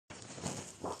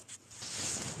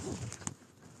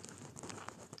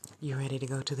You ready to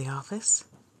go to the office?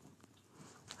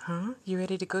 Huh? You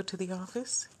ready to go to the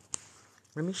office?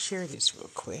 Let me share this real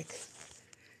quick.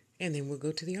 And then we'll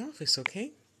go to the office,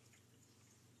 okay?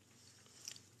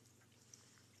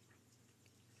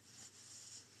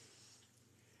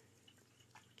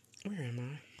 Where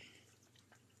am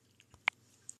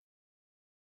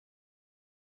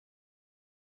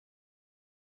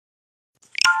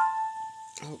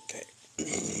I? Okay.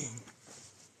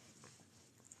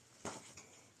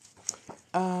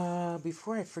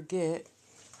 Before I forget,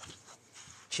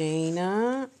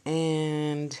 Jaina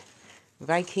and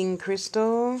Viking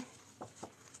Crystal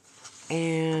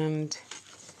and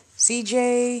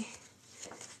CJ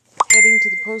heading to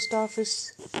the post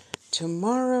office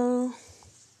tomorrow.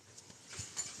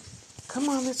 Come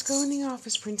on, let's go in the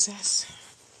office, princess.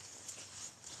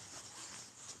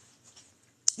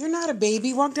 You're not a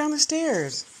baby. Walk down the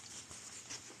stairs.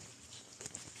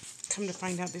 Come to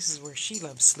find out, this is where she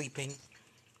loves sleeping.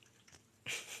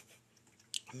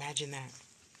 Imagine that.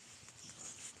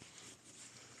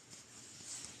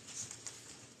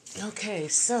 Okay,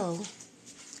 so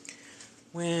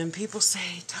when people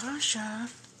say, Tasha,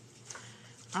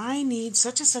 I need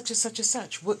such and such and such and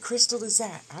such, what crystal is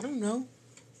that? I don't know.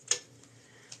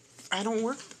 I don't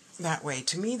work that way.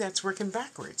 To me, that's working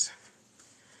backwards.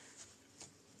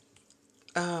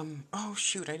 Oh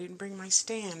shoot, I didn't bring my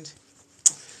stand.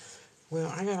 Well,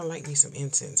 I gotta light me some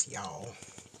incense, y'all.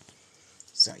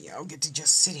 So y'all get to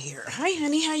just sit here. Hi,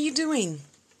 honey, how you doing?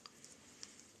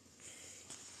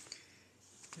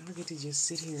 Y'all get to just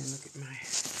sit here and look at my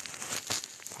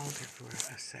altar for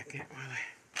a second while I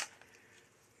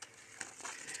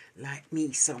light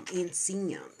me some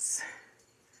incense.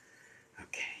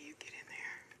 Okay, you get in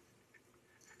there.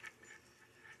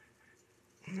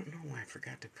 I don't know why I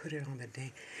forgot to put it on the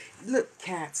day. Look,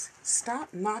 cats,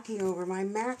 stop knocking over my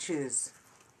matches.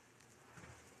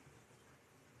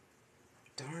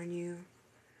 Darn you.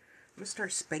 I'm going to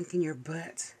start spanking your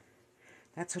butt.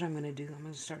 That's what I'm going to do. I'm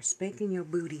going to start spanking your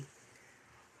booty.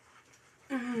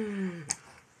 Okay.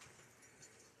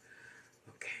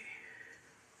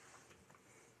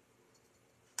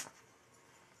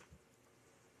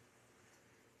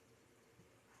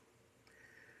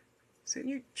 Sit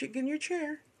in your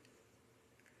chair.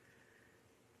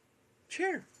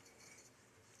 Chair.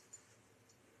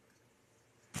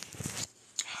 I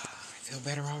feel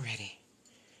better already.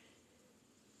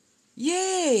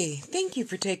 Yay! Thank you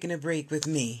for taking a break with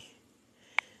me.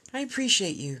 I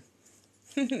appreciate you.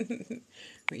 With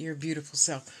your beautiful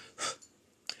self.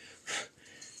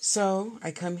 So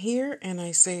I come here and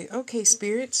I say, okay,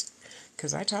 spirits,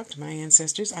 because I talk to my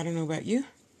ancestors. I don't know about you.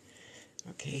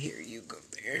 Okay, here you go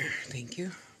there. Thank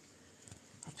you.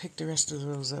 I'll pick the rest of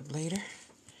those up later.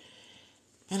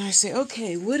 And I say,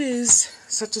 okay, what is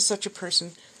such and such a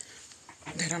person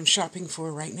that I'm shopping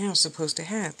for right now supposed to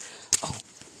have? Oh,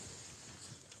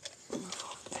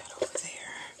 move that over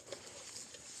there.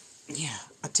 Yeah,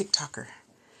 a TikToker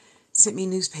sent me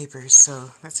newspapers,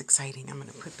 so that's exciting. I'm going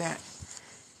to put that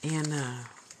and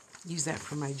use that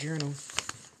for my journal.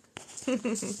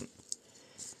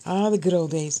 Ah, the good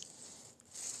old days.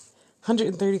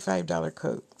 $135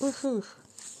 coat. Woohoo.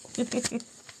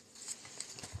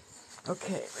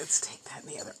 Okay, let's take that in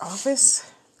the other office.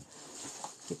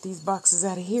 Get these boxes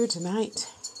out of here tonight.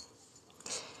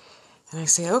 And I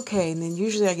say, okay, and then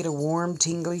usually I get a warm,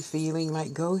 tingly feeling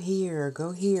like go here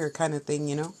kind of thing,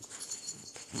 you know?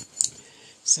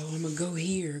 So I'm going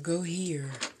to go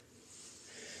here.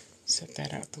 Set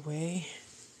that out the way.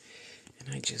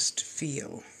 And I just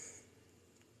feel.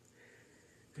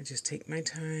 I just take my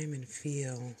time and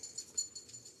feel.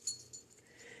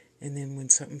 And then when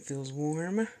something feels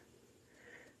warm, I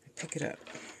pick it up.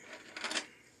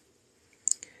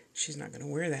 She's not going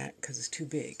to wear that because it's too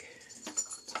big.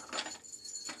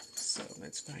 So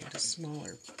let's find a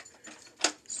smaller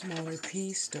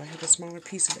piece. Do I have a smaller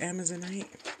piece of Amazonite?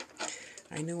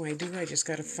 I know I do. I just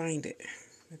got to find it.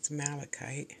 That's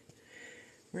malachite.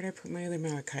 Where'd I put my other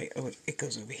malachite? Oh, it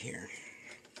goes over here.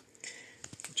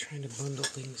 I'm trying to bundle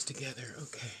things together.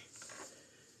 Okay.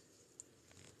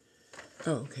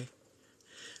 Oh, okay.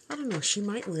 I don't know. She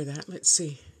might wear that. Let's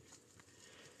see.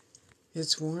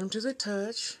 It's warm to the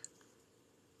touch.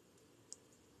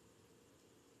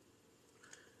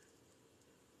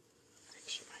 I think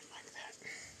she might like that.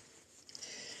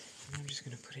 And I'm just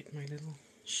going to put it in my little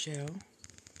shell.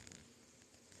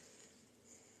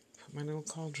 Put my little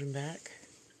cauldron back.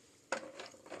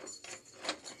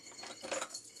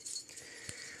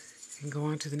 And go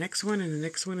on to the next one, and the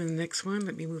next one, and the next one.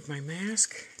 Let me move my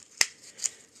mask.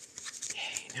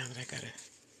 Yay, now that I got a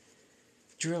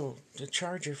drill, the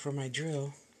charger for my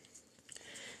drill.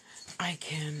 I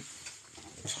can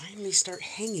finally start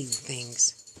hanging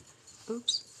things.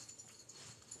 Oops.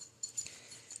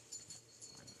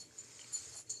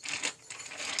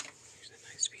 Here's a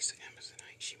nice piece of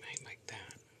Amazonite. She might like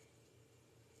that.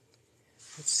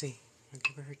 Let's see. I'll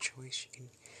give her her choice. She can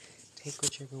take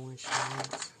whichever one she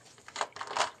wants.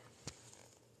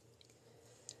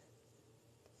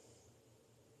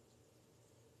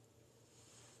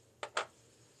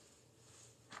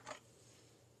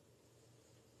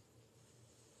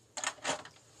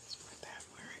 Let's put that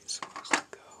where it's supposed to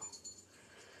go.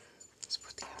 Let's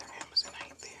put the other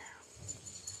Amazonite there.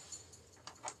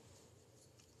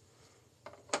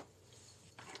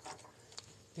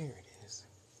 There it is.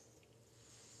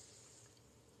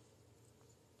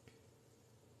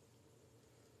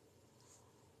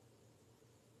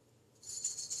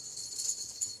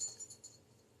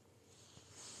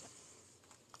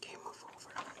 Okay, move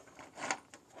over.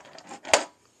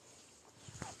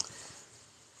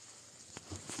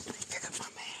 Let me pick up my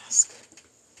mask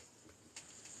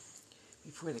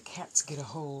before the cats get a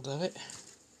hold of it.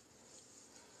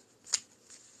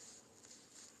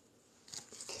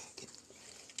 Okay, get.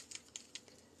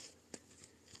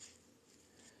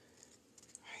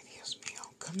 Alright, Dios mío.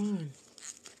 Come on.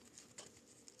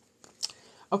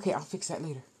 Okay, I'll fix that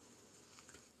later.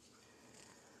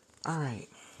 Alright.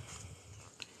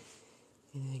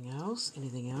 Anything else?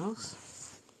 Anything else?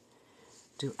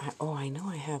 I know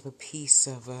I have a piece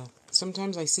of,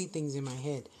 sometimes I see things in my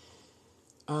head.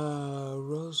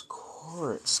 Rose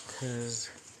quartz, because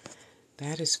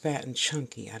that is fat and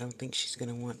chunky. I don't think she's going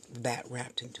to want that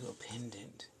wrapped into a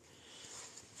pendant.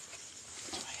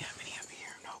 Do I have any up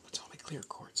here? No, it's only clear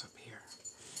quartz up here.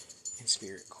 And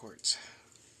spirit quartz.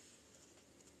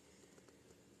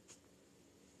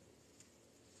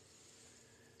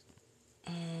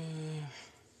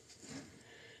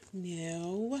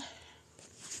 No.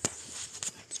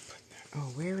 Let's put that.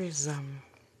 Oh, where is, Here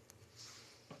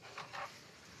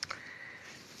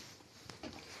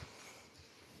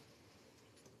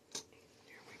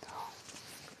we go.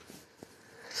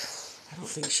 I don't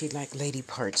think she'd like lady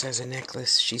parts as a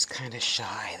necklace. She's kind of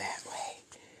shy that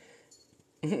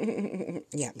way.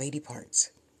 Yeah, lady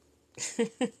parts.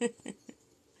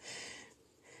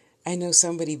 I know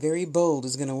somebody very bold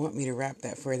is going to want me to wrap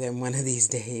that for them one of these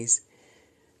days.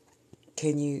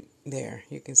 Can you, there,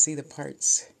 you can see the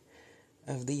parts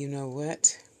of the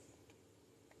you-know-what.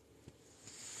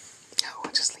 Oh,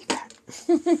 I'll just leave that.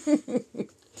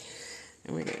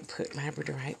 And we're going to put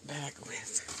labradorite back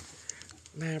with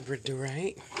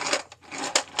labradorite.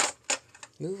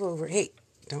 Move over. Hey,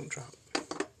 don't drop.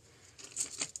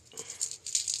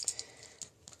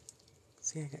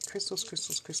 See, I got crystals,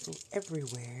 crystals, crystals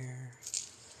everywhere.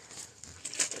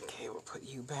 Okay, we'll put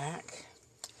you back.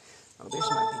 Oh,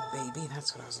 there's my big baby.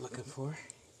 That's what I was looking for.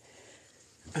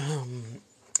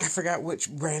 I forgot which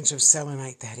branch of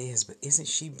selenite that is, but isn't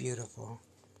she beautiful?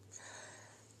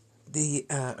 The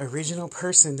original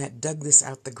person that dug this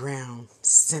out the ground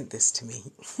sent this to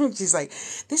me. She's like,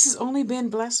 this has only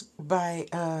been blessed by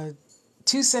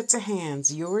 2 sets of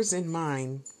hands, yours and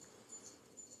mine.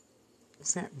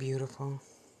 Isn't that beautiful?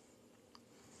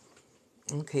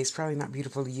 Okay, it's probably not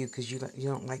beautiful to you because you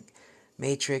don't like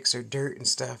matrix or dirt and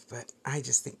stuff, but I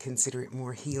just consider it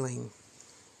more healing.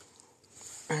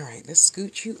 All right, let's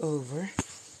scoot you over.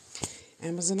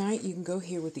 Amazonite, you can go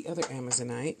here with the other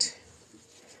Amazonite.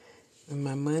 And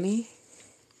my money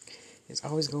is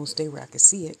always going to stay where I can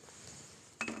see it.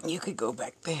 You could go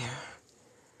back there.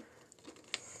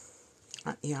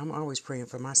 Yeah, I'm always praying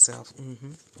for myself.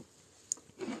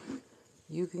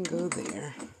 You can go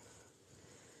there.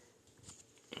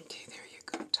 Okay, there you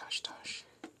go. Tosh, tosh.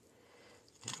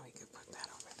 Now we can put that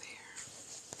over there.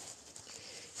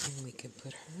 And we can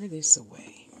put her this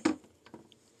away.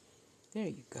 There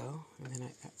you go. And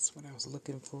then that's what I was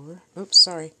looking for. Oops,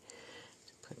 sorry.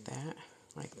 Put that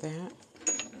like that.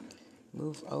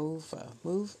 Move over.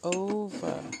 Move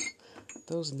over.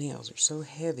 Those nails are so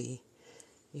heavy.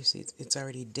 You see, it's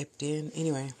already dipped in.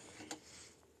 Anyway.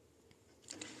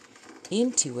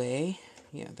 Into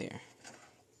yeah, there.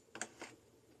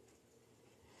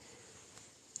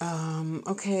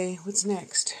 Okay, what's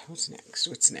next? What's next?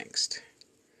 What's next?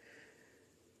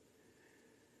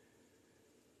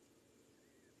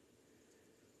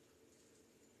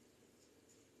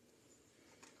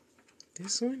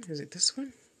 This one? Is it this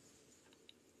one?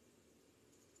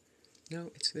 No,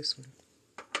 it's this one.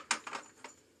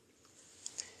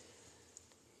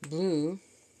 Blue,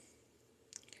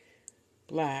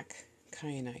 black,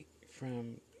 kyanite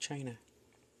from China.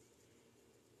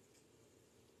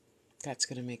 That's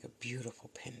going to make a beautiful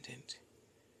pendant.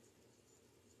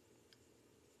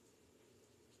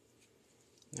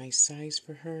 Nice size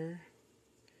for her.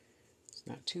 It's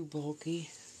not too bulky.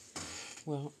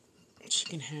 Well, she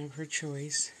can have her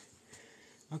choice.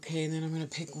 Okay, and then I'm going to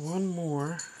pick one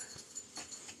more.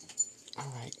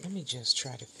 Alright, let me just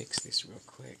try to fix this real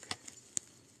quick.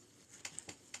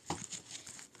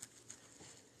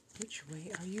 Which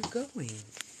way are you going?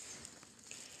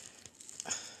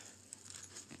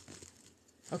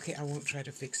 Okay, I won't try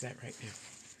to fix that right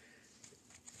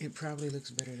now. It probably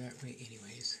looks better that way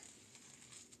anyways.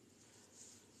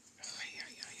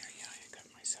 I got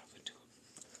myself into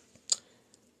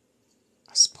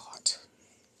a spot.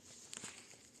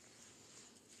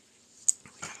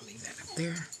 We gotta leave that up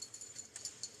there.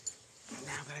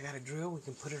 Now that I got a drill, we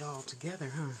can put it all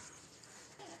together, huh?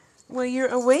 Well, you're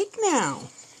awake now.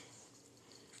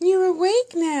 You're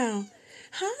awake now.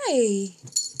 Hi.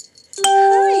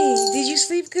 Hi. Did you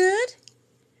sleep good?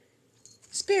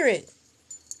 Spirit.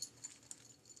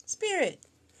 Spirit.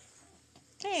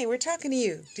 Hey, we're talking to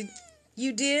you.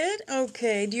 You did?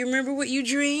 Okay. Do you remember what you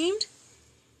dreamed?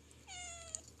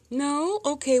 No?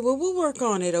 Okay, well, we'll work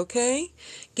on it, okay?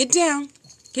 Get down.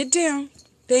 Get down.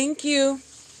 Thank you.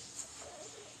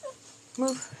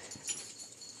 Move.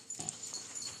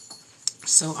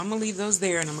 So I'm going to leave those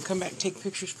there, and I'm going to come back and take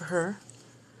pictures for her.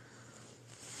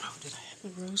 Oh, did I have the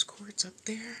rose quartz up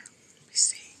there? Let me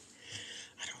see.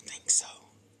 I don't think so.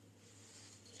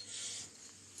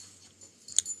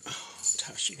 Oh,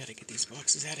 Tosh, you got to get these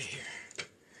boxes out of here.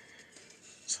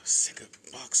 So sick of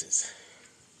boxes.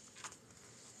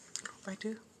 Hope I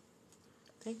do.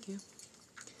 Thank you.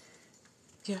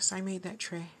 Yes, I made that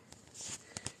tray.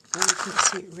 Well, you can't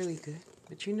see it really good,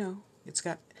 but you know, it's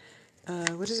got,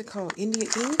 what is it called? India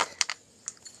ink?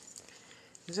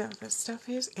 Is that what that stuff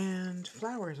is? And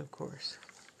flowers, of course.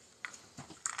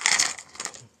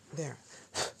 There.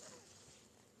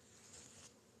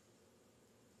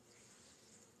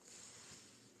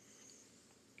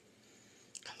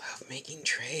 I love making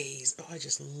trays. Oh, I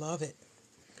just love it.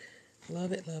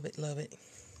 Love it, love it, love it.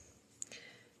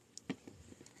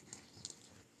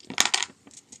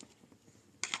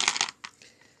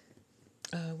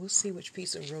 We'll see which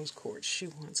piece of rose quartz she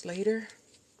wants later.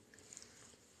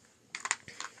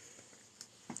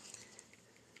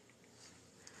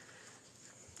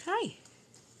 Hi.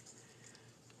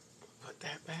 Put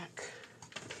that back.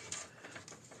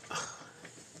 Oh,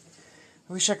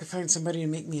 I wish I could find somebody to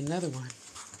make me another one.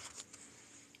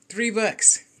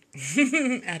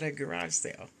 $3 at a garage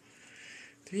sale.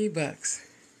 $3.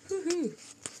 Woohoo.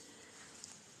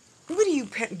 What are you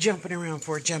jumping around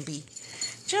for, Jumpy?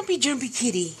 Jumpy, jumpy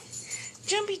kitty.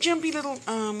 Jumpy, jumpy little,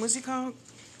 what's he called?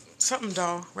 Something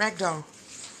doll. Rag doll.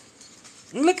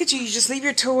 Look at you. You just leave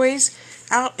your toys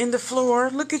out in the floor.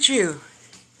 Look at you.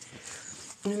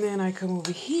 And then I come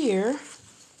over here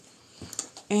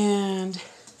and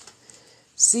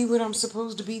see what I'm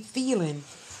supposed to be feeling.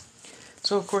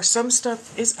 So, of course, some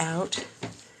stuff is out.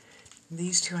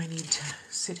 These two I need to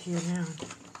sit here now and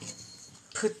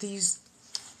put these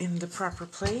in the proper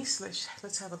place.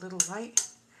 Let's have a little light.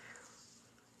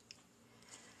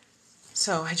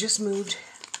 So I just moved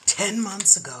 10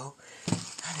 months ago.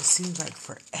 God, it seems like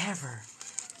forever.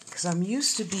 Because I'm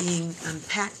used to being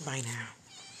unpacked by now.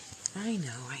 I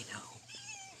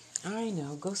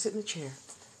know. Go sit in the chair.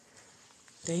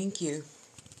 Thank you.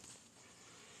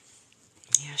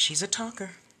 Yeah, she's a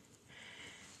talker.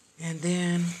 And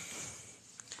then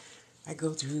I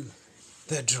go through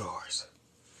the drawers.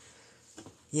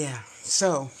 Yeah,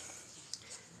 so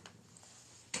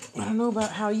I don't know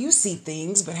about how you see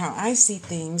things, but how I see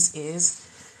things is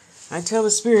I tell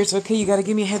the spirits, okay, you got to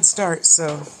give me a head start.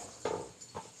 So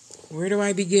where do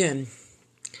I begin?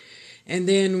 And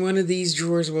then one of these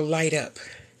drawers will light up.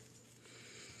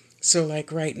 So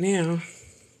like right now,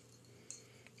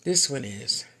 this one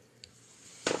is.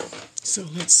 So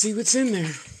let's see what's in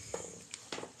there.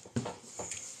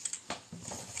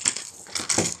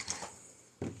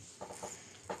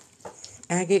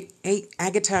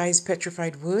 Agatized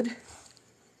petrified wood.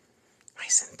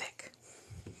 Nice and thick.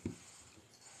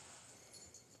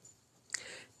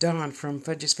 Dawn from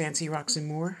Fudge's Fancy Rocks and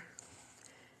More.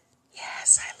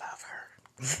 Yes, I love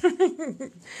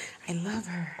her. I love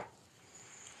her.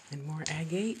 And more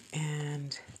agate.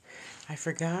 And I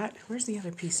forgot. Where's the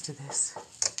other piece to this?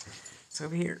 It's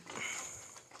over here.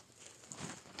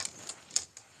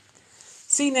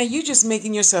 See, now you're just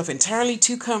making yourself entirely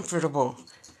too comfortable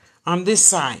on this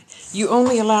side. You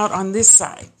only allowed on this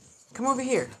side. Come over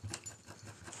here.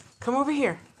 Come over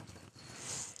here.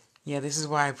 Yeah, this is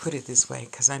why I put it this way,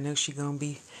 because I know she's going to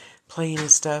be playing and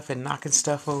stuff and knocking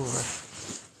stuff over.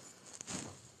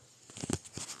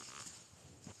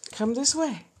 Come this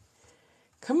way.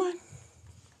 Come on.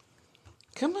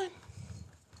 Come on.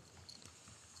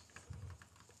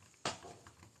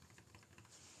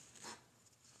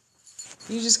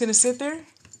 You just gonna sit there?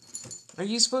 Are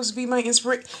you supposed to be my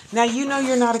inspiration? Now you know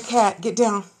you're not a cat. Get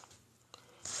down.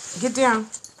 Get down.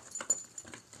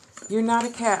 You're not a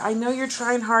cat. I know you're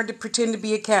trying hard to pretend to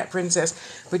be a cat, princess,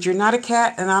 but you're not a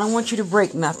cat, and I don't want you to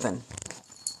break nothing.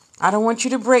 I don't want you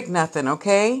to break nothing,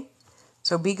 okay?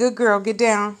 So be good girl. Get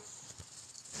down.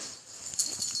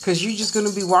 Because you're just going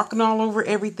to be walking all over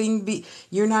everything.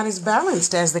 You're not as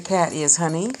balanced as the cat is,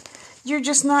 honey. You're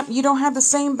just not, you don't have the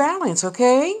same balance,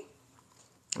 okay?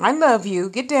 I love you.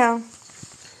 Get down.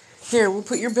 Here, we'll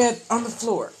put your bed on the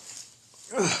floor.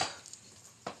 Ugh.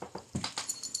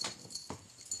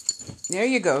 There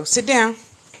you go. Sit down.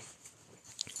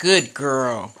 Good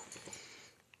girl.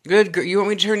 Good girl. You want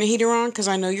me to turn the heater on? Because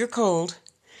I know you're cold.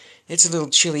 It's a little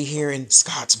chilly here in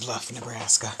Scottsbluff,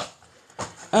 Nebraska.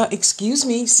 Excuse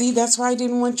me. See, that's why I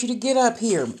didn't want you to get up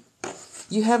here.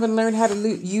 You haven't learned how to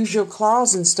use your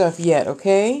claws and stuff yet,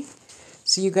 okay?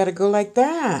 So you got to go like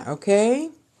that, okay?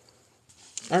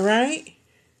 All right?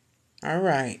 All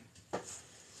right.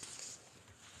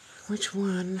 Which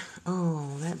one?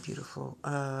 Oh, that beautiful.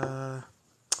 I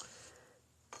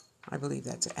believe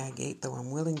that's an agate, though I'm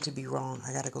willing to be wrong.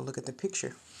 I got to go look at the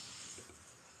picture.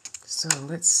 So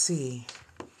let's see.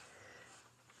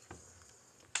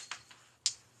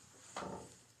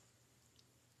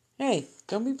 Hey,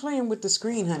 don't be playing with the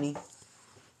screen, honey.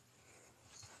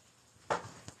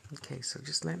 Okay, so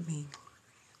just let me.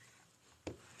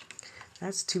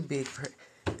 That's too big for her.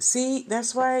 See,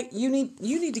 that's why you need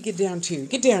to get down too.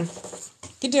 Get down.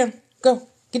 Get down. Go.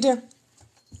 Get down.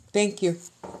 Thank you.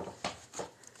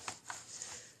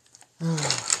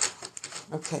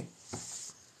 Okay.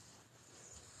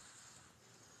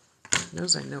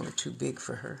 Those I know are too big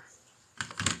for her.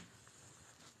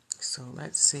 So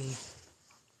let's see.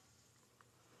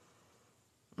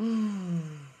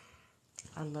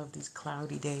 I love these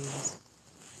cloudy days.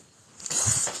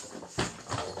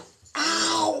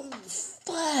 Ow!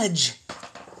 Fudge!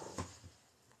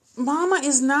 Mama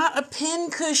is not a pin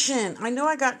cushion. I know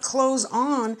I got clothes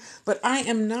on, but I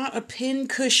am not a pin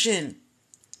cushion.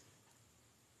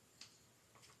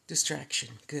 Distraction.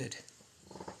 Good.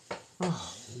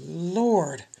 Oh,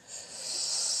 Lord.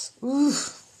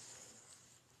 Oof.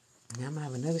 Now I'm going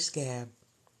to have another scab.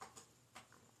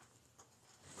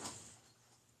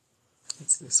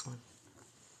 It's this one.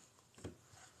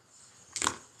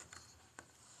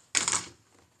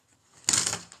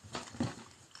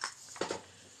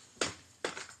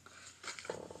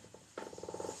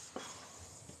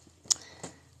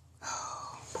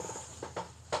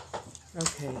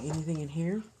 Okay, anything in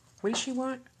here? What does she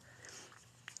want?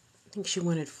 I think she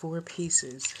wanted 4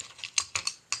 pieces.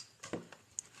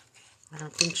 I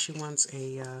don't think she wants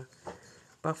a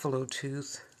buffalo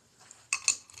tooth.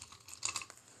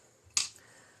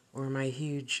 Or my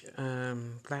huge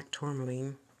black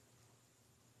tourmaline.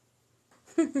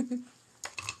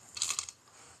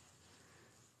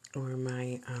 Or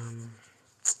my,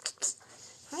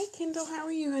 hi Kendall, how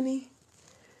are you, honey?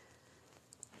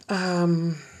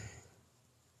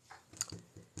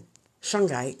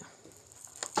 Shungite.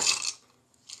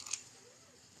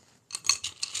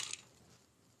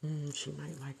 She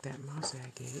might like that moss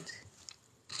agate.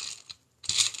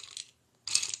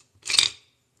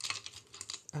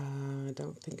 I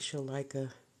don't think she'll like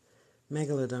a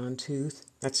megalodon tooth.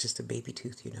 That's just a baby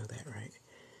tooth, you know that, right?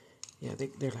 Yeah,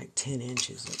 they're like 10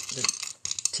 inches. They're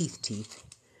teeth.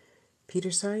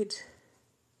 Petersite?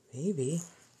 Maybe.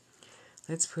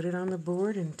 Let's put it on the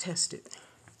board and test it.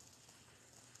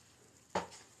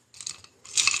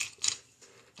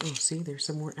 Oh, see, there's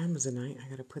some more Amazonite. I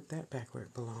gotta put that back where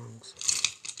it belongs.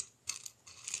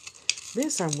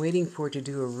 This I'm waiting for to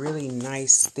do a really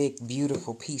nice, thick,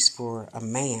 beautiful piece for a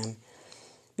man.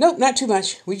 Nope, not too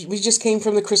much. We just came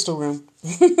from the crystal room.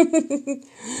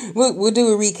 We'll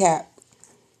do a recap.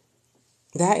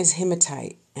 That is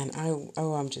hematite, and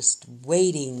I'm just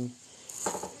waiting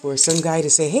for some guy to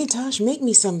say, "Hey Tosh, make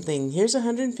me something. Here's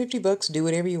 $150. Do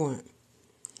whatever you want."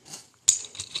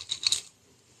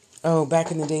 Oh, back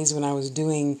in the days when I was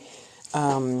doing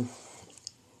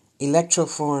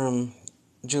electroform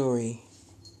jewelry.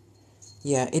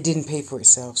 Yeah, it didn't pay for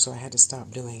itself, so I had to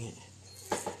stop doing it.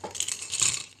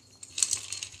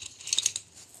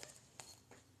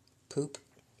 Poop.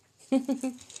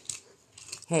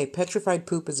 Hey, petrified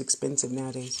poop is expensive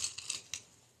nowadays.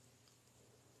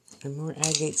 And more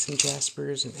agates and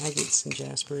jaspers and agates and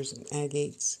jaspers and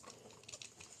agates.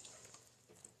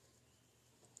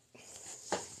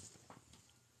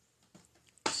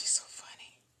 She's so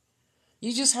funny.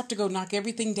 You just have to go knock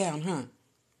everything down, huh?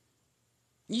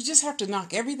 You just have to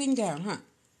knock everything down, huh?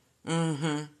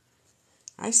 Uh-huh.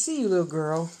 I see you, little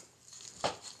girl.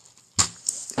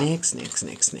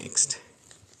 Next.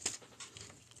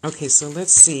 Okay, so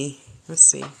let's see.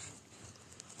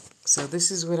 So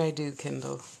this is what I do,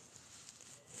 Kendall.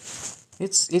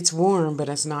 It's warm, but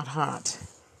it's not hot.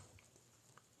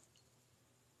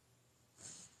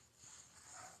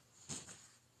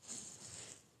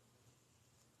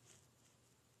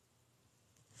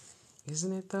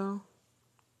 Isn't it, though?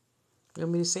 You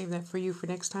want me to save that for you for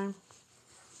next time?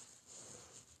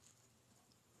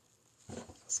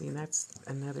 See, that's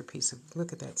another piece of...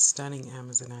 Look at that stunning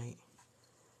Amazonite.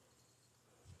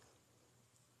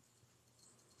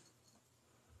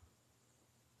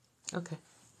 Okay.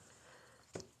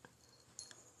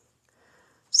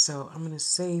 So I'm going to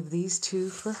save these two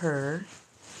for her.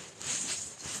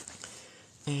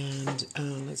 And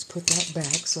let's put that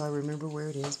back so I remember where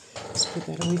it is. Let's put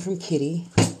that away from Kitty.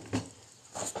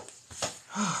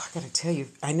 Oh, I got to tell you,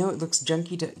 I know it looks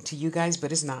junky to you guys,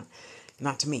 but it's not.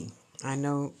 Not to me. I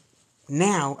know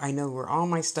where all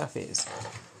my stuff is.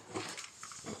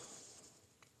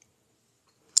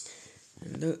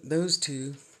 And those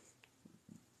two,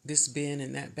 this bin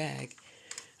and that bag,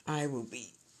 I will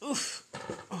be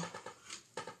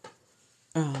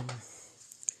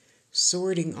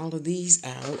sorting all of these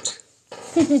out.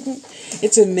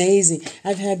 It's amazing.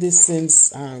 I've had this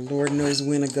since Lord knows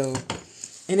when ago.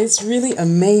 And it's really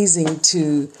amazing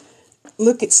to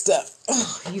look at stuff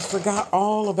you forgot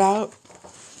all about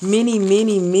many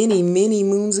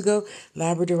moons ago.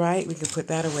 Labradorite, we can put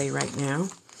that away right now.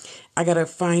 I gotta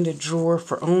find a drawer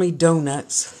for only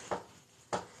donuts.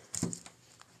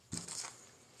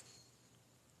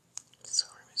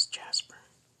 Sorry, Miss Jasper.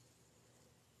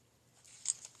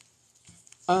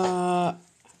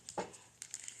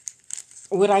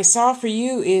 What I saw for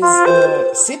you is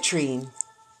citrine.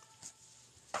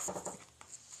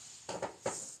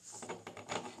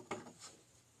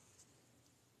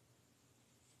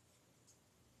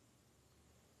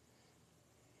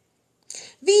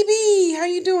 VB, how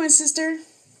you doing, sister?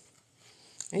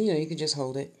 And you can just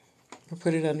hold it or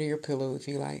put it under your pillow if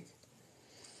you like.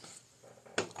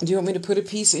 Do you want me to put a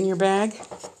piece in your bag?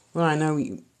 Well, I know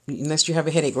unless you have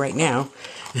a headache right now,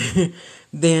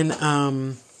 then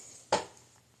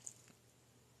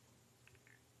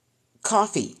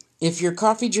coffee. If you're a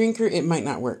coffee drinker, it might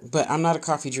not work, but I'm not a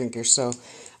coffee drinker, so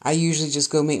I usually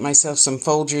just go make myself some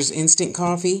Folgers instant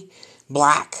coffee,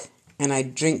 black, and I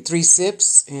drink 3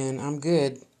 sips, and I'm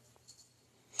good.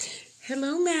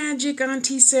 Hello, Magic,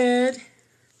 Auntie said.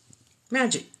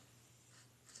 Magic.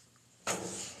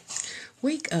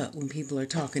 Wake up when people are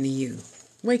talking to you.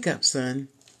 Wake up, son.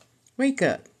 Wake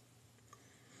up.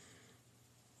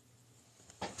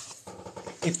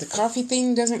 If the coffee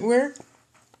thing doesn't work...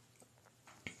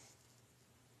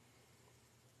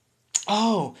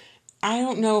 Oh, I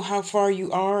don't know how far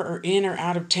you are or in or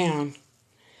out of town.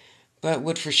 But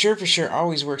what for sure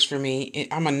always works for me,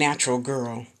 I'm a natural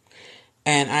girl.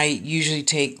 And I usually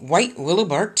take white willow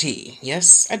bark tea.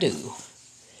 Yes, I do.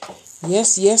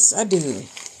 Yes, I do.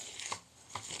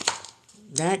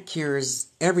 That cures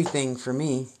everything for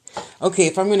me. Okay,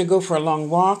 if I'm going to go for a long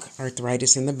walk,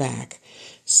 arthritis in the back.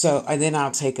 So then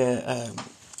I'll take a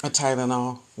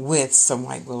Tylenol with some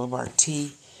white willow bark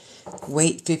tea.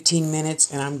 Wait 15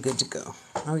 minutes and I'm good to go.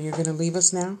 Oh, you're going to leave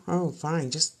us now? Oh, fine.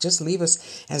 Just leave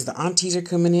us as the aunties are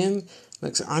coming in.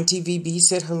 Looks Auntie VB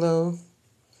said hello.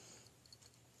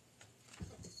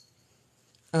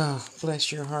 Oh,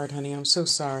 bless your heart, honey. I'm so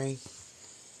sorry.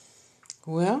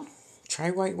 Well,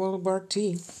 try white willow bark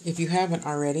tea if you haven't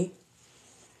already.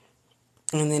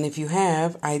 And then if you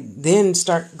have, I then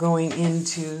start going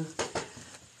into...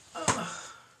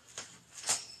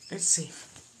 let's see.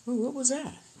 Ooh, what was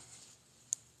that?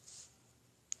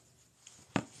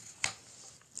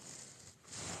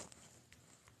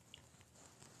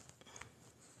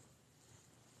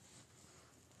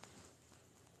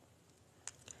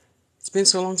 It's been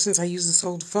so long since I used this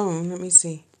old phone. Let me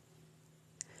see.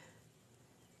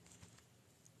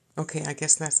 Okay, I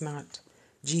guess that's not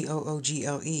Google.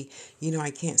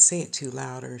 I can't say it too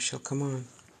loud or she'll come on.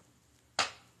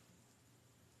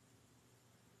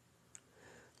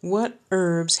 What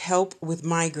herbs help with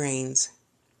migraines?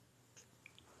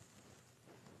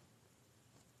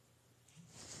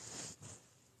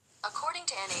 According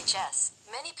to NHS,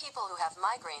 many people who have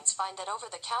migraines find that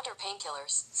over-the-counter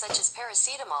painkillers, such as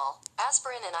paracetamol,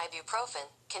 aspirin, and ibuprofen,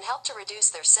 can help to reduce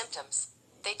their symptoms.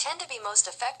 They tend to be most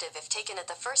effective if taken at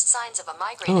the first signs of a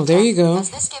migraine attack, there you go.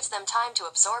 as this gives them time to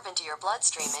absorb into your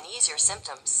bloodstream and ease your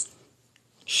symptoms.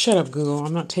 Shut up, Google.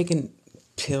 I'm not taking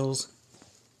pills.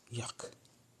 Yuck.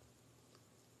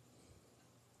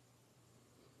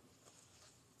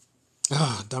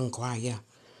 Oh, Dong Quai, yeah.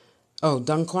 Oh,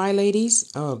 Dong Quai,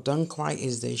 ladies. Oh, Dong Quai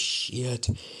is the shit.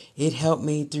 It helped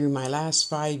me through my last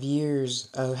 5 years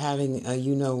of having a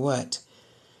you know what.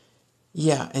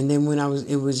 Yeah, and then when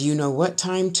it was you know what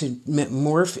time to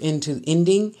morph into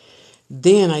ending,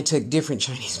 then I took different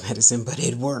Chinese medicine, but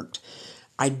it worked.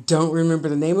 I don't remember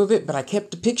the name of it, but I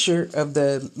kept a picture of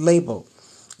the label.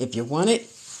 If you want it,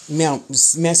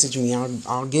 message me.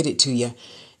 I'll get it to you.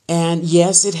 And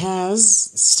yes, it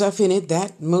has stuff in it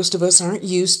that most of us aren't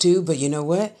used to, but you know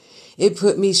what? It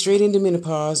put me straight into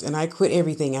menopause, and I quit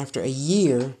everything after a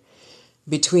year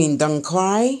between Dong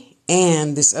Quai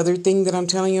and this other thing that I'm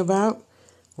telling you about.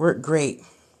 Worked great.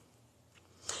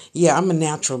 Yeah, I'm a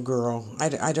natural girl. I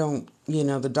don't,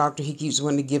 the doctor, he keeps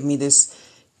wanting to give me this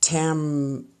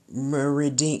Tamaridine.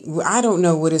 I don't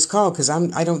know what it's called because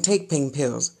I don't take pain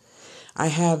pills. I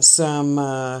have some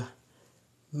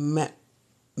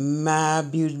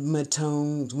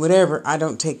mabumatone, whatever. I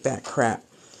don't take that crap.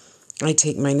 I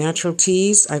take my natural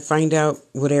teas. I find out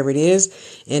whatever it is,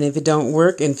 and if it don't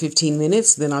work in 15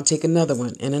 minutes, then I'll take another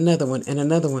one and another one and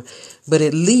another one. But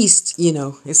at least,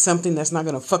 it's something that's not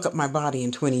going to fuck up my body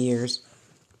in 20 years.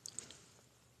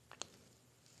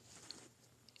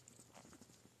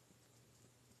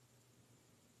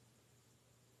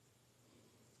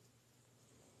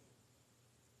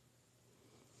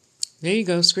 There you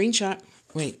go. Screenshot.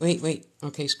 Wait.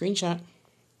 Okay, screenshot.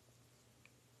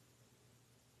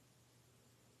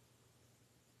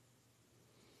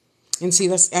 And see,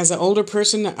 that's as an older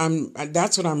person,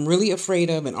 that's what I'm really afraid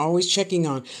of and always checking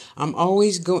on. I'm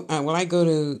always go. Well, I go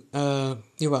to.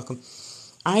 You're welcome.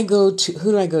 I go to.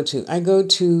 Who do I go to? I go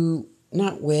to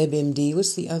not WebMD.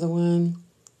 What's the other one?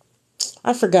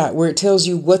 I forgot, where it tells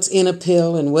you what's in a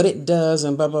pill and what it does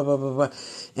and blah blah blah blah blah,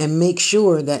 and make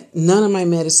sure that none of my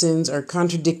medicines are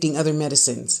contradicting other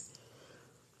medicines.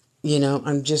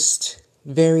 I'm just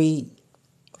very.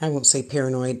 I won't say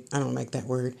paranoid. I don't like that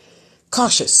word.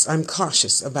 Cautious. I'm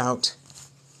cautious about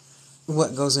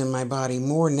what goes in my body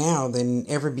more now than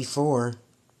ever before.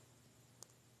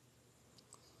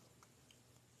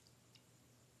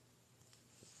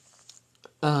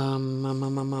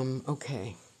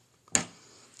 Okay.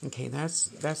 Okay,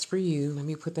 that's for you. Let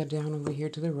me put that down over here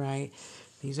to the right.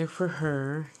 These are for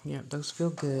her. Yep, those feel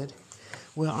good.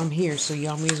 Well, I'm here, so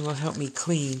y'all may as well help me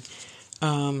clean.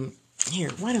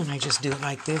 Here, why don't I just do it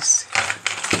like this?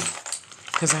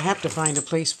 Because I have to find a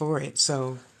place for it,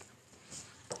 so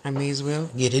I may as well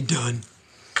get it done.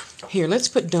 Here, let's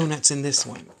put donuts in this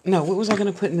one. No, what was I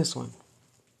going to put in this one?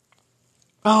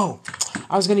 Oh,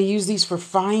 I was going to use these for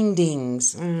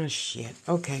findings. Oh, shit.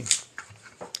 Okay.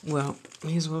 Well,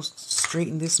 may as well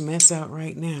straighten this mess out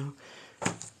right now.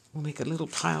 We'll make a little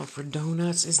pile for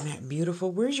donuts. Isn't that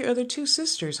beautiful? Where's your other two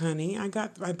sisters, honey? I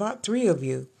bought 3 of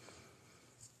you.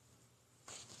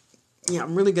 Yeah,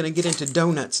 I'm really going to get into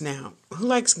donuts now. Who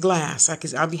likes glass?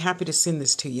 I'll be happy to send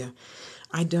this to you.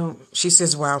 I don't. She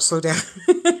says, wow, slow down.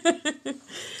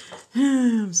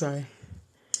 I'm sorry.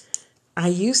 I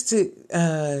used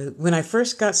to, when I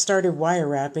first got started wire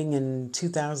wrapping in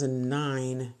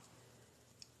 2009,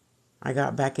 I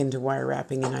got back into wire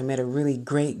wrapping and I met a really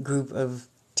great group of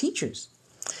teachers.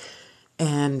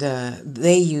 And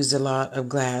they used a lot of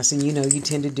glass. And, you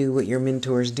tend to do what your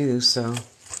mentors do, so.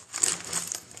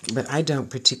 But I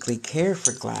don't particularly care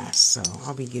for glass, so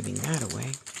I'll be giving that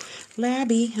away.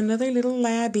 Labby, another little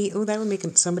labby. Oh, that would make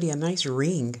somebody a nice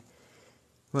ring.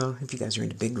 Well, if you guys are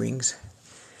into big rings.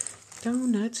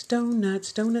 Donuts,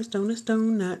 donuts, donuts, donuts,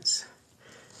 donuts.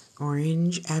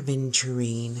 Orange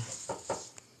aventurine.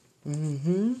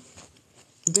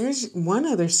 There's one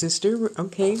other sister.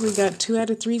 Okay, we got 2 out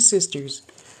of 3 sisters.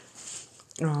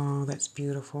 Oh, that's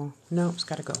beautiful. Nope, it's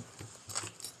got to go.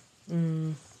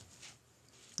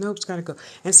 Nope, it's got to go.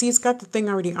 And see, it's got the thing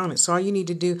already on it. So all you need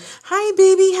to do, hi,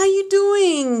 baby, how you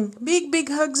doing? Big, big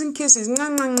hugs and kisses.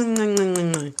 Mwah, mwah, mwah, mwah,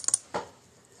 mwah, mwah.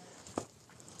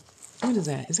 What is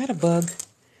that? Is that a bug?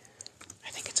 I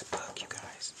think it's a bug, you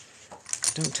guys.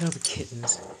 Don't tell the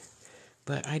kittens.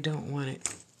 But I don't want it.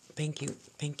 Thank you,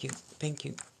 thank you, thank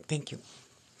you, thank you.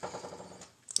 All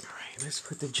right, let's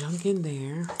put the junk in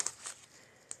there.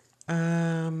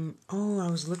 I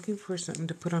was looking for something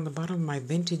to put on the bottom of my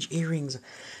vintage earrings.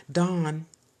 Dawn,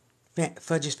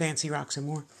 Fudge's Fancy Rocks and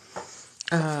More.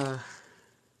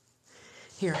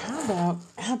 Here, how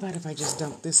about if I just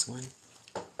dump this one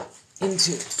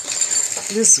into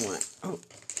this one? Oh,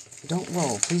 don't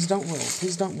roll. Please don't roll.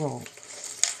 Please don't roll.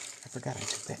 I forgot I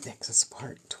took that Nexus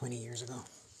apart 20 years ago.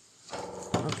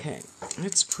 Okay,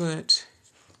 let's put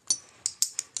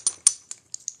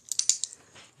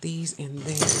these in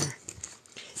there.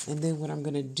 And then what I'm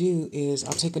going to do is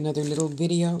I'll take another little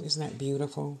video. Isn't that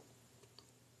beautiful?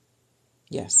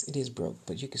 Yes, it is broke,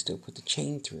 but you can still put the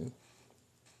chain through.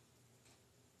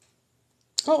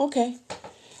 Oh, okay.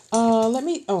 I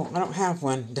don't have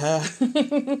one. Duh.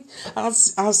 I'll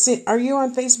send, are you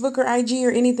on Facebook or IG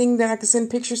or anything that I can send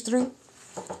pictures through?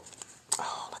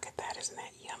 Oh, look at that. Isn't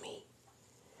that yummy?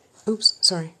 Oops,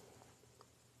 sorry.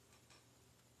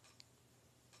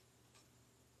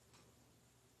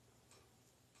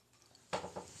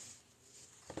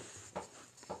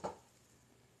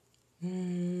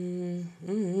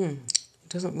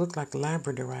 Doesn't look like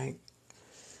labradorite.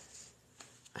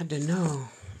 I don't know.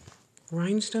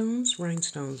 Rhinestones?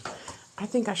 Rhinestones. I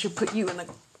think I should put you in the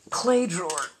clay drawer.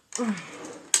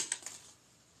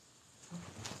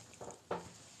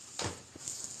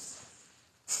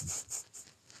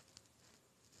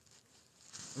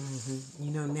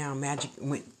 You know now Magic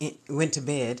went to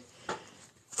bed.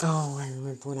 Oh, I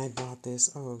remember when I bought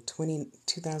this. Oh,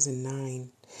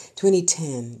 2009.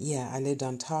 2010. Yeah, I lived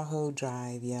on Tahoe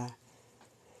Drive, yeah.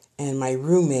 And my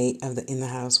roommate in the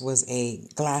house was a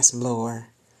glass blower.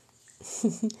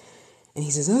 And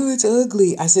he says, "Oh, it's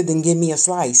ugly." I said, "Then give me a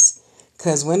slice.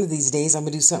 Because one of these days I'm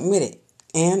going to do something with it.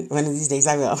 And one of these days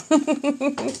I will."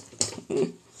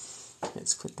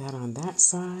 Let's put that on that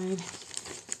side.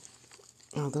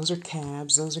 Oh, those are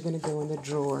cabs. Those are going to go in the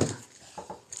drawer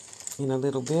in a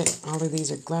little bit. All of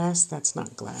these are glass. That's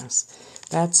not glass.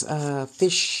 That's a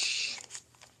fish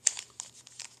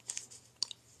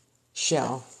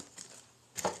shell.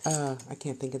 I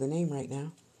can't think of the name right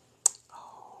now.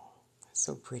 Oh, that's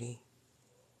so pretty.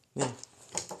 Yeah.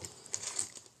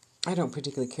 I don't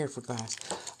particularly care for glass.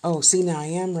 Oh, see, now I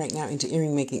am right now into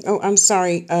earring making. Oh, I'm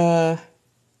sorry. Oh,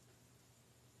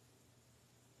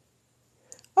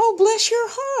 bless your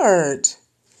heart.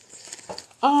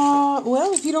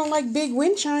 Well, if you don't like big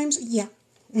wind chimes, yeah.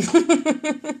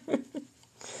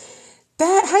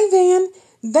 Hi, Van.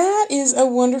 That is a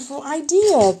wonderful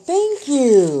idea. Thank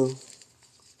you.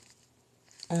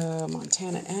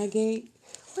 Montana agate.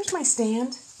 Where's my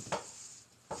stand?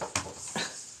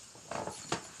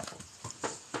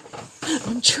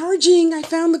 I'm charging. I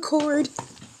found the cord.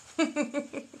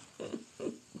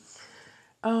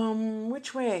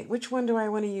 Which way? Which one do I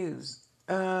want to use?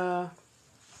 We'll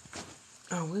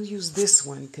use this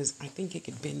one because I think it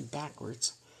could bend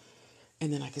backwards.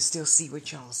 And then I can still see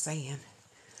what y'all saying.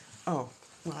 Oh,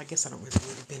 well, I guess I don't really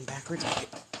need to bend backwards. I could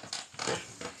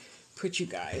put you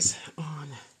guys on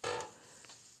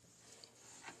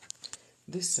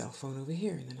this cell phone over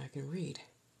here, and then I can read.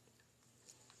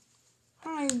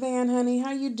 Hi, Van, honey.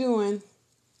 How you doing?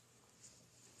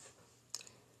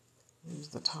 Here's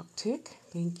the top tick.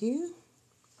 Thank you.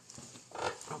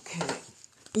 Okay.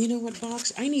 You know what,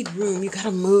 Box? I need room. You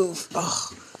gotta move.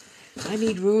 Oh, I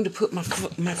need room to put my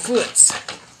foots.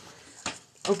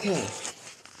 Okay.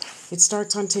 It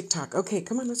starts on TikTok. Okay,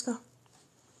 come on, let's go. Hey,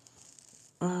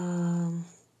 come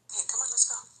on, let's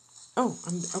go. Oh,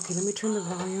 okay. Let me turn the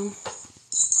volume.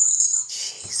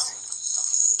 Jeez.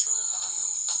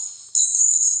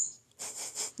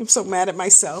 I'm so mad at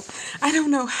myself. I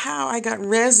don't know how I got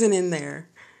resin in there.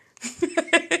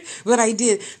 But I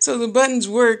did. So the buttons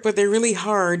work, but they're really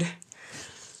hard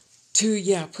to,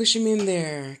 push them in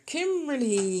there.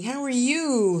 Kimberly, how are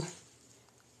you?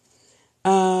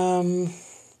 Hang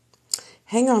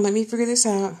on, let me figure this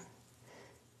out.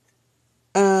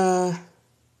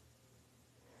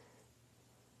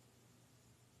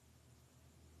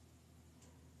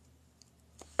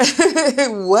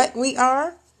 What we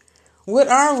are? What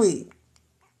are we?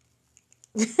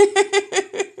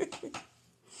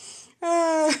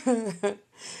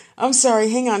 I'm sorry.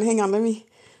 Hang on.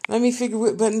 Let me figure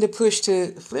what button to push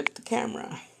to flip the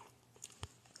camera.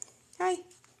 Hi.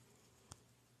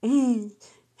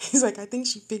 He's like, I think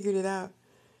she figured it out.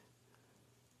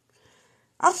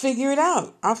 I'll figure it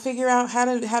out. I'll figure out how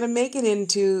to make it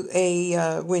into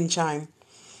a wind chime.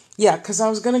 Yeah, because I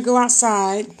was gonna go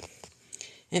outside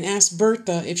and ask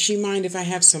Bertha if she mind if I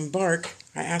have some bark.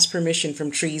 I ask permission from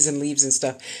trees and leaves and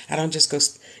stuff. I don't just go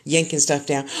yanking stuff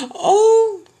down.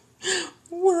 Oh,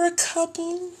 we're a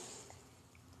couple.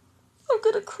 I'm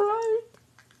gonna cry.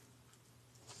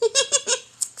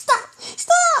 Stop.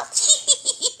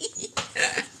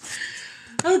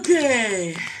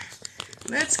 Okay,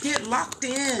 let's get locked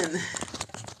in.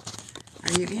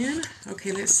 Are you in?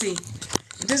 Okay, let's see.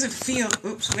 It doesn't feel,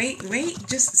 oops, wait,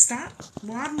 just stop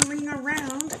waddling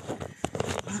around.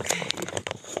 Okay.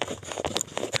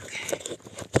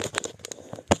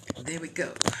 There we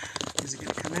go. Is it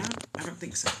going to come out? I don't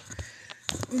think so.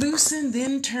 Loosen,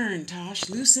 then turn, Tosh.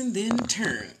 Loosen, then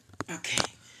turn. Okay.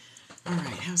 All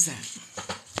right, how's that?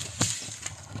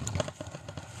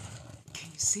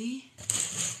 See?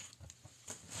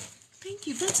 Thank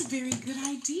you. That's a very good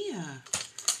idea.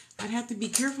 I'd have to be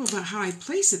careful about how I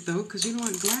place it though, because you don't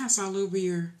want glass all over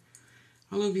your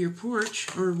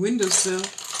porch or windowsill.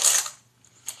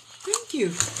 Thank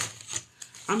you.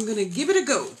 I'm gonna give it a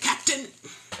go, Captain.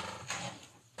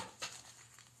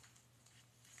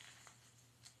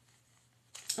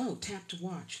 Oh, tap to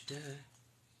watch. Duh.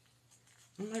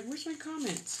 I'm like, where's my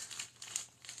comments?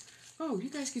 Oh,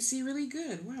 you guys can see really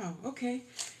good. Wow. Okay.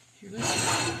 Here, let's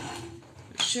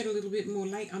shed a little bit more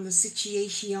light on the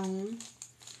situation.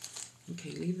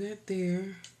 Okay, leave that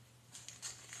there.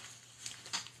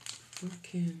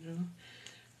 Candle.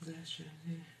 That's right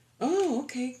there. Oh,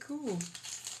 okay, cool.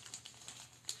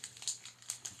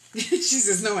 She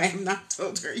says, no, I have not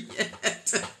told her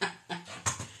yet.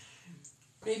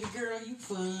 Baby girl, you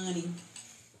funny.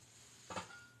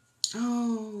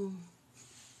 Oh.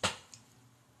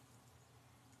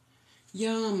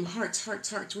 Yum. Hearts,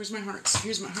 hearts, hearts. Where's my hearts?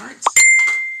 Here's my hearts.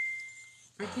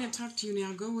 I can't talk to you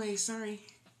now. Go away. Sorry.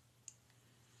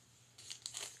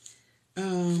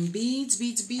 Beads,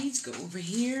 beads, beads. Go over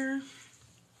here.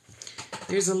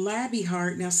 There's a labby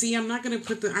heart. Now, see, I'm not going to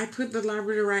put I put the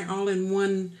labradorite all in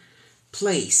one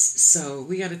place. So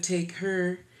we got to take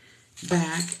her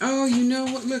back. Oh, you know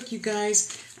what? Look, you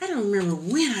guys. I don't remember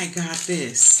when I got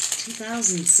this.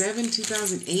 2007,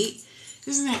 2008.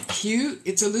 Isn't that cute?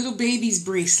 It's a little baby's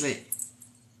bracelet.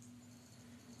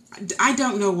 I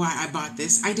don't know why I bought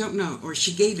this. I don't know. Or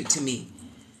she gave it to me.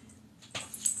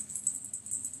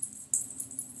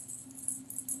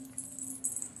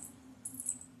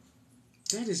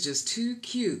 That is just too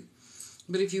cute.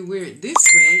 But if you wear it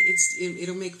this way,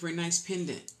 it'll make for a nice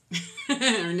pendant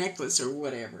or necklace or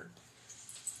whatever.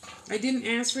 I didn't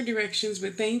ask for directions,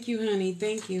 but thank you, honey.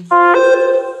 Thank you.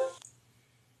 Oh,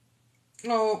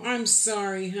 I'm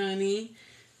sorry, honey.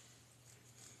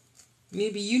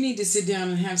 Maybe you need to sit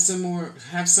down and have some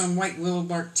white willow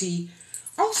bark tea.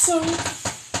 Also,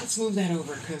 let's move that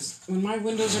over because when my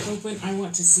windows are open, I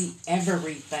want to see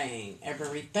everything.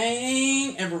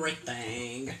 Everything,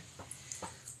 everything.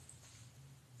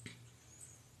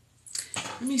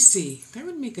 Let me see. That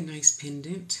would make a nice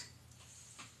pendant.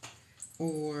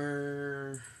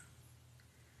 Or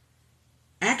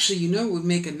actually, you know what would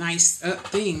make a nice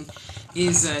thing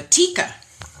is a tika.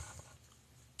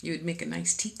 You would make a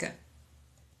nice tika.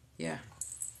 Yeah.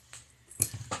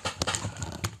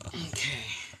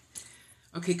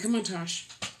 Okay, come on, Tosh.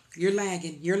 You're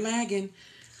lagging. You're lagging.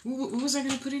 What was I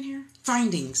going to put in here?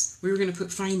 Findings. We were going to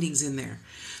put findings in there.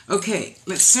 Okay,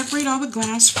 let's separate all the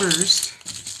glass first.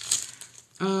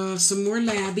 Some more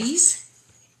labbies.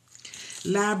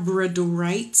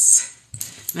 Labradorites.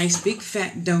 Nice big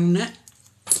fat donut.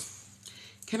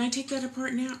 Can I take that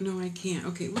apart now? No, I can't.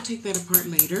 Okay, we'll take that apart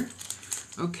later.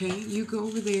 Okay, you go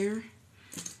over there.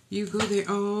 You go there.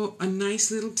 Oh, a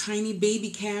nice little tiny baby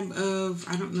cab of,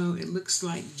 I don't know, it looks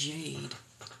like jade.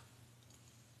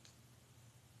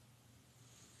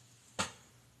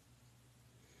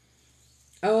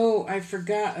 Oh, I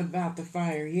forgot about the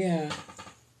fire. Yeah.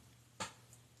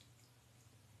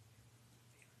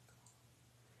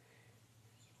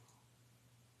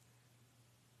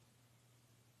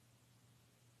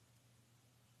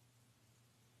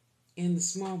 In the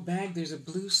small bag, there's a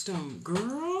blue stone.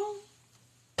 Girl.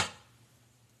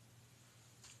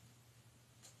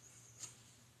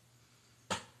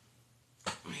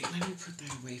 Wait, let me put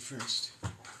that away first.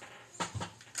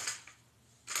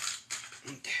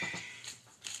 Okay.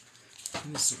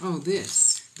 And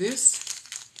this.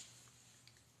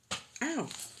 Ow.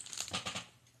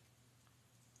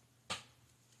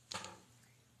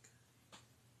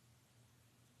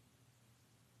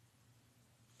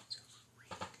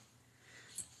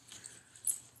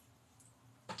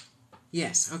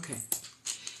 Yes, okay.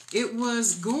 It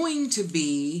was going to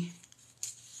be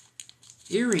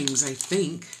earrings, I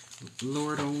think.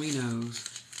 Lord only knows.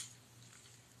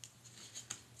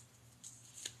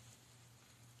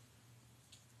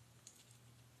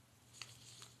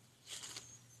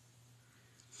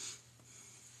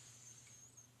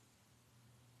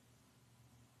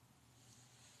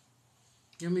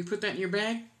 You want me to put that in your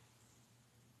bag?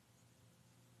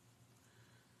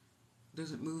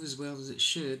 Doesn't move as well as it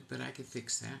should, but I could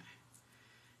fix that.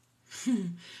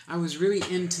 I was really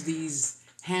into these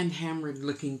hand-hammered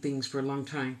looking things for a long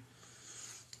time.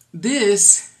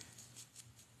 This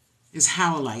is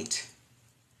howlite.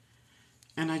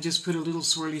 And I just put a little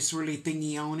swirly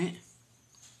thingy on it.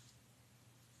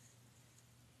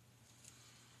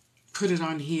 Put it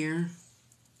on here.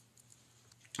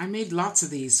 I made lots of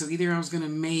these, so either I was going to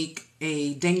make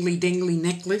a dangly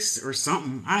necklace or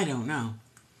something. I don't know.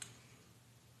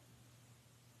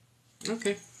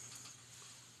 Okay.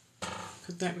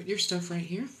 Put that with your stuff right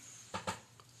here.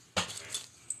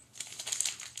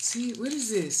 See, what is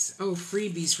this? Oh,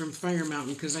 freebies from Fire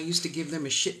Mountain, because I used to give them a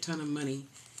shit ton of money.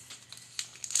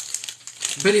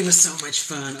 But it was so much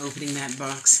fun opening that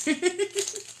box.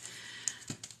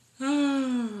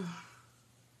 Oh.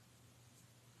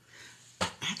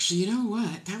 Actually, you know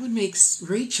what? That would make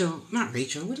Rachel, not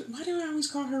Rachel, why do I always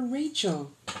call her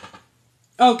Rachel?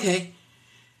 Okay.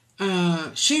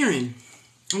 Sharon.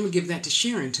 I'm going to give that to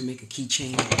Sharon to make a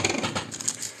keychain.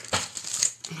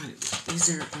 These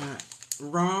are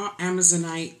raw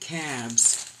Amazonite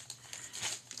cabs.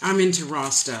 I'm into raw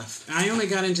stuff. I only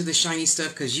got into the shiny stuff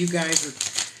because you guys are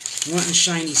wanting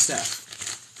shiny stuff.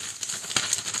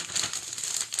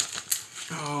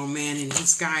 Oh, man, and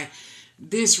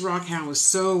this Rockhound was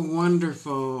so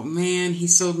wonderful. Man, he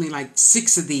sold me like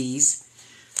 6 of these.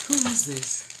 Who is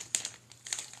this?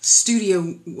 Studio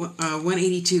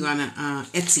 182 on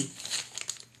Etsy.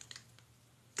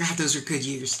 God, those are good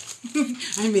years.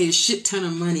 I made a shit ton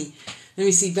of money. Let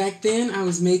me see, back then I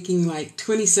was making like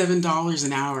 $27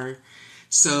 an hour.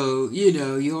 So, you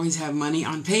know, you always have money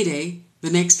on payday, the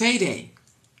next payday.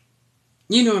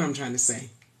 You know what I'm trying to say.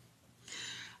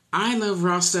 I love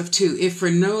raw stuff too. If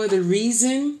for no other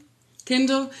reason,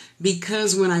 Kindle,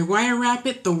 because when I wire wrap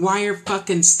it, the wire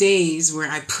fucking stays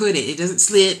where I put it. It doesn't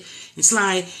slip and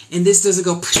slide, and this doesn't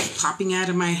go popping out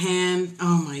of my hand.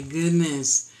 Oh my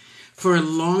goodness. For a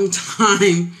long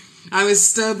time, I was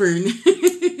stubborn.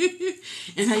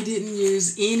 And I didn't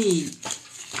use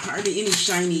hardly any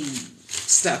shiny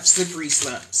stuff, slippery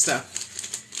stuff.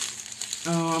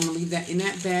 Oh, I'm going to leave that in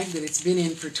that bag that it's been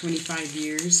in for 25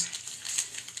 years.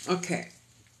 Okay.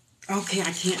 Okay,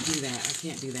 I can't do that. I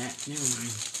can't do that. Never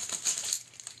mind.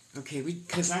 Okay,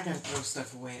 because I got to throw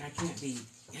stuff away. I can't be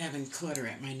having clutter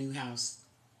at my new house.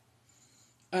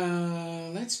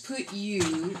 Let's put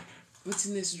you... What's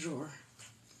in this drawer?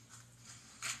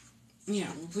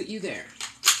 Yeah, we'll put you there.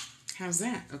 How's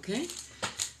that? Okay?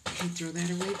 Okay, throw that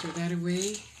away, throw that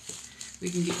away. We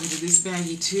can get rid of this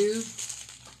baggie too.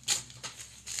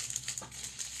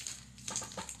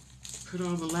 Put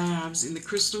all the labs in the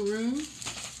crystal room.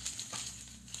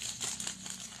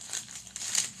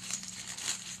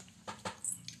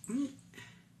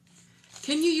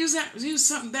 Can you use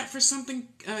that for something,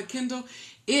 Kindle?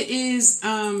 It is,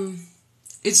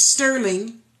 it's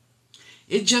sterling.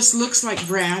 It just looks like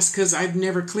brass because I've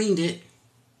never cleaned it.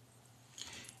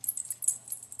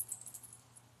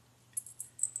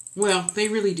 Well, they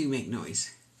really do make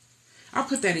noise. I'll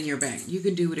put that in your bag. You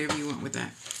can do whatever you want with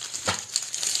that.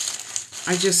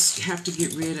 I just have to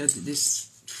get rid of this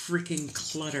freaking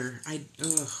clutter.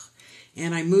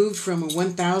 And I moved from a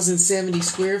 1,070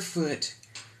 square foot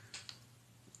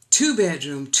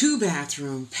 2-bedroom,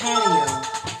 2-bathroom, patio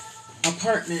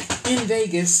apartment in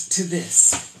Vegas to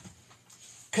this.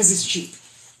 Because it's cheap.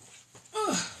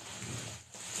 Ugh.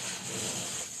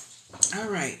 All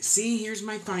right. See, here's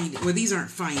my findings. Well, these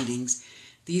aren't findings.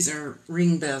 These are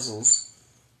ring bezels.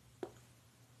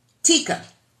 Tikka.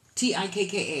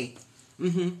 Tikka.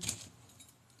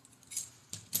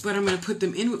 But I'm going to put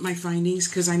them in with my findings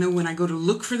because I know when I go to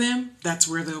look for them, that's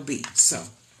where they'll be. So.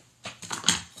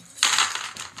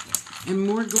 And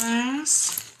more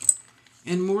glass.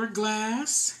 And more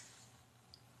glass.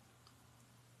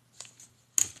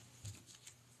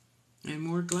 And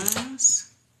more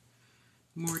glass,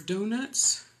 more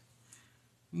donuts,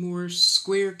 more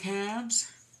square cabs.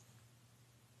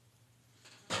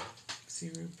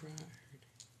 Sarah Brard.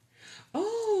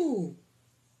 Oh!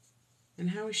 And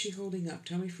how is she holding up?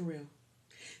 Tell me for real.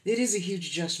 It is a huge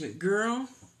adjustment. Girl,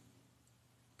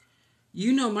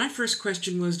 you know my first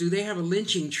question was, do they have a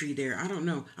lynching tree there? I don't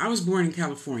know. I was born in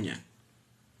California.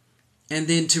 And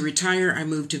then to retire, I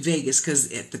moved to Vegas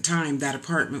because at the time that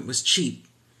apartment was cheap.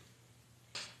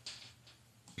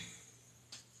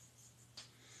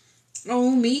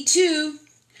 Oh, me too.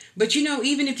 But you know,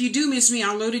 even if you do miss me,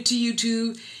 I'll load it to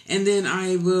YouTube and then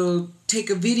I will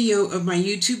take a video of my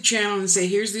YouTube channel and say,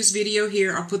 here's this video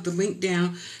here. I'll put the link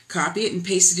down, copy it and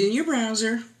paste it in your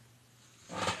browser.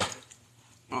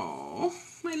 Oh,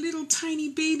 my little tiny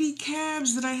baby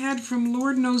calves that I had from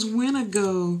Lord knows when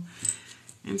ago.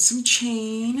 And some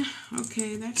chain.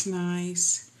 Okay, that's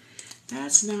nice.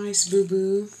 That's nice,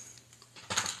 boo-boo.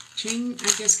 Chain,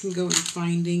 I guess, can go in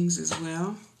findings as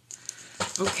well.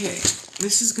 Okay,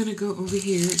 this is going to go over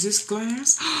here. Is this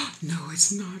glass? No,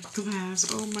 it's not glass.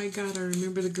 Oh my God, I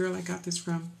remember the girl I got this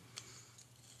from.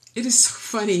 It is so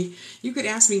funny. You could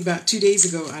ask me about 2 days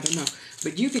ago, I don't know,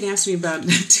 but you could ask me about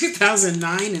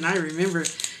 2009 and I remember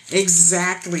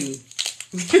exactly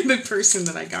the person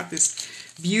that I got this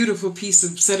beautiful piece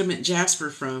of sediment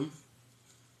jasper from.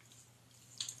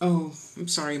 Oh, I'm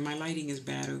sorry. My lighting is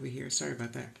bad over here. Sorry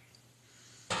about that.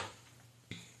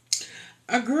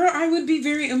 A girl, I would be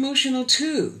very emotional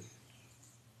too.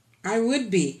 I would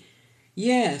be.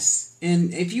 Yes.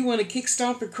 And if you want to kick,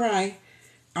 stomp, or cry,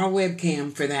 I'll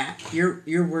webcam for that.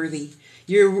 You're worthy.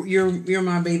 You're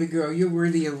my baby girl. You're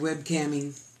worthy of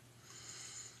webcamming.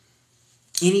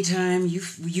 Anytime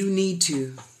you need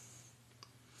to.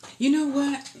 You know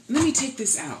what? Let me take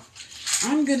this out.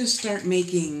 I'm gonna start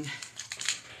making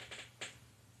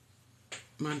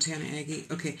Montana Aggie.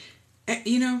 Okay.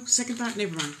 You know, second thought,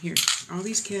 never mind. Here, all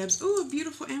these cabs. Oh, a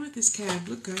beautiful amethyst cab.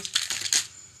 Look, guys.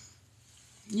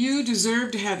 You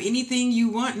deserve to have anything you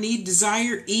want, need,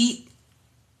 desire, eat,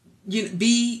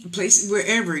 be, place,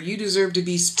 wherever. You deserve to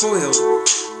be spoiled. Spoiled.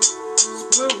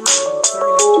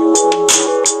 Sorry,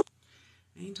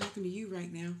 I ain't talking to you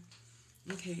right now.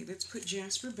 Okay, let's put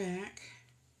Jasper back.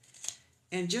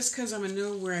 And just because I'm going to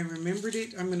know where I remembered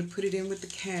it, I'm going to put it in with the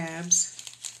cabs.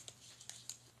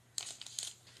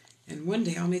 And one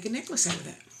day I'll make a necklace out of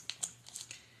that.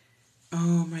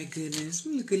 Oh my goodness.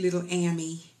 Look at little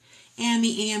Amy.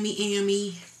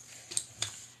 Amy.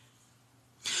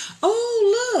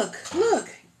 Oh, look.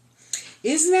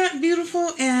 Isn't that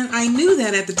beautiful? And I knew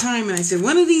that at the time. And I said,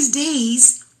 one of these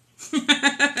days, I'm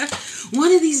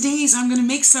going to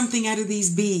make something out of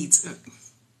these beads.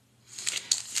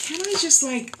 Can I just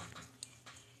like...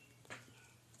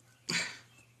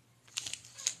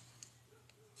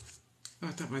 Oh,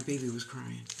 I thought my baby was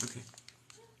crying. Okay.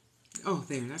 Oh,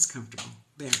 there. That's comfortable.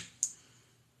 There.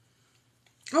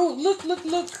 Oh, look.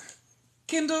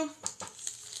 Kendall.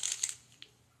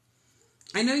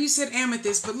 I know you said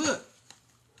amethyst, but look.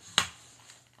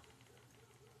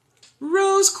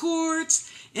 Rose quartz.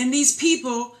 And these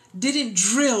people didn't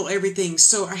drill everything.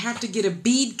 So I have to get a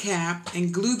bead cap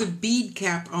and glue the bead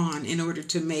cap on in order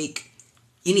to make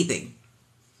anything.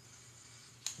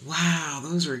 Wow,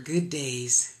 those were good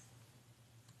days.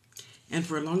 And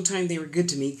for a long time, they were good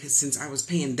to me because since I was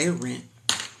paying their rent.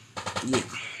 Yeah,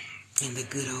 in the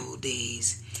good old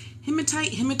days.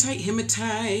 Hematite.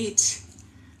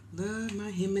 Love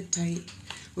my hematite.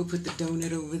 We'll put the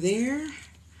donut over there.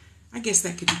 I guess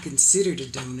that could be considered a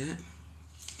donut.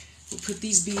 We'll put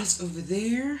these beads over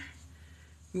there.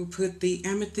 We'll put the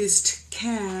amethyst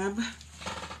cab.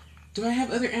 Do I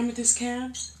have other amethyst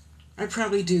cabs? I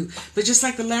probably do. But just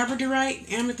like the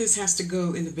labradorite, amethyst has to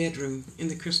go in the bedroom, in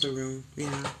the crystal room.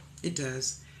 Yeah, it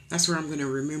does. That's where I'm going to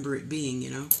remember it being, you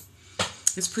know.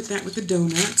 Let's put that with the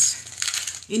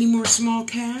donuts. Any more small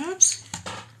cabs?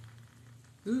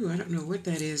 Ooh, I don't know what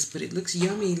that is, but it looks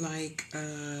yummy like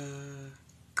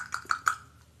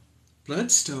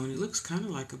bloodstone. It looks kind of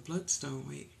like a bloodstone.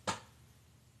 Wait.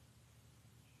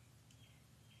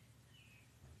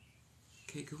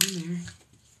 Okay, go in there.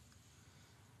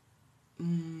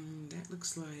 That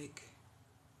looks like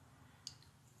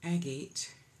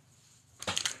agate.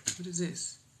 What is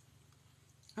this?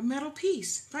 A metal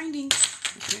piece. Findings.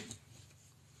 Okay.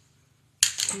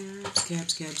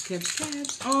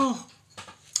 Cabs. Oh!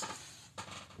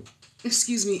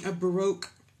 Excuse me, a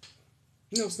Baroque.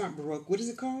 No, it's not Baroque. What is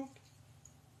it called?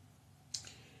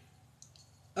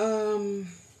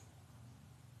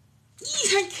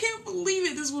 I can't believe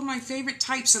it. This is one of my favorite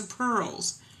types of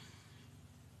pearls.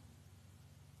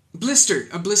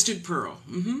 A blistered pearl.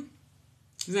 Isn't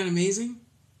that amazing?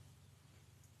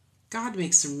 God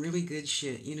makes some really good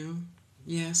shit, you know?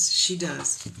 Yes, she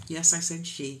does. Yes, I said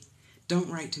she. Don't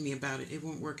write to me about it. It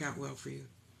won't work out well for you.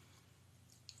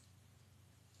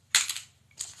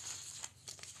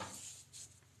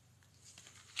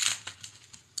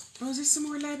 Oh, is this some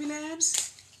more Labby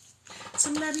Labs?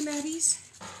 Some Labby Labbies?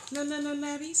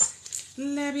 Labbies?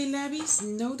 Labby Labbies?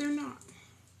 No, they're not.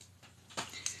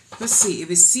 Let's see. If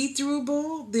it's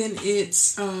see-throughable, then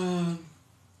it's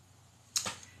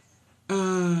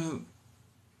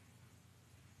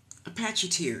Apache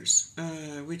Tears,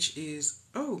 which is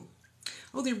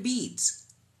they're beads.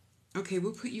 Okay,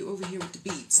 we'll put you over here with the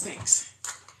beads. Thanks.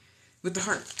 With the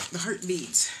heart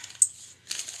beads.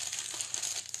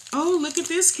 Oh, look at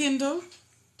this, Kendall.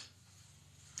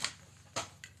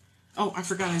 Oh, I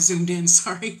forgot I zoomed in.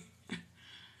 Sorry.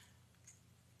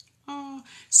 Oh,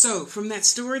 so from that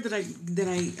store that I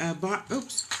bought.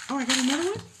 Oops. Oh, I got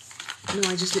another one. No,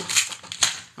 I just did.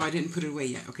 Oh, I didn't put it away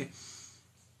yet. Okay.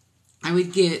 I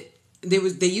would get.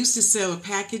 They used to sell a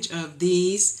package of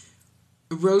these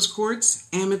rose quartz,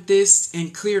 amethyst,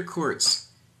 and clear quartz.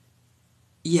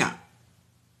 Yeah.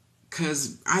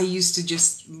 Because I used to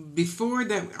just, before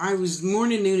that, I was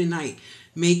morning, noon, and night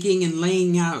making and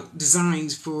laying out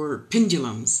designs for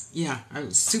pendulums. Yeah, I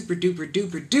was super duper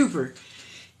duper duper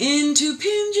into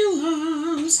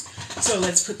pendulums. So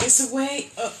let's put this away.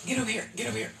 Oh, get over here. Get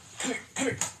over here. Come here. Come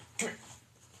here. Come here.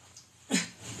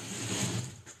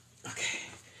 Okay.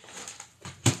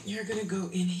 You're going to go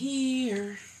in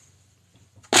here.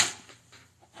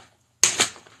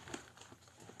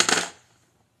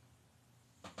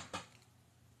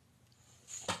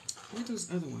 Where are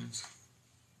those other ones?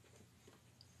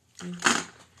 Thank you.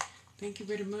 Thank you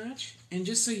very much. And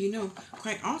just so you know,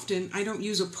 quite often I don't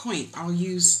use a point. I'll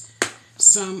use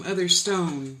some other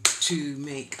stone to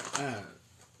make,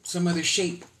 some other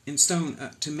shape in stone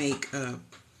to make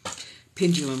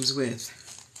pendulums with.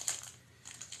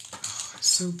 Oh, it's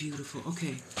so beautiful.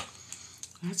 Okay,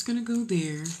 that's going to go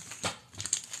there.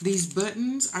 These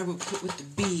buttons I will put with the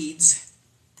beads.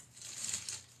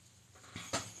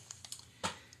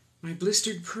 My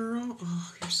blistered pearl.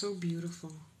 Oh, you're so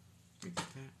beautiful. Look at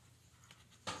that.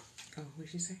 Oh, what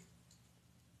did she say?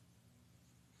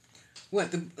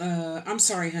 What? I'm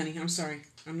sorry, honey. I'm sorry.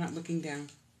 I'm not looking down.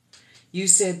 You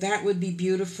said that would be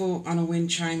beautiful on a wind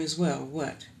chime as well.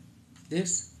 What?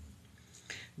 This?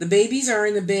 The babies are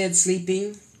in the bed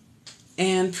sleeping,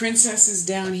 and Princess is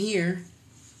down here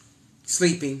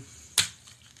sleeping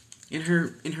in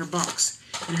her box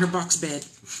bed.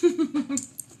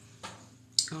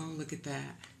 Oh, look at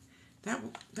that.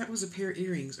 That was a pair of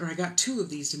earrings. Or I got 2 of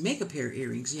these to make a pair of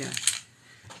earrings, yeah.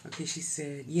 Okay, she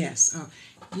said yes. Oh,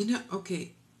 you know,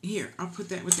 okay, here, I'll put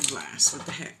that with the glass. What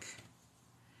the heck?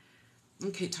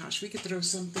 Okay, Tosh, we could throw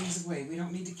some things away. We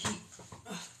don't need to keep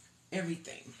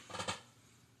everything.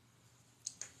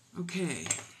 Okay.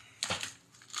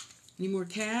 Any more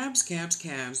cabs?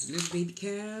 Cabs. Little baby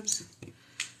cabs.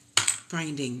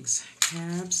 Findings.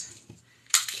 Cabs.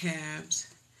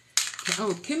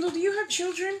 Oh, Kendall, do you have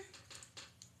children?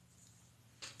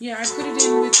 Yeah, I put it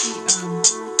in with the,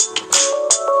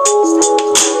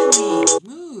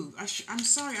 Move. I'm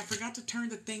sorry, I forgot to turn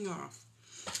the thing off.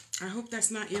 I hope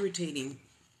that's not irritating.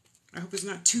 I hope it's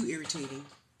not too irritating.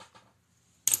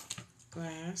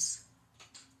 Glass.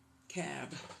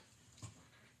 Cab.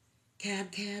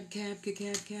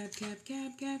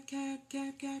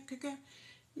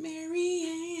 Mary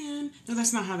Ann. No,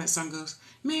 that's not how that song goes.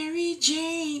 Mary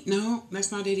Jane. No,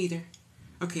 that's not it either.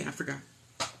 Okay, I forgot.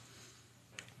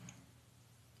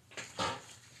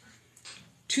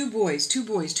 2 boys.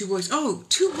 Oh,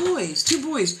 2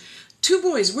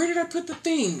 boys. Where did I put the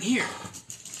thing? Here.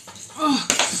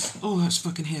 Oh, that's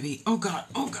fucking heavy. Oh, God.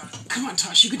 Come on,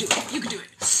 Tosh. You can do it.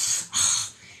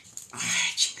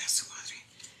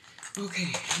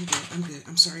 Okay, I'm good.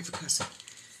 I'm sorry for cussing.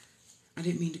 I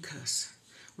didn't mean to cuss.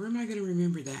 Where am I going to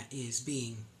remember that is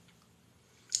being?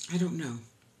 I don't know.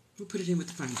 We'll put it in with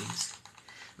the findings.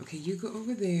 Okay, you go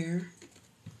over there.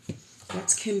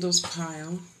 That's Kendall's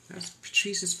pile. That's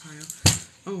Patrice's pile.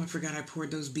 Oh, I forgot I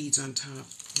poured those beads on top.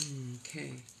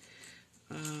 Okay.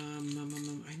 I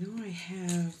know I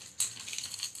have...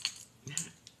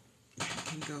 That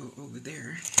can go over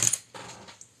there.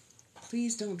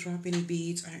 Please don't drop any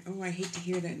beads. I hate to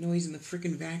hear that noise in the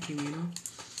frickin' vacuum, you know?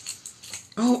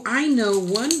 Oh, I know.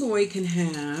 One boy can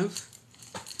have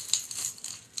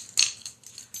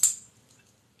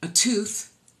a tooth.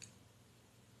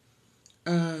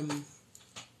 I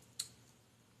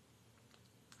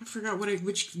forgot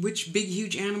which big,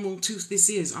 huge animal tooth this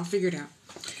is. I'll figure it out.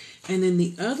 And then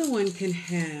the other one can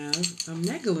have a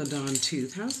megalodon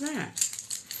tooth. How's that?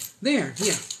 There,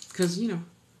 yeah. Because, you know,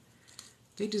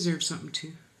 they deserve something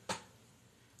too.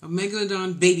 A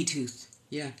megalodon baby tooth.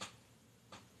 Yeah.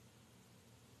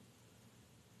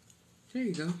 There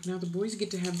you go. Now the boys get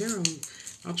to have their own.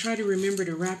 I'll try to remember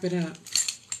to wrap it up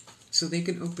so they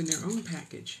can open their own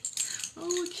package.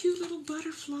 Oh, a cute little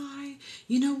butterfly.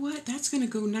 You know what? That's going to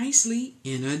go nicely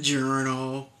in a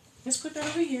journal. Let's put that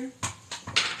over here.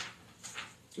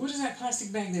 What is that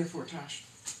plastic bag there for, Tosh?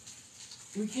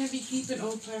 We can't be keeping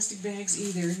old plastic bags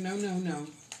either. No.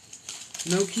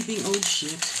 No keeping old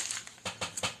shit.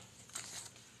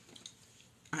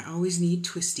 I always need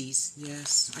twisties.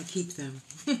 Yes, I keep them.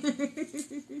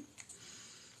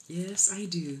 Yes, I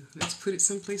do. Let's put it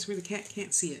someplace where the cat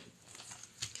can't see it.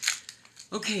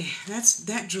 Okay,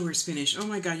 that drawer's finished. Oh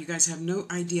my God, you guys have no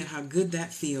idea how good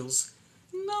that feels.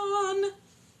 None.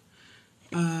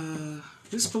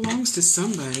 This belongs to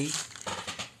somebody.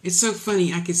 It's so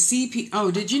funny. I can see people.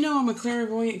 Oh, did you know I'm a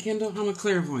clairvoyant, Kendall? I'm a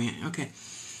clairvoyant. Okay.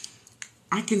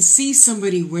 I can see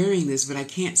somebody wearing this, but I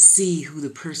can't see who the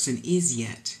person is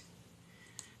yet.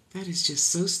 That is just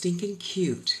so stinking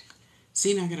cute.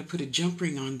 See, now I got to put a jump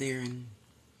ring on there and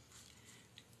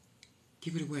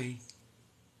give it away.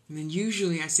 And then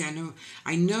usually I say,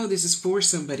 I know this is for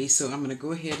somebody, so I'm going to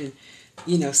go ahead and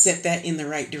set that in the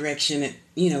right direction at,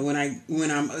 when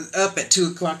I'm up at 2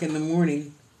 o'clock in the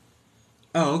morning.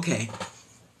 Oh, okay.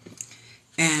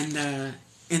 And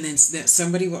then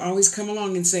somebody will always come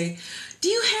along and say, do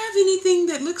you have anything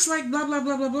that looks like blah, blah,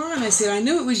 blah, blah, blah? And I said, I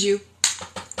knew it was you.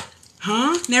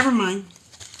 Huh? Never mind.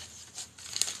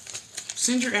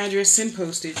 Send your address, send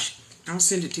postage. I'll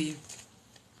send it to you.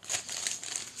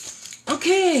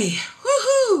 Okay.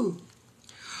 Woohoo!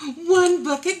 One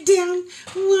bucket down,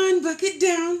 one bucket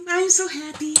down. I'm so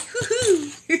happy.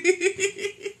 Woohoo!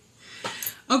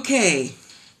 Okay.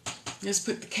 Let's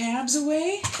put the cabs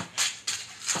away.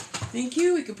 Thank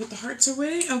you. We can put the hearts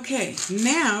away. Okay.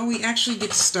 Now we actually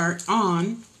get to start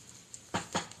on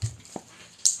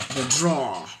the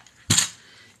draw.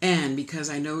 And because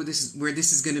I know this is where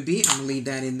this is going to be, I'm going to leave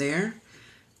that in there.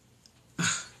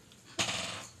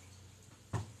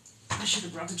 I should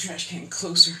have brought the trash can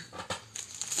closer.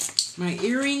 My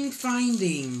earring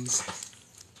findings.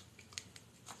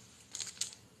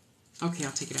 Okay,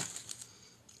 I'll take it out.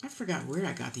 I forgot where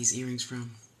I got these earrings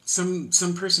from. Some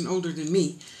person older than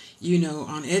me,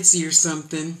 on Etsy or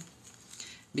something.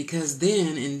 Because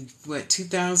then in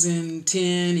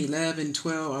 2010, 11,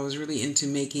 12, I was really into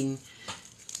making,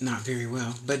 not very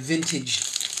well, but vintage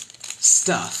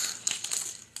stuff.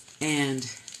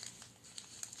 And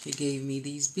they gave me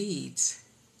these beads.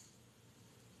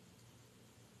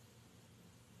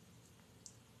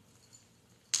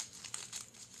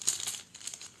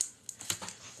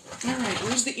 All right,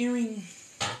 where's the earring?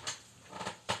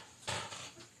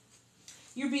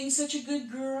 You're being such a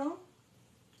good girl.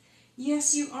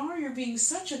 Yes, you are. You're being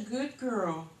such a good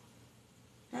girl.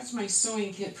 That's my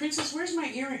sewing kit. Princess, where's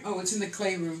my earring? Oh, it's in the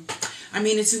clay room.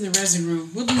 It's in the resin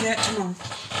room. We'll do that tomorrow.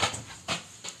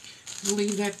 We'll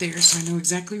leave that there so I know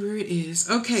exactly where it is.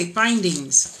 Okay,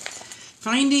 findings.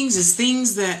 Findings is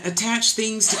things that attach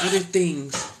things to other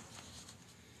things.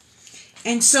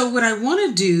 And so what I want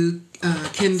to do,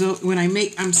 Kendall, when I'm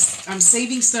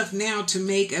saving stuff now to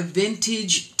make a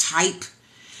vintage type.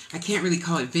 I can't really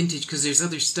call it vintage because there's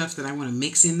other stuff that I want to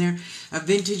mix in there. A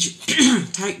vintage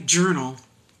type journal.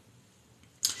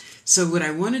 So what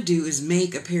I want to do is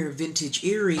make a pair of vintage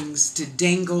earrings to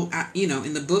dangle,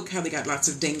 in the book, how they got lots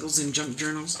of dangles in junk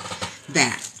journals.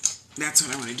 That's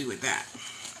what I want to do with that.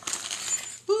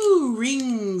 Ooh,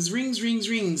 rings.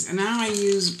 And now I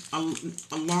use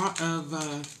a lot of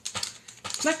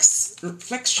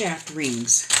flex shaft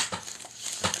rings.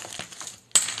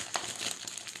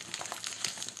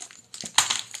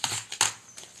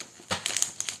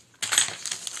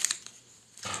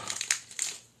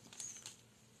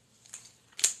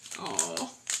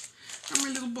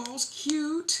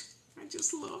 Cute. I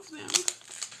just love them.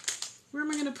 Where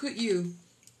am I going to put you?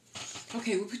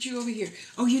 Okay, we'll put you over here.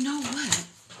 Oh, you know what?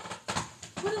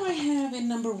 What do I have in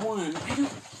number 1? I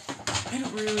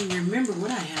don't really remember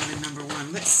what I have in number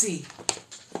 1. Let's see.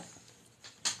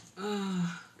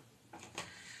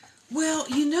 Well,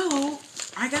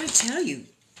 I got to tell you,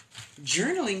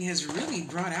 journaling has really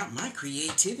brought out my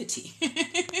creativity.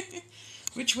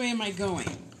 Which way am I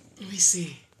going? Let me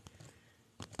see.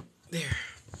 There.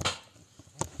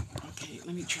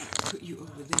 Let me try to put you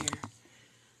over there.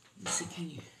 Let me see, can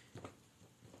you?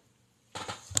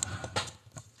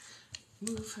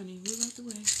 Move, honey, move out the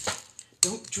way.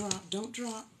 Don't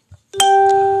drop.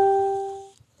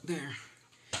 There.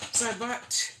 So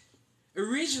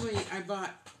originally I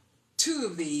bought 2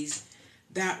 of these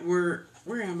that were,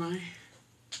 where am I?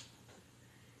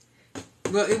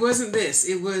 Well, it wasn't this.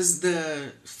 It was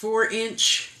the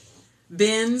 4-inch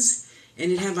bins. And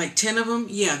it had like 10 of them.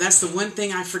 Yeah, that's the one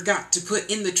thing I forgot to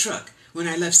put in the truck when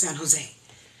I left San Jose.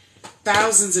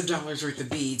 Thousands of dollars worth of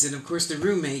beads. And of course the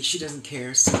roommate, she doesn't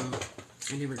care, so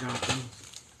I never got them.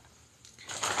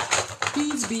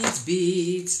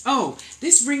 Beads. Oh,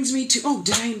 this brings me to... Oh,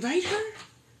 did I invite her?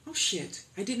 Oh, shit.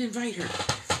 I didn't invite her.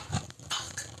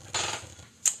 Fuck.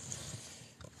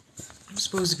 I'm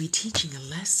supposed to be teaching a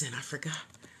lesson. I forgot.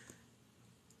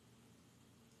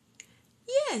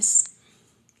 Yes.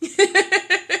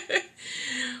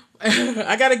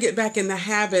 I got to get back in the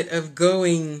habit of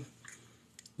going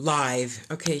live.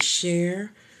 Okay,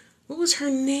 share. What was her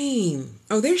name?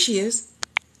 Oh, there she is.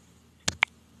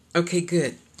 Okay,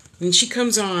 good. When she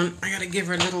comes on, I got to give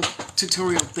her a little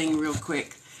tutorial thing real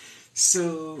quick.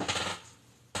 So,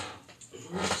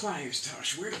 where are the pliers,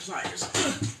 Tosh? Where are the pliers?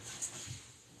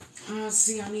 Let's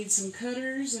see, I'll need some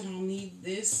cutters, and I'll need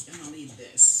this, and I'll need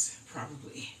this,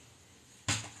 probably.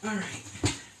 All right.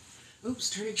 Oops,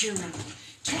 turn the chair around.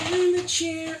 Turn the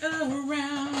chair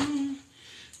around.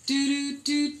 Do.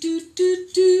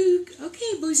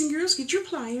 Okay, boys and girls, get your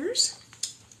pliers.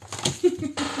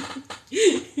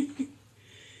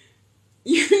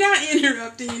 not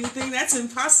interrupting anything. That's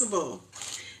impossible.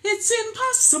 It's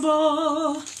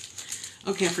impossible.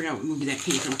 Okay, I forgot what movie that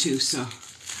came from too, so.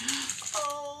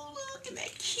 Oh, look at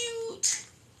that cute.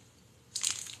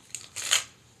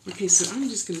 Okay, so I'm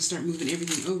just going to start moving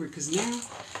everything over because now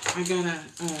I got to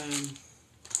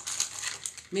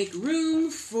make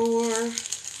room for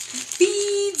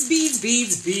beads, beads,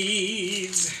 beads,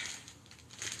 beads.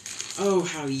 Oh,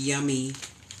 how yummy.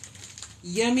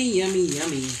 Yummy, yummy,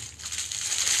 yummy.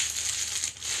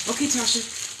 Okay, Tasha,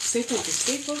 stay focused,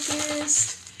 stay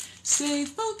focused, stay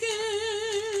focused.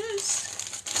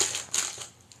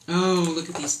 Oh, look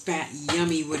at these fat,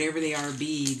 yummy, whatever they are,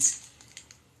 beads.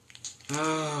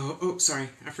 Oh, sorry,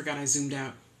 I forgot I zoomed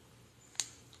out.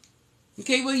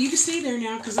 Okay, well, you can stay there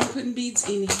now because I'm putting beads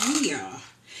in here,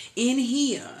 in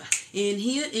here, in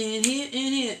here, in here,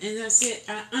 in here, and that's it.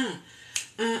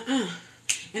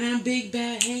 And I'm Big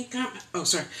Bad Hank. Oh,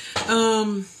 sorry.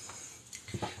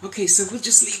 Okay, so we'll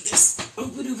just leave this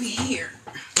open over here.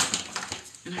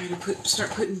 And I gotta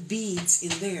start putting beads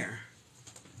in there.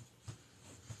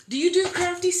 Do you do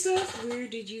crafty stuff? Where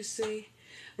did you say?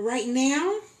 Right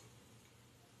now?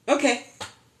 Okay.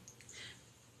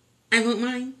 I won't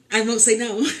mind. I won't say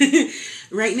no.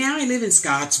 Right now I live in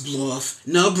Scottsbluff,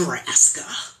 Nebraska.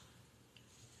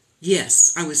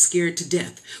 Yes, I was scared to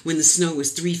death when the snow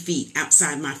was 3 feet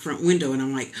outside my front window, and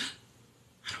I'm like,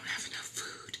 I don't have enough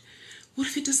food. What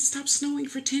if it doesn't stop snowing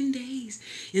for 10 days?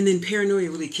 And then paranoia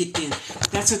really kicked in.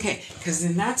 That's okay, because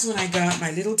then that's when I got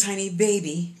my little tiny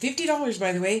baby, $50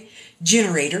 by the way,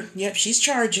 generator. Yep, she's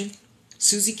charging.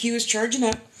 Susie Q is charging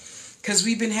up, because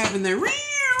we've been having the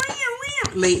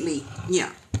lately.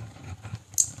 Yeah.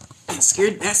 That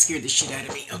scared the shit out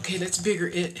of me. Okay, let's bigger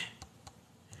it.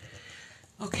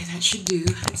 Okay, that should do.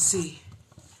 Let's see.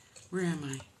 Where am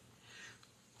I?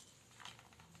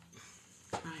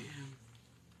 I am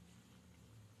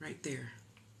right there.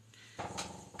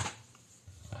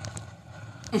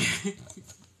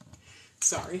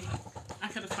 Sorry.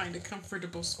 I gotta find a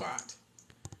comfortable spot.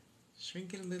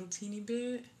 Shrink it a little teeny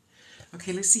bit.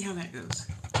 Okay, let's see how that goes.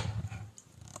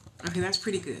 Okay, that's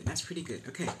pretty good. That's pretty good.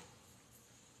 Okay.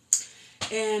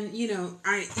 And, you know,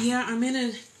 I'm in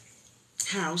a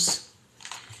house.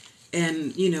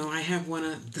 And, you know, I have one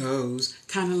of those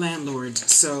kind of landlords.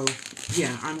 So,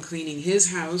 yeah, I'm cleaning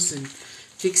his house and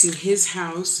fixing his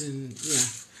house. And, yeah,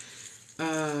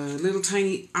 little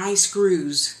tiny eye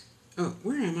screws. Oh,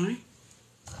 where am I?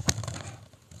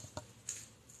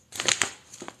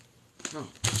 Oh.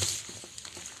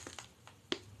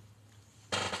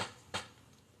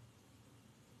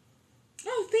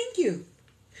 Oh, thank you.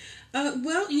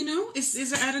 Well, you know,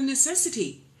 it's out of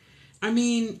necessity. I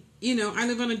mean, you know, I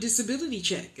live on a disability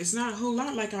check. It's not a whole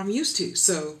lot like I'm used to.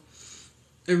 So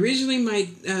originally my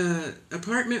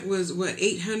apartment was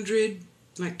 $800,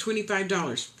 like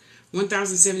 $25,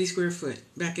 1,070 square foot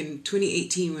back in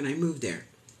 2018 when I moved there.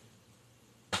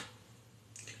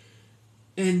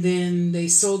 And then they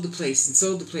sold the place and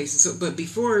sold the place. And so, but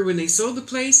before, when they sold the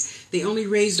place, they only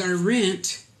raised our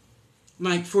rent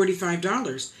like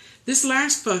 $45. This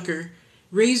last fucker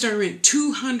raised our rent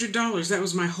 $200. That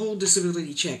was my whole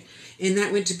disability check. And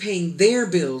that went to paying their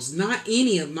bills, not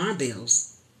any of my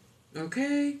bills.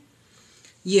 Okay?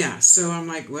 Yeah, so I'm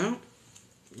like, well,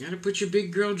 you gotta put your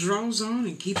big girl drawers on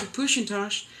and keep it pushing,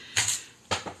 Tosh.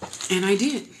 And I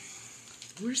did.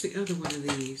 Where's the other one of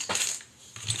these?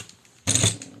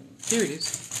 There it is.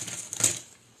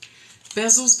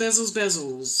 Bezels, bezels,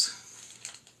 bezels.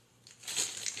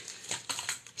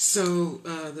 So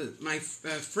my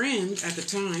friend at the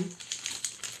time,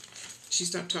 she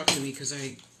stopped talking to me because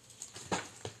I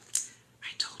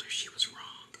told her she was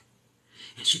wrong.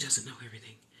 And she doesn't know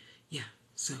everything. Yeah,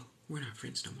 so we're not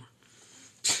friends no more.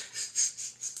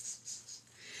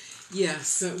 Yeah,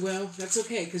 so, well, that's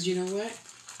okay, because you know what?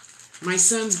 My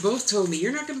sons both told me,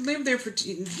 you're not going to live there for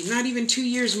not even 2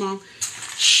 years, Mom.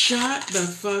 Shut the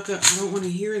fuck up. I don't want to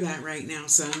hear that right now,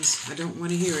 sons. I don't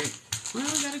want to hear it. Well,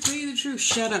 I got to tell you the truth.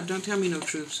 Shut up. Don't tell me no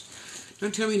truths.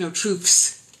 Don't tell me no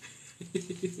truths.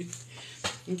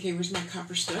 Okay, where's my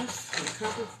copper stuff? My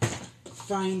copper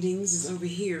findings is over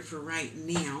here for right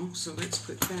now. So let's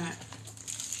put that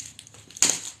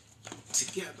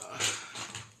together.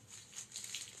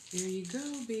 There you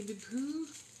go, baby poo.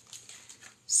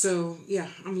 So, yeah,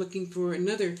 I'm looking for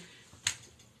another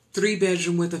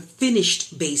 3-bedroom with a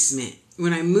finished basement.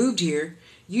 When I moved here,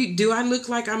 do I look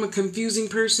like I'm a confusing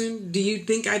person? Do you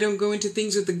think I don't go into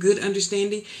things with a good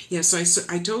understanding? Yeah, so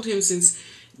I told him since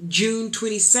June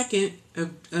 22nd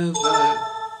of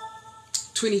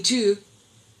 22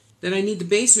 that I need the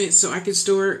basement so I could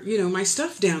store, you know, my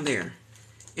stuff down there.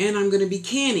 And I'm going to be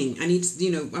canning. I need,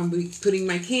 I'm be putting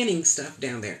my canning stuff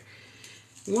down there.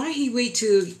 Why he wait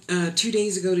till 2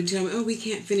 days ago to tell me, oh, we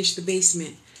can't finish the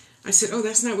basement? I said, oh,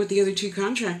 that's not what the other 2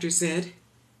 contractors said.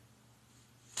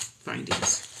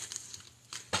 Findings.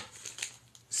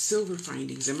 Silver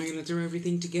findings. Am I going to throw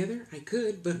everything together? I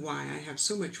could, but why? I have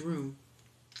so much room.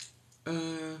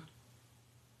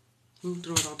 We'll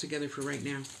throw it all together for right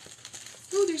now.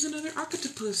 Oh, there's another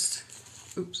octopus.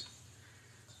 Oops.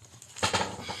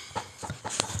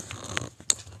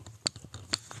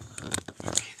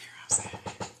 Okay, there, how's that?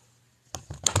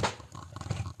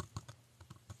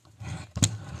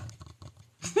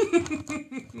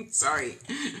 Sorry.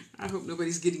 I hope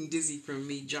nobody's getting dizzy from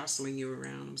me jostling you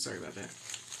around. I'm sorry about that.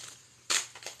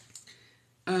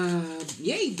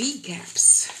 Yay, bead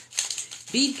caps.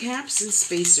 Bead caps and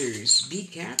spacers.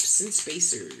 Bead caps and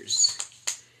spacers.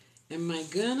 Am I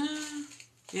gonna?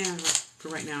 Yeah, for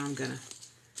right now I'm gonna.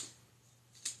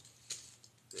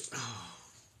 Oh.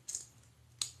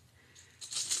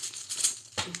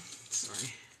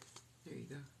 Sorry. There you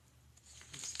go.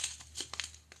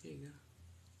 There you go.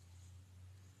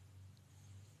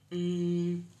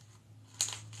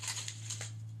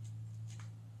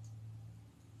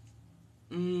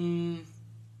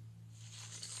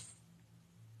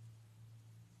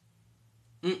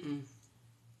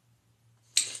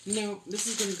 No, this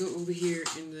is gonna go over here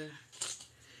in the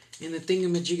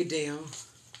thingamajiggadale.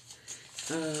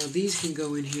 These can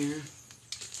go in here.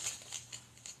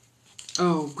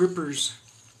 Oh, grippers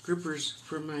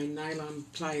for my nylon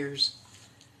pliers.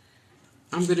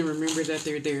 I'm gonna remember that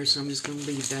they're there, so I'm just gonna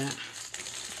leave that.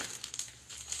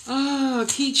 Oh,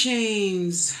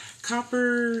 keychains,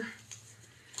 copper.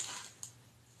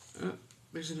 Oh,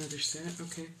 there's another set.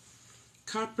 Okay,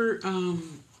 copper.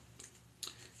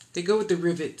 They go with the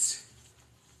rivets.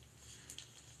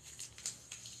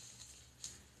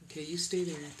 Okay, you stay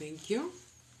there. Thank you.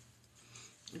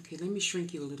 Okay, let me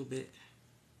shrink you a little bit.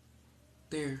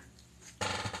 There.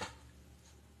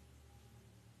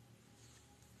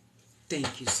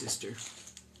 Thank you, sister.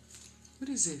 What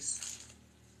is this?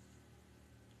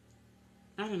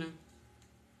 I don't know.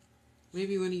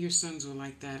 Maybe one of your sons will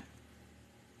like that.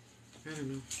 I don't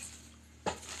know.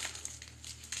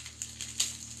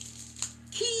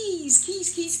 Keys.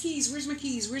 Where's my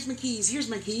keys? Here's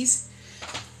my keys.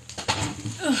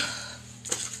 Ugh.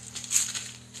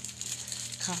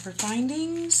 Copper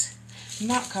findings.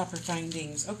 Not copper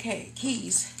findings. Okay,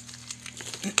 keys.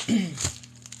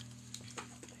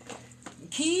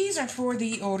 Keys are for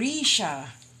the Orisha.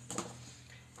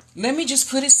 Let me just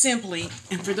put it simply,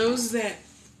 and for those that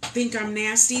think I'm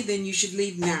nasty, then you should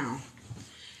leave now.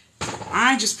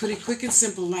 I just put it quick and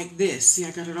simple like this. See,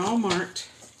 I got it all marked.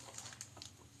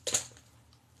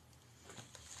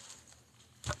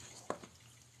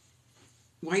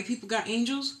 White people got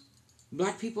angels.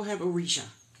 Black people have Orisha.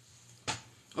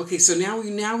 Okay, so now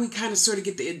we kind of sort of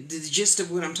get the gist of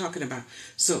what I'm talking about.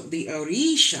 So the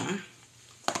Orisha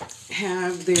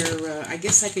have their, I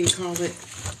guess I can call it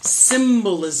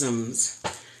symbolisms.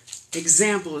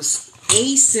 Example is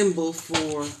a symbol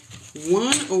for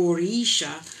one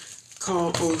Orisha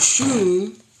called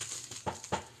Oshun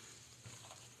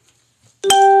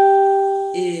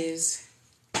is,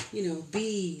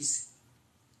 bees.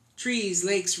 Trees,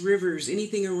 lakes, rivers,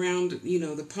 anything around,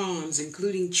 the ponds,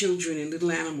 including children and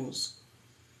little animals.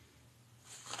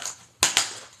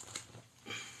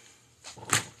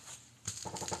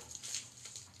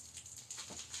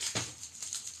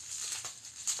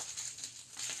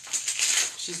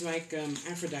 She's like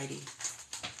Aphrodite.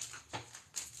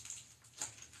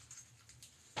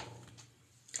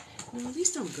 No,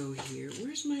 these don't go here.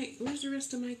 Where's the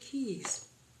rest of my keys?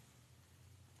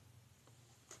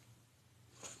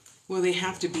 Well, they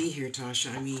have to be here,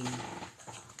 Tasha. I mean,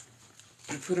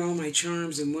 I put all my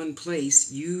charms in one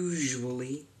place,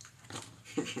 usually.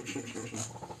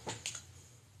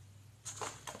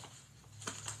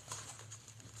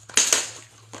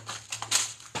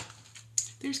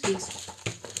 There's keys.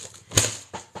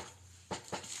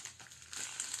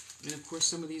 And of course,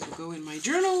 some of these will go in my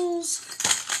journals.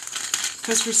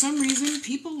 Because for some reason,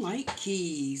 people like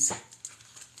keys.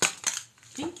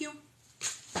 Thank you.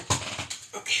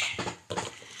 Okay.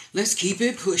 Let's keep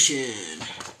it pushing.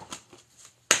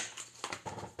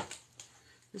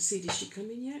 Let's see, did she come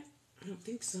in yet? I don't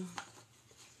think so.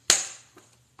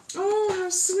 Oh, how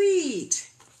sweet.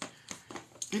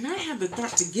 And I had the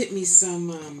thought to get me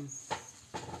some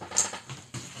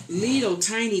little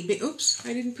tiny, oops,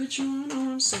 I didn't put you on.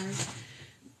 Oh, I'm sorry.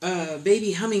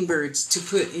 Baby hummingbirds to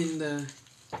put in the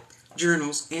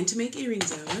journals and to make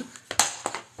earrings out of.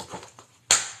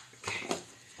 Okay.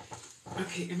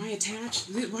 Okay, am I attached?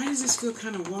 Why does this feel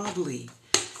kind of wobbly?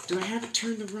 Do I have it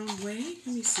turned the wrong way?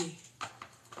 Let me see.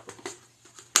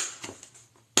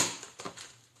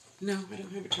 No, I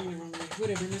don't have it turned the wrong way.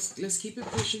 Whatever, let's keep it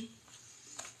pushing.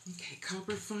 Okay,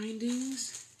 copper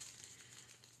findings.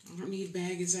 I don't need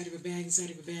bag inside of a bag inside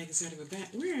of a bag inside of a bag.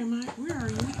 Where am I? Where are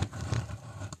you?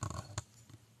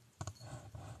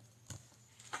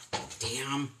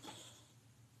 Damn.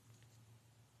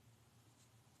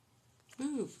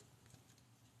 Move.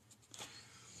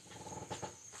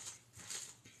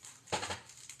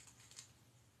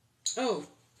 Oh,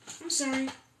 I'm sorry.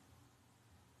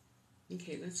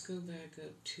 Okay, let's go back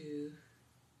up to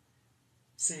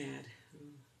sad.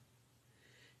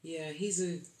 Yeah, he's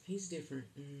different.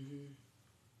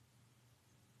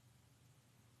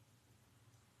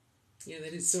 Yeah,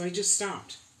 that is. So I just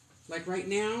stopped. Like right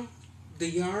now, the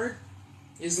yard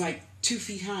is like 2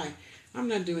 feet high. I'm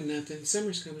not doing nothing.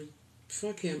 Summer's coming.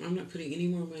 Fuck him. I'm not putting any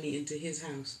more money into his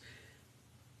house.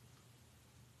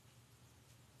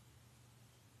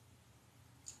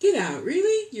 Get out.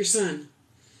 Really? Your son?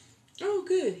 Oh,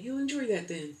 good. He'll enjoy that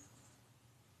then.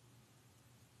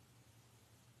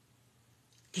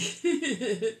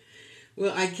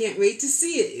 Well, I can't wait to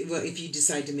see it. Well, if you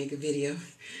decide to make a video.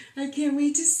 I can't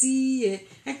wait to see it.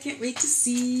 I can't wait to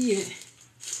see it.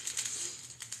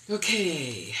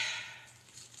 Okay.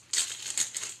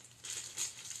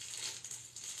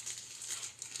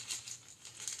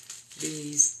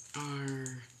 These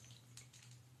are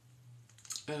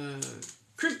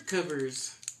crimp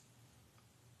covers.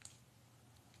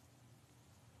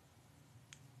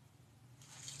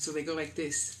 So they go like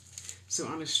this. So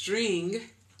on a string,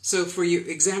 so for your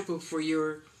example,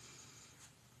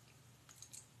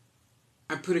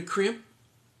 I put a crimp,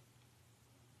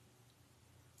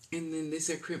 and then these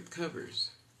are crimp covers.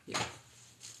 Yeah.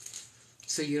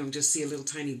 So you don't just see a little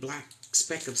tiny black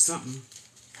speck of something.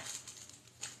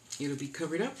 It'll be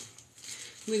covered up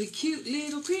with a cute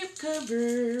little crimp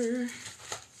cover.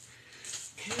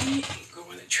 Okay, go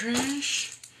in the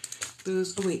trash.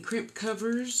 Those, oh wait, crimp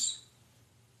covers.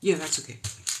 Yeah, that's okay.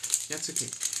 That's okay.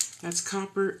 That's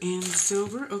copper and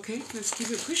silver. Okay, let's keep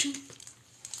it pushing.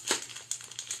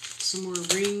 Some more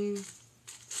ring.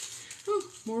 Ooh,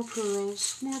 more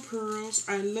pearls. More pearls.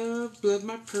 I love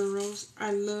my pearls.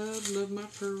 I love my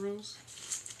pearls.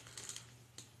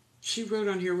 She wrote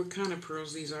on here what kind of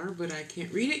pearls these are, but I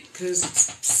can't read it because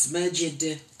it's smudged.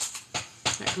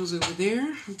 That goes over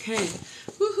there. Okay.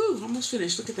 Woohoo! Almost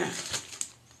finished. Look at that.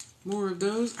 More of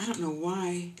those. I don't know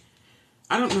why.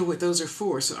 I don't know what those are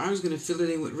for, so I was going to fill it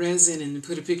in with resin and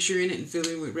put a picture in it and fill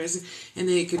it in with resin. And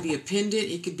then it could be a pendant.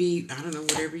 It could be, I don't know,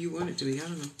 whatever you want it to be. I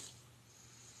don't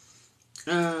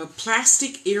know.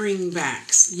 Plastic earring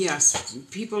backs. Yes,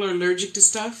 people are allergic to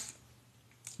stuff.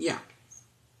 Yeah.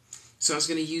 So I was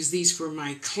going to use these for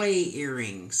my clay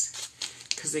earrings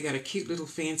because they got a cute little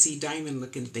fancy diamond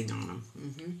looking thing on them.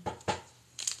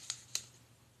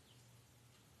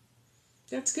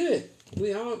 That's good.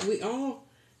 We all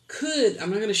could, I'm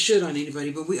not going to shit on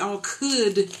anybody, but we all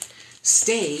could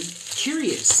stay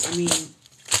curious. I mean,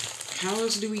 how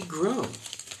else do we grow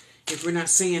if we're not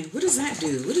saying, what does that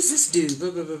do? What does this do?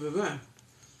 Blah, blah, blah, blah, blah.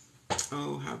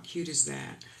 Oh, how cute is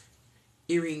that?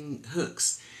 Earring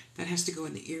hooks. That has to go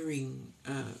in the earring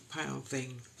pile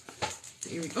thing.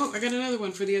 The earring. Oh, I got another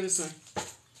one for the other side.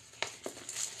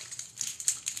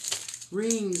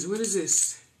 Rings. What is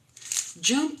this?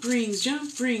 Jump rings,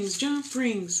 jump rings, jump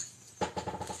rings.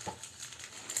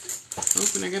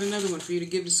 Open, I got another one for you to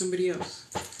give to somebody else.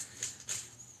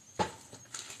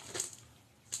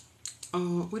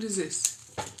 Oh, what is this?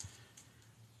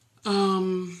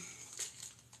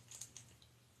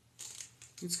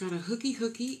 It's got a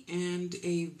hooky and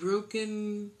a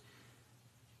broken,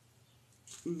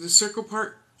 the circle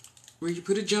part where you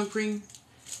put a jump ring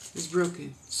is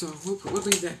broken. So we'll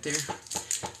leave that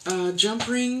there. Jump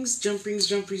rings, jump rings,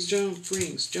 jump rings, jump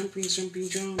rings, jump rings, jump rings,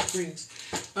 jump rings.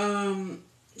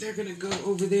 They're going to go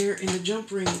over there in the jump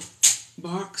ring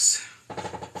box.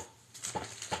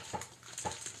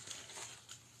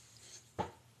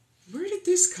 Where did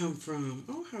this come from?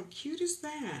 Oh, how cute is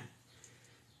that?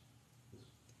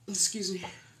 Excuse me.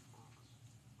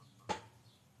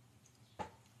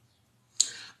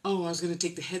 Oh, I was going to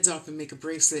take the heads off and make a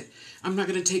bracelet. I'm not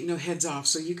going to take no heads off,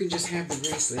 so you can just have the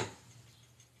bracelet.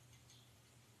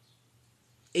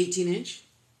 18 inch?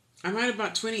 I might have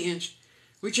bought 20 inch.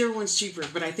 Whichever one's cheaper,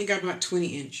 but I think I bought 20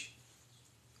 inch.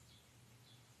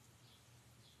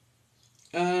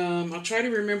 I'll try to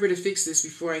remember to fix this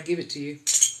before I give it to you.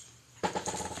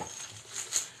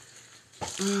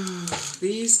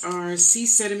 These are sea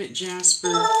sediment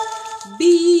jasper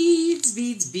Beads,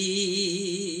 beads,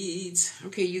 beads.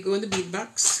 Okay, you go in the bead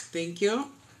box. Thank you.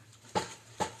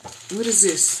 What is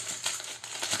this?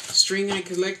 String I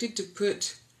collected to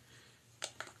put.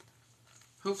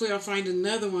 Hopefully I'll find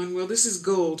another one. Well, this is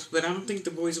gold, but I don't think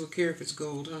the boys will care if it's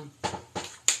gold, huh?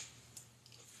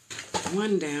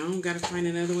 One down. Got to find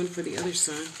another one for the other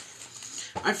son.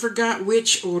 I forgot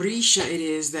which Orisha it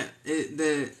is that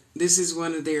this is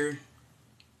one of their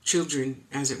children,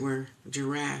 as it were,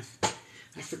 giraffe.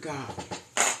 I forgot.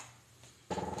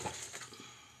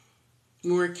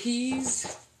 More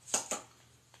keys.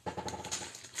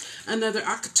 Another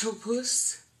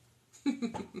octopus.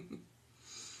 I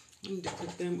need to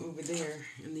put them over there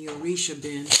in the Orisha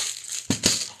bin.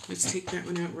 Let's take that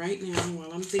one out right now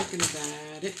while I'm thinking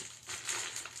about it.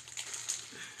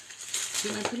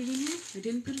 Did I put it in here? I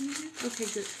didn't put it in here? Okay,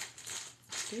 good.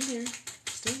 Stay there.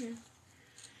 Stay there.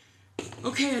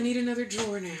 Okay, I need another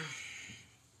drawer now.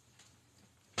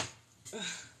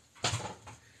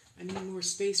 I need more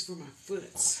space for my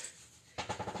foots.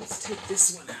 Let's take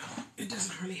this one out. It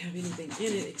doesn't hardly have anything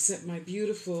in it except my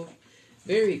beautiful,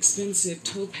 very expensive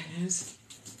topaz.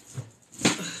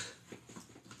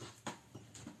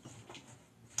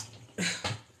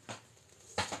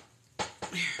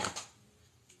 There.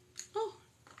 Oh,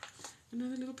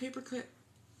 another little paper clip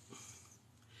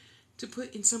to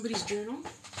put in somebody's journal.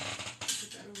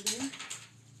 Put that over there.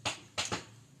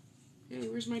 Hey,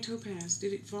 where's my topaz?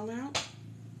 Did it fall out?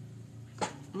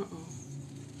 Uh-oh.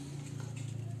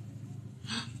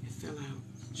 It fell out.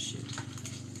 Shit.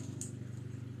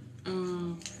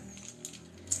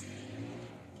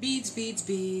 Beads, beads,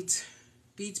 beads.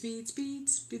 Beads, beads,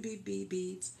 beads.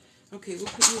 Beads. Okay, we'll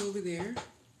put you over there.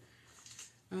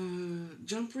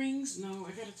 Jump rings? No,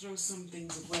 I gotta throw some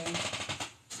things away.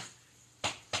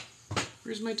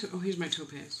 Where's my here's my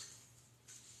topaz.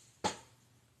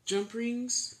 Jump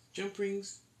rings. Jump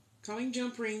rings. Calling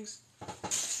jump rings.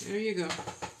 There you go.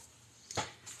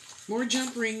 More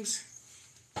jump rings.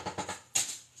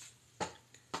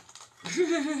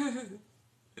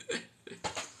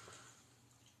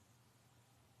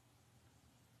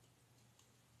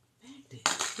 Magnet.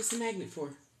 What's the magnet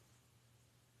for?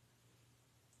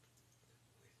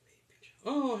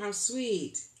 Oh, how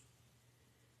sweet.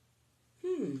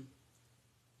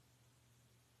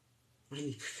 I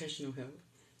need professional help.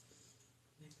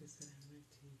 Necklace that I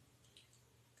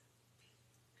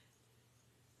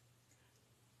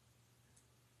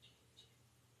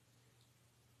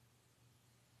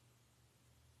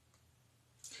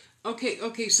like to.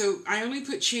 Okay, so I only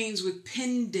put chains with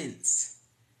pendants.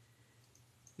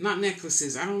 Not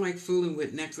necklaces. I don't like fooling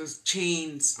with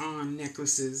chains on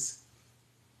necklaces.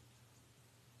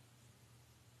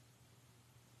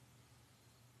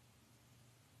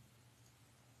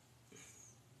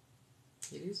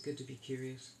 It is good to be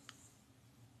curious.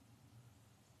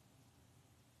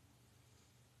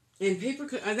 And paper,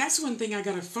 that's one thing I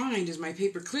gotta find is my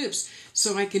paper clips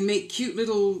so I can make cute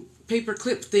little paper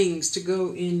clip things to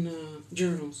go in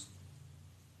journals.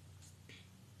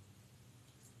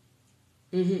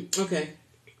 Okay.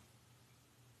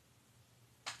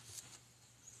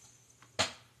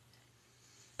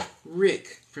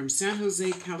 Rick from San Jose,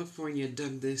 California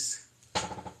dug this.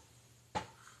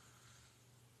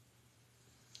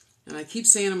 And I keep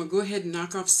saying I'm going to go ahead and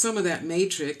knock off some of that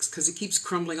matrix because it keeps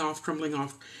crumbling off,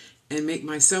 and make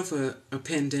myself a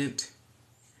pendant.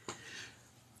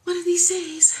 One of these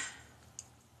days.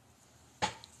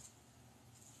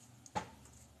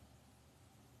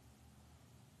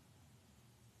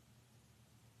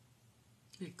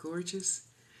 Isn't it gorgeous?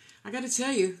 I got to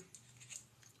tell you,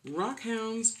 rock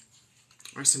hounds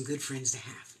are some good friends to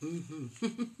have.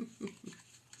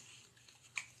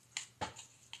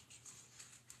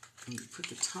 And put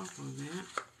the top on that.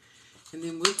 And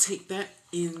then we'll take that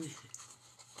in.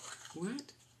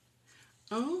 What?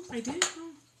 Oh, I did?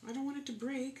 Oh, I don't want it to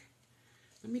break.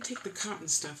 Let me take the cotton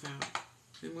stuff out.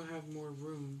 Then we'll have more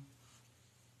room.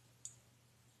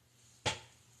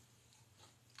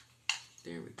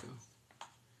 There we go.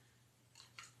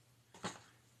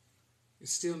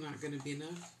 It's still not going to be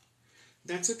enough.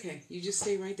 That's okay. You just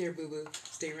stay right there, boo-boo.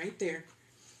 Stay right there.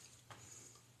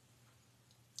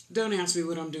 Don't ask me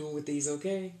what I'm doing with these,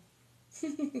 okay?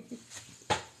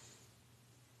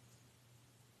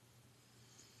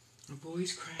 A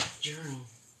boy's craft journal.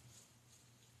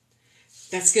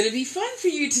 That's going to be fun for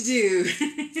you to do.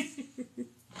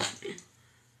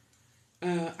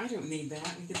 I don't need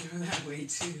that. We can throw that away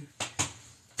too.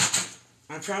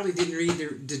 I probably didn't read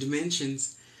the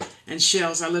dimensions. And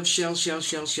shells. I love shells of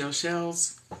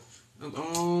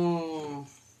all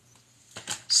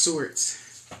sorts.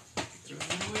 Throw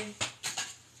that away.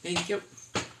 Thank you.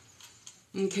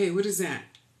 Okay, what is that?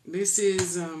 This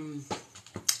is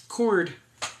cord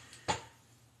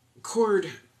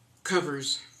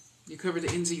covers. You cover the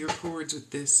ends of your cords with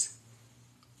this.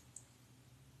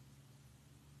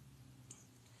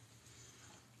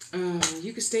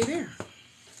 You can stay there.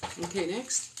 Okay,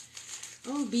 next.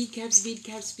 Oh, bead caps,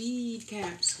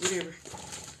 whatever.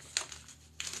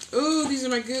 Oh, these are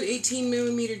my good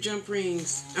 18mm jump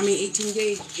rings. 18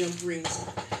 gauge jump rings.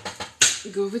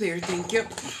 Go over there, thank you.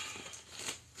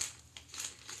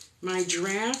 My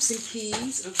giraffes and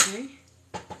keys, okay.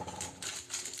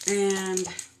 And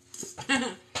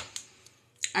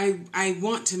I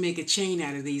want to make a chain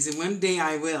out of these, and one day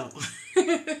I will.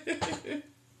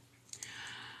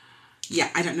 Yeah,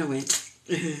 I don't know when.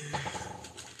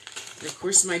 Of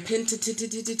course, my pentagrams.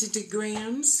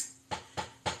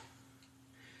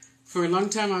 For a long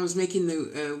time, I was making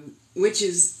the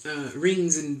witches'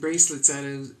 rings and bracelets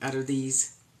out of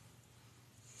these.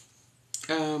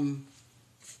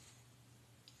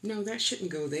 No, that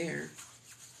shouldn't go there.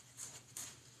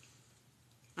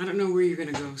 I don't know where you're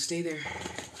gonna go. Stay there.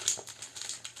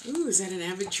 Ooh, is that an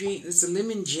avid tree? It's a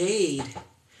lemon jade.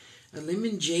 A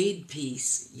lemon jade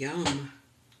piece. Yum.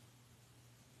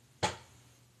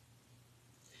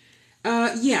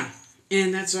 Yeah.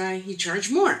 And that's why he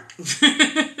charged more.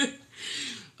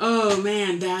 Oh,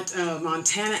 man. That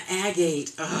Montana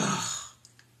agate. Oh.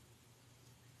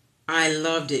 I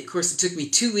loved it. Of course, it took me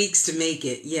 2 weeks to make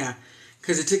it. Yeah.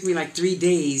 Because it took me like 3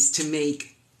 days to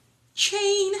make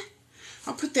chain.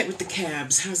 I'll put that with the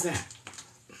cabs. How's that?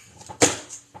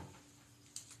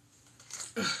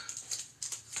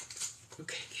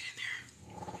 Okay, get in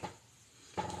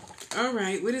there. All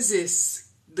right, what is this?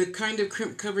 The kind of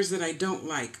crimp covers that I don't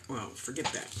like. Well, forget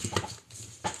that.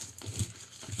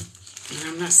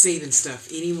 I'm not saving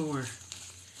stuff anymore.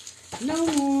 No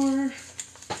more.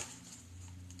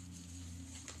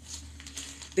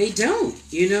 They don't,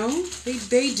 you know?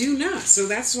 They do not. So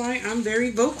that's why I'm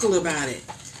very vocal about it.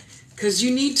 Because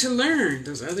you need to learn.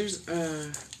 Those others,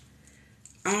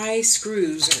 eye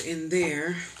screws are in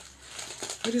there.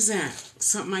 What is that?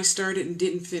 Something I started and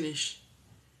didn't finish.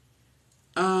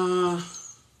 Oh.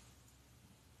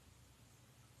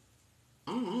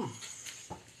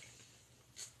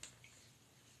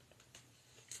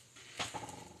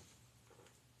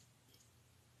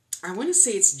 I want to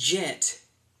say it's jet.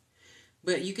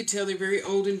 But you could tell they're very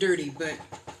old and dirty. But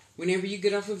whenever you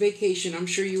get off of vacation, I'm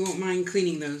sure you won't mind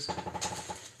cleaning those.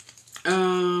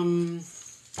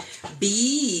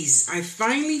 Bees. I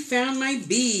finally found my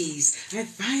bees. I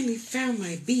finally found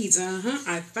my beads.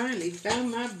 I finally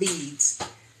found my beads.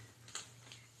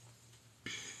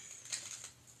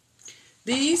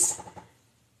 These?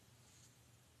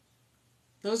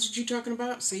 Those that you talking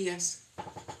about? Say yes.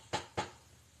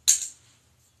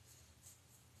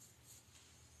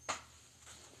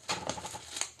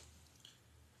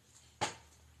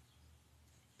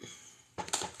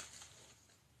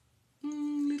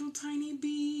 Little tiny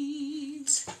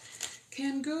beads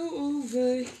can go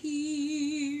over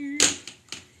here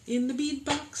in the bead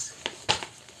box.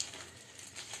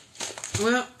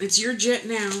 Well, it's your jet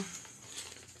now.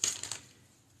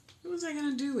 What was I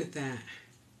going to do with that?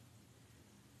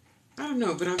 I don't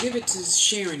know, but I'll give it to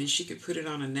Sharon and she could put it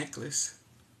on a necklace.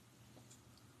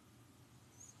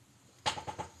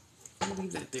 I'll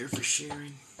leave that there for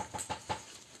Sharon.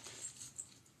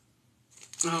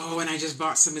 Oh, and I just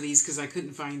bought some of these because I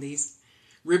couldn't find these.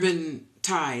 Ribbon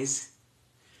ties.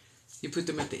 You put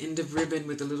them at the end of ribbon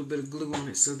with a little bit of glue on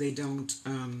it so they don't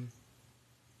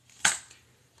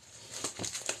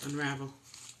unravel.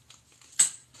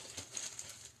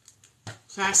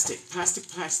 Plastic.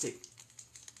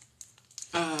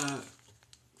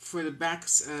 For the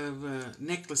backs of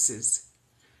necklaces.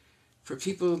 For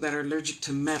people that are allergic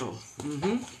to metal.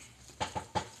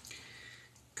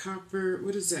 Copper,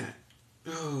 what is that?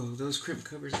 Oh, those crimp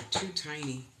covers are too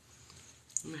tiny.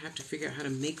 I'm going to have to figure out how to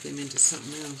make them into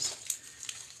something else.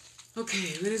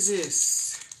 Okay, what is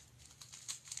this?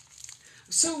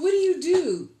 So what do you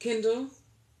do, Kendall?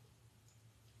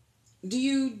 Do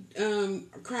you,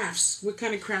 crafts? What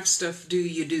kind of craft stuff do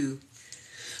you do?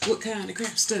 What kind of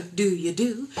craft stuff do you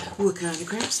do? What kind of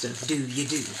craft stuff do you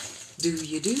do? Do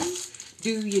you do?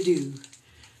 Do you do?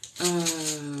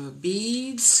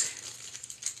 Beads.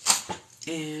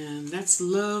 And that's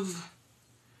love.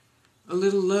 A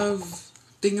little love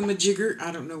thingamajigger.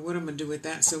 I don't know what I'm going to do with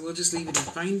that, so we'll just leave it in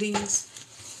findings.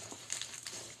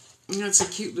 And that's a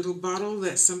cute little bottle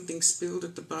that something spilled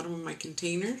at the bottom of my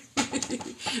container.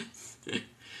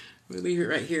 We'll leave it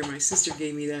right here. My sister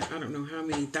gave me that, I don't know how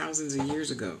many thousands of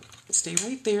years ago. Stay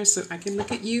right there so I can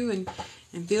look at you and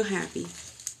feel happy.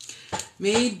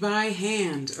 Made by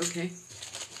hand. Okay.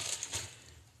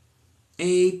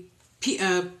 a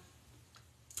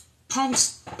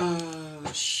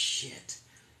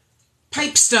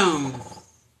pipestone.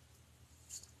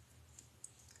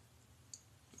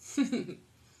 I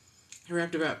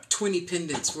wrapped about 20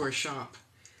 pendants for a shop.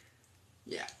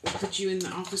 Yeah, we'll put you in the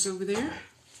office over there.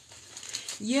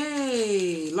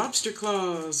 Yay! Lobster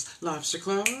claws, lobster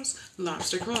claws,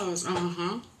 lobster claws.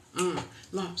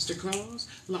 Lobster claws,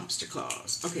 lobster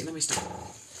claws. Okay, let me stop.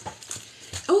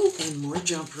 Oh, and more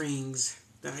jump rings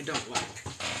that I don't like.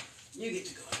 You get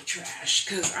to go in the trash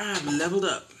because I've leveled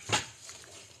up.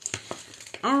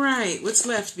 All right, what's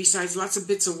left besides lots of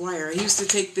bits of wire? I used to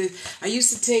take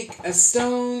a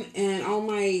stone and all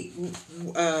my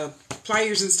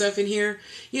pliers and stuff in here.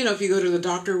 You know, if you go to the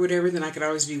doctor or whatever, then I could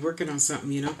always be working on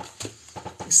something, you know.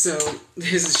 So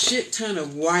there's a shit ton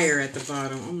of wire at the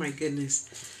bottom. Oh my goodness.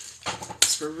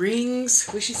 It's for rings.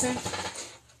 What'd she say?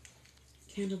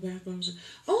 Candle bath bombs.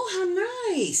 Oh, how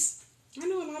nice. I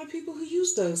know a lot of people who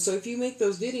use those. So if you make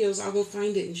those videos, I'll go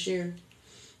find it and share.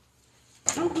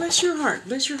 Oh, bless your heart.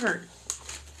 Bless your heart.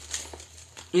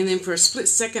 And then for a split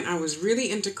second, I was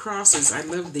really into crosses. I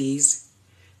love these.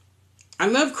 I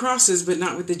love crosses, but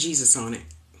not with the Jesus on it.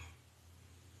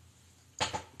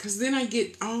 Because then I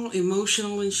get all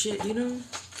emotional and shit, you know?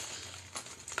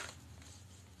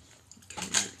 Okay,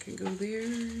 that can go there.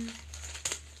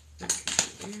 That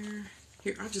can go there.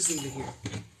 Here, I'll just leave it here.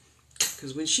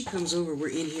 Because when she comes over, we're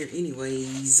in here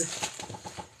anyways.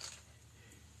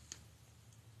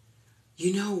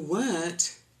 You know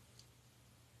what?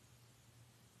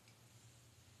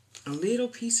 A little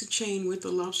piece of chain with the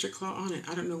lobster claw on it.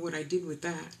 I don't know what I did with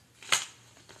that.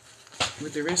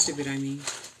 With the rest of it, I mean.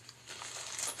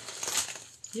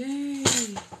 Yay!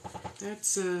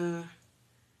 That's a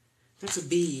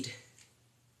bead.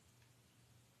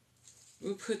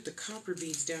 We'll put the copper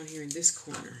beads down here in this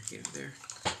corner. Yeah, there.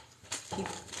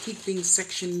 Keep things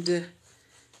sectioned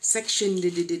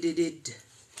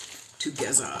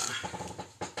together.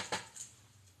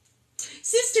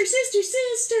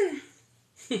 Sister!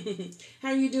 How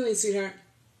are you doing, sweetheart?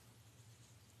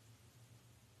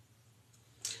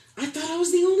 I thought I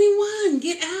was the only one.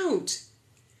 Get out.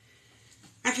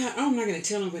 I'm not going to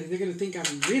tell nobody. They're going to think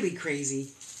I'm really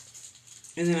crazy.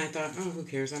 And then I thought, oh, who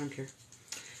cares? I don't care.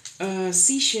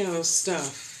 Seashell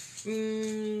stuff.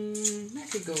 That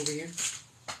could go over here.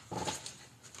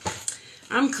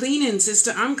 I'm cleaning,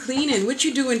 sister. I'm cleaning. What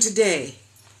you doing today?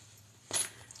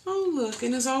 Oh, look.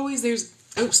 And as always, there's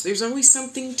always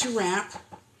something to wrap.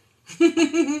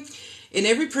 In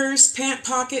every purse, pant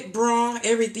pocket, bra,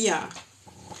 everything. Yeah.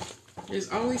 There's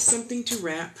always something to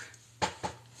wrap.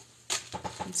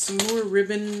 And some more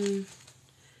ribbon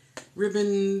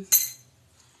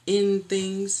in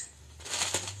things.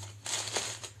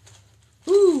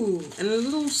 Ooh, and a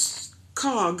little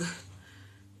cog.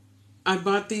 I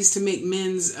bought these to make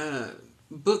men's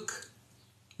book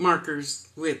markers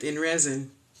with in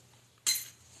resin.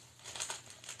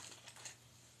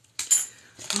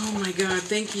 Oh my God,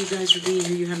 thank you guys for being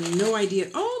here. You have no idea.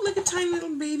 Oh, look, a tiny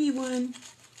little baby one.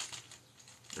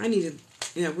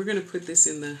 We're going to put this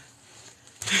in the,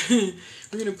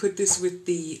 we're going to put this with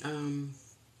the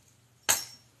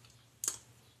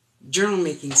journal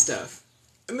making stuff.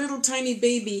 A little tiny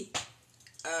baby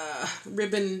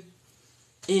ribbon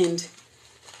end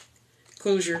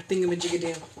closure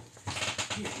thingamajiggadale.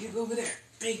 Here, you go over there.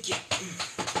 Thank you.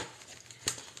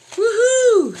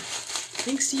 Woohoo!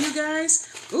 Thanks to you guys.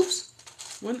 Oops.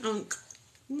 One unk.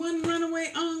 One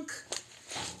runaway unk.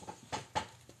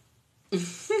 I'm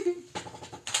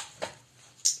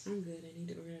good. I need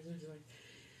to organize my life.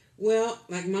 Well,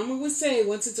 like Mama would say,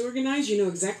 once it's organized, you know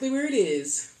exactly where it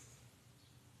is.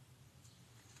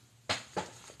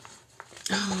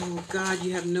 Oh, God,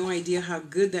 you have no idea how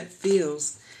good that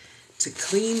feels to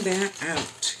clean that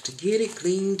out. To get it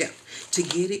cleaned out. To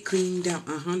get it cleaned out.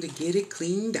 To get it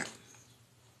cleaned out.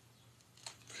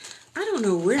 I don't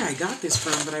know where I got this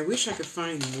from, but I wish I could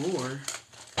find more.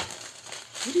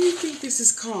 What do you think this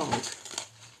is called?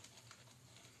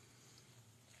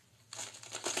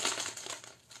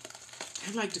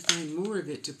 I'd like to find more of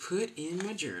it to put in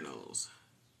my journals.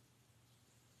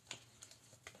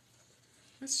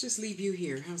 Let's just leave you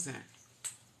here. How's that?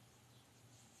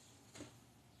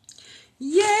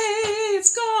 Yay!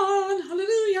 It's gone!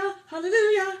 Hallelujah!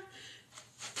 Hallelujah!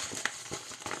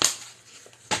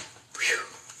 Whew.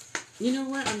 You know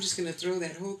what? I'm just going to throw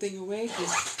that whole thing away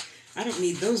because I don't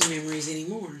need those memories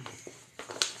anymore.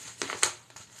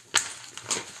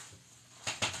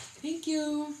 Thank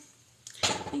you.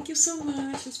 Thank you so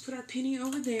much. Let's put our penny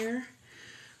over there.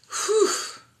 Whew.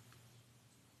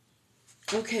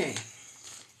 Okay.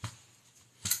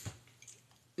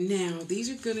 Now,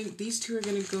 these two are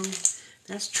gonna go,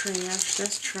 that's trash,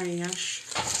 that's trash.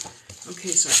 Okay,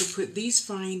 so I could put these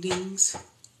findings,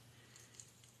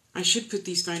 I should put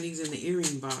these findings in the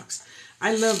earring box.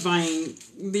 I love buying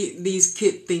these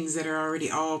kit things that are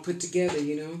already all put together,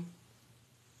 you know.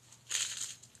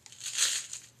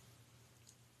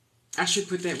 I should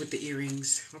put that with the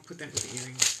earrings. I'll put that with the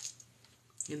earrings.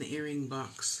 In the earring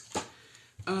box.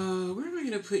 Where am I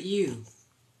going to put you?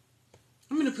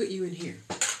 I'm going to put you in here.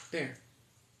 There.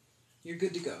 You're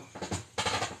good to go.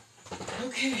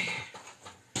 Okay.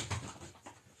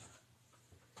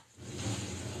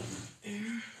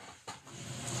 There.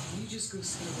 You just go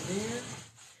sit over there.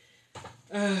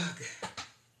 Ugh.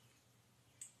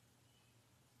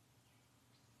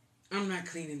 I'm not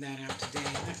cleaning that out today.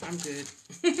 I'm good.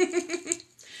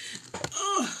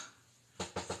 Ugh.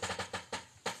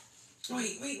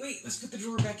 Wait. Let's put the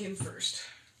drawer back in first.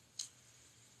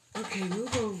 Okay,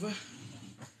 move over.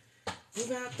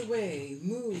 Move out the way.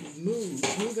 Move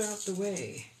out the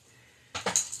way.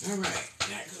 All right,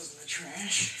 that goes in the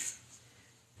trash.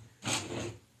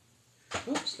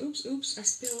 Oops, I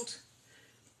spilled.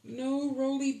 No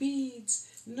rolly beads.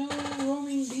 No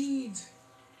rolling beads.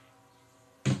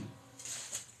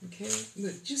 Okay,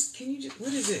 look,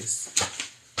 what is this?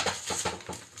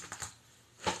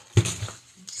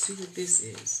 Let's see what this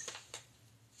is.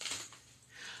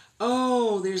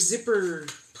 Oh, there's zipper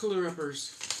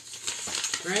puller-uppers.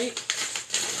 Right?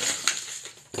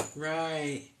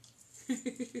 Right.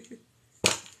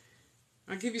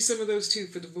 I'll give you some of those too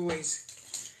for the boys.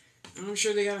 I'm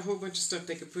sure they got a whole bunch of stuff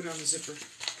they could put on the zipper.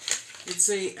 It's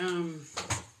a,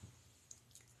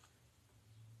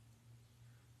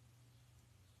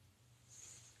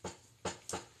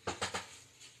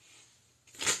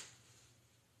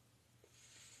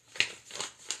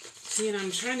 see, and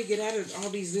I'm trying to get out of all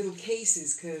these little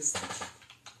cases because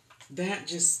that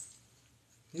just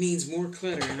means more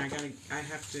clutter, and I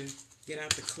have to get out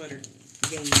the clutter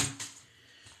game.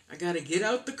 I gotta get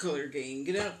out the color game.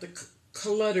 Get out the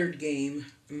cluttered game.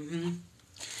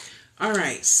 All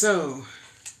right, so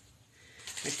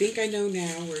I think I know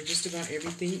now where just about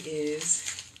everything is.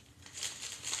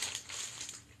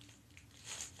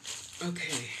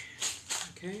 Okay,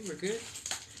 we're good.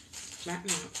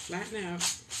 Flatten out.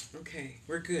 Okay,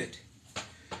 we're good.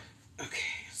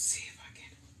 Okay, let's see if I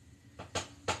can.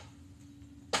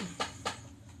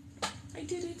 I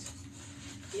did it.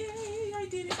 Yay, I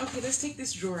did it. Okay, let's take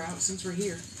this drawer out since we're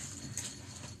here.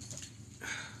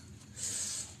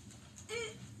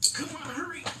 Come on,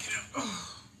 hurry. Get out.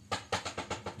 Oh.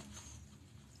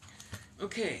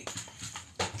 Okay.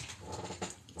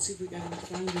 Let's see if we got any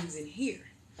findings in here.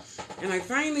 And I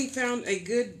finally found a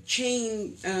good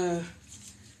chain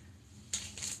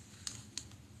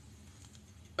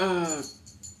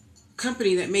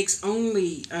company that makes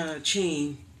only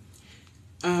chain.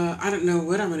 I don't know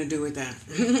what I'm going to do with that.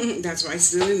 That's why it's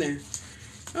still in there.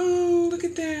 Oh, look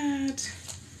at that.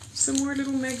 Some more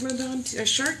little megalodon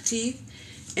shark teeth.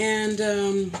 And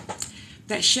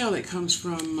that shell that comes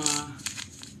from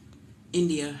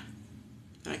India.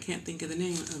 I can't think of the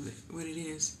name of it, what it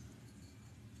is.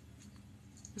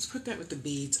 Let's put that with the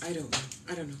beads. I don't know.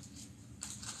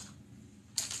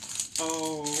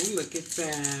 Oh, look at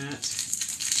that.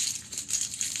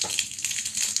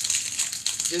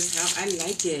 Just how I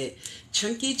like it.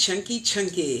 Chunky, chunky,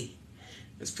 chunky.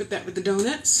 Let's put that with the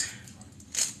donuts.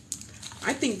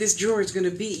 I think this drawer is going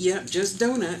to be, yep, just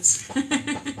donuts.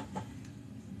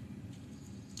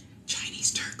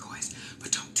 Chinese turquoise,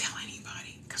 but don't tell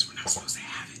anybody because we're not supposed to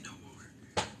have it no more.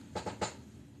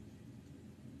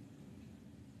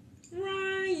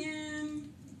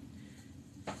 Ryan.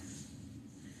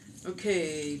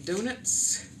 Okay,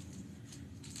 donuts.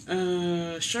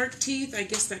 Shark teeth, I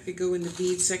guess that could go in the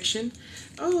bead section.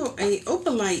 Oh, a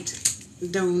opalite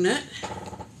donut.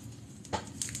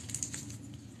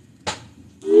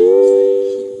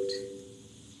 Cute.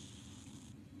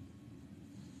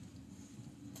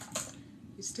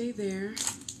 You stay there.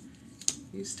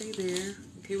 You stay there.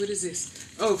 Okay, what is this?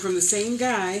 Oh, from the same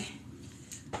guy.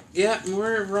 Yep,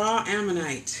 more raw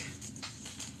ammonite.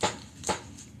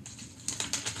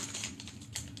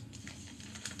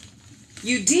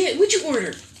 You did? What'd you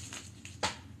order?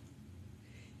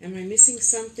 Am I missing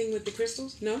something with the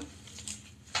crystals? No?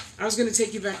 I was going to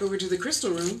take you back over to the crystal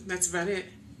room. That's about it.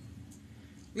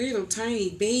 Little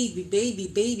tiny baby.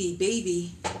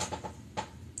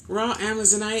 Raw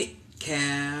Amazonite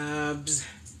cabs.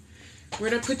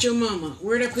 Where'd I put your mama?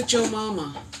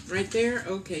 Right there?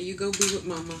 Okay, you go be with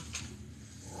mama.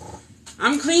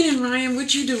 I'm cleaning, Ryan.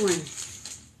 What you doing?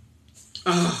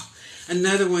 Oh.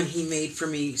 Another one he made for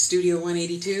me, Studio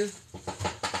 182.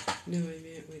 No, I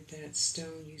meant with that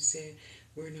stone you said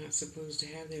we're not supposed to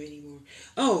have them anymore.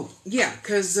 Oh, yeah,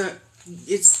 because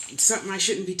it's something I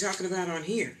shouldn't be talking about on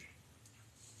here.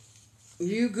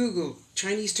 You Google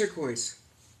Chinese turquoise.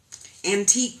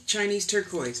 Antique Chinese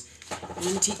turquoise.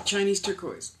 Antique Chinese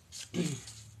turquoise.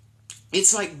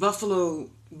 It's like buffalo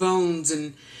bones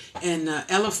and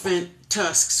elephant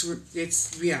tusks.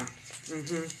 It's, yeah.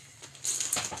 Mm-hmm.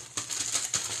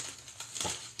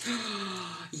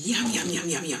 Yum, yum, yum,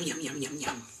 yum, yum, yum, yum, yum,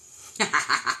 yum.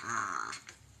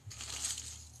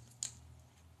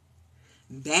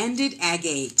 Banded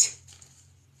agate.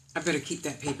 I better keep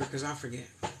that paper because I'll forget.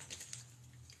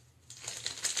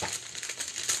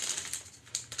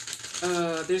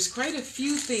 There's quite a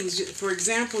few things. For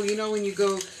example, you know when you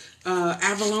go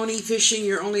abalone fishing,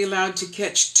 you're only allowed to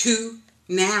catch 2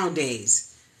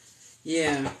 nowadays.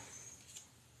 Yeah.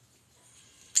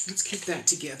 Let's keep that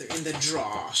together in the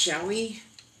drawer, shall we?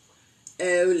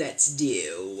 Oh, let's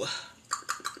do.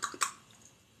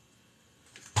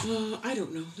 I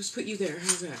don't know. Let's put you there.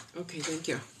 How's that? Okay, thank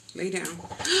you. Lay down.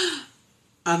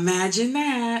 Imagine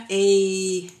that.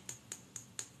 A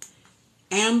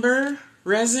amber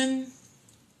resin,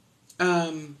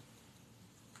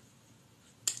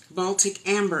 Baltic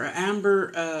amber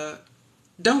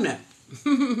donut.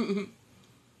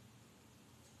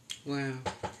 Wow.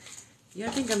 Yeah, I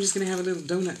think I'm just going to have a little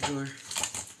donut drawer.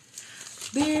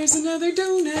 There's another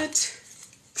donut.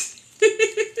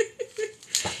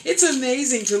 It's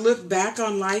amazing to look back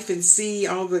on life and see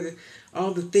all the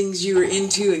things you were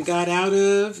into and got out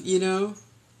of, you know.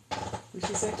 What'd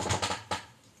she say?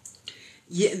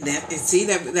 Yeah,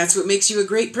 that's what makes you a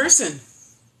great person.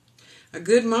 A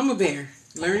good mama bear.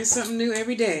 Learning something new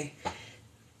every day.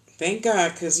 Thank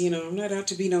God, because, you know, I'm not out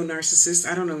to be no narcissist.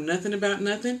 I don't know nothing about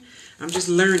nothing. I'm just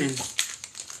learning.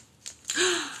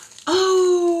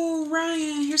 Oh,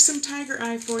 Ryan, here's some tiger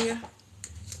eye for you.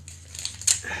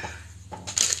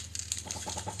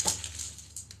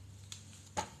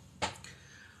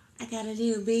 I got a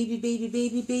little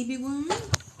baby one.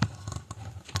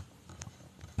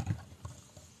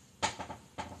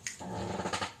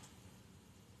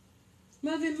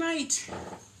 Love and light.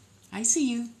 I see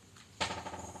you.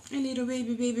 A little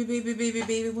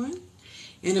baby one.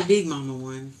 And a big mama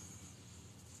one.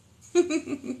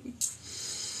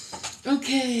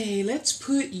 Okay, let's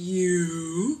put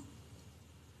you.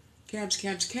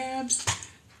 Cabs.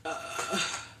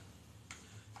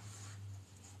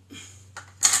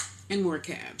 And more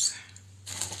cabs.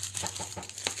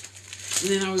 And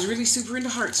then I was really super into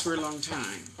hearts for a long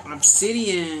time.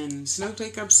 Obsidian.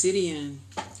 Snowflake obsidian.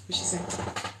 What'd she say?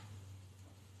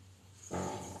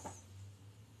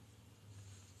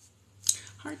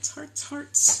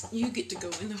 Hearts. You get to go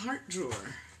in the heart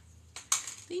drawer.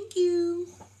 Thank you.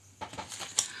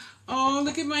 Oh,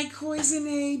 look at my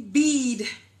Cloisonne bead.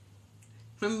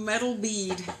 A metal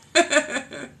bead.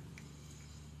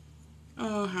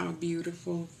 Oh, how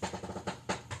beautiful.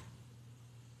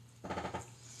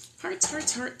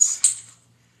 Hearts.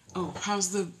 Oh, how's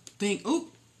the thing? Oh,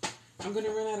 I'm going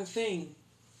to run out of thing.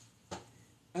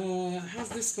 How's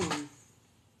this phone?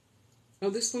 Oh,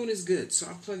 this phone is good, so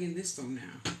I'll plug in this phone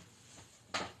now.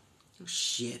 Oh,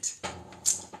 shit.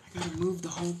 I gotta move the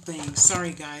whole thing.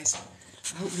 Sorry, guys.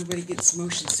 I hope nobody gets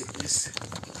motion sickness.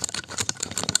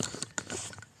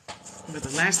 But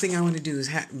the last thing I want to do is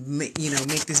make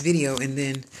this video and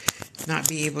then not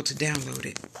be able to download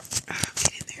it.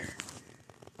 Get in there.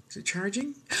 Is it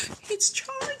charging? It's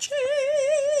charging!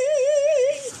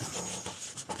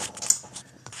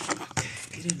 Okay,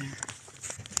 get in there.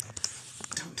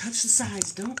 Don't touch the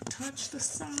sides. Don't touch the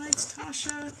sides,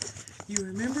 Tasha. You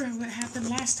remember what happened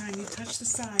last time you touched the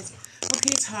sides.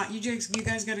 Okay, it's hot. You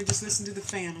guys gotta just listen to the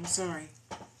fan. I'm sorry.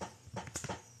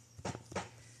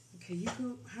 Okay, you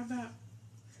go. How about...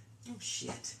 Oh,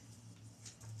 shit.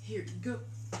 Here, you go.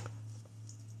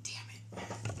 Damn it.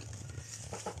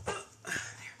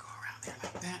 There, go around there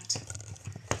like that.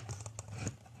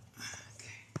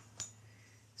 Okay.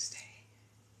 Stay.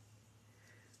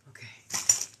 Okay.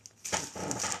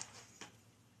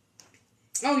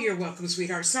 Oh, you're welcome,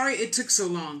 sweetheart. Sorry it took so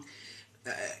long.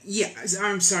 Yeah,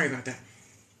 I'm sorry about that.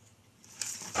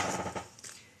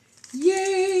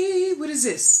 Yay! What is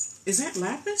this? Is that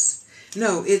lapis?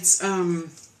 No, it's,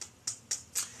 hold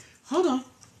on.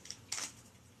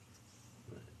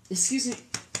 Excuse me.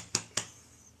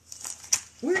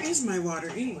 Where is my water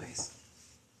anyways?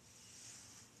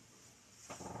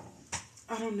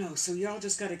 I don't know, so y'all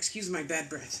just gotta excuse my bad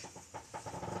breath.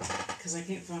 Because I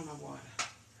can't find my water.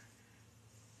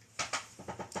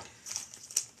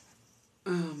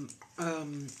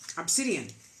 Obsidian.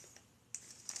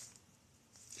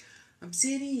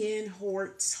 Obsidian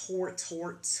Horts.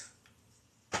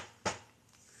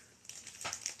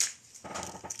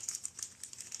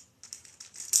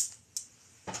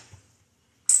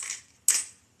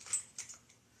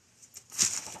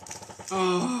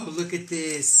 Oh, look at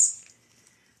this.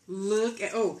 Look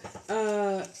at,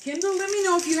 Kendall, let me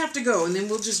know if you have to go, and then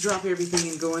we'll just drop everything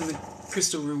and go in the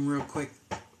crystal room real quick.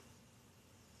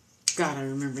 God, I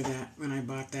remember that when I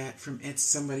bought that from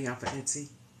somebody off of Etsy.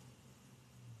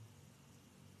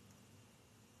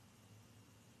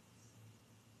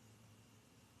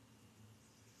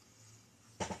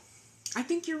 I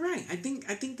think you're right. I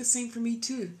think the same for me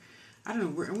too. I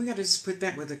don't know. We got to just put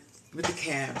that with the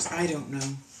cabs. I don't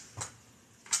know.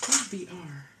 Who's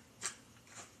BR?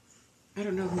 I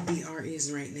don't know who BR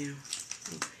is right now.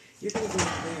 You're gonna go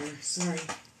there. Sorry.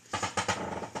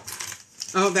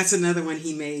 Oh, that's another one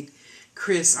he made.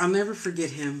 Chris, I'll never forget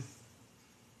him.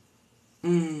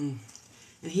 And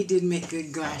he did make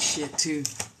good glass shit too.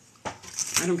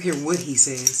 I don't care what he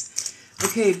says.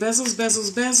 Okay, bezels.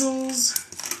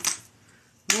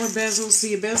 More bezels.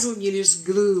 See a bezel? You just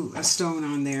glue a stone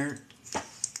on there.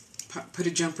 Put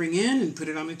a jump ring in and put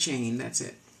it on a chain. That's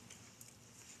it.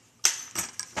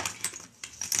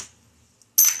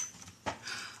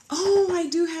 Oh, I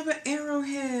do have an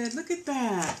arrowhead. Look at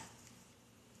that.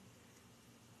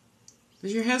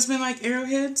 Does your husband like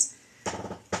arrowheads,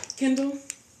 Kendall?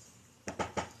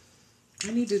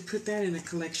 I need to put that in a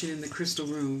collection in the crystal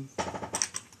room.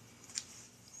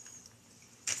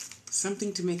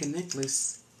 Something to make a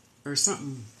necklace or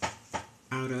something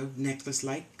out of,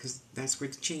 necklace-like, because that's where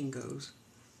the chain goes.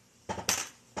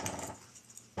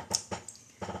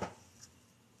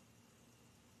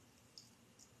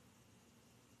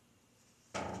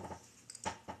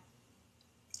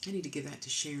 I need to give that to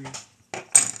Sharon.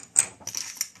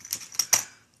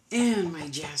 And my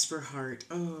Jasper heart.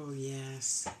 Oh,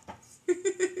 yes.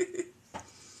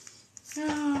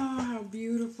 Oh, how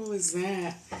beautiful is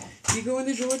that? You go in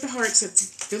the drawer with the hearts.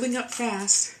 That's filling up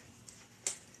fast.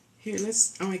 Here,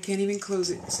 let's... Oh, I can't even close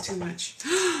it. It's too much.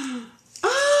 Oh,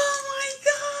 my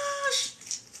gosh!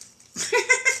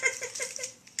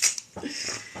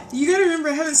 You gotta remember,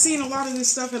 I haven't seen a lot of this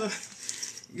stuff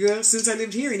since I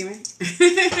lived here, anyway.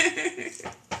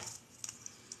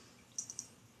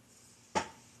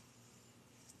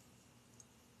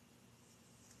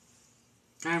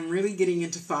 I'm really getting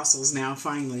into fossils now,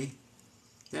 finally.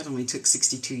 That only took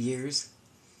 62 years.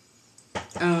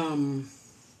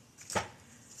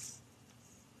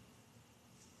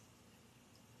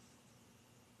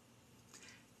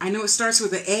 I know it starts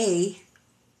with an A.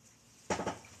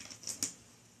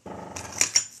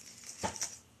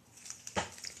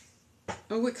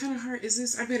 Oh, what kind of heart is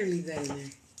this? I better leave that in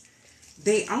there.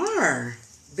 They are.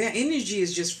 That energy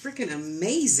is just freaking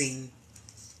amazing.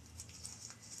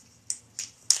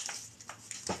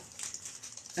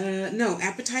 No,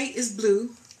 apatite is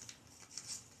blue.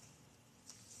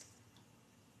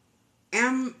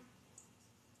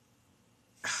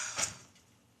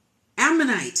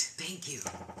 Ammonite. Thank you.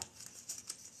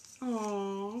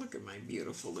 Oh, look at my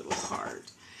beautiful little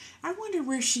heart. I wonder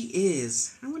where she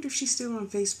is. I wonder if she's still on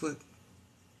Facebook.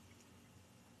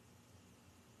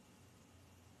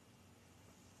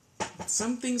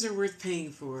 Some things are worth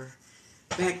paying for.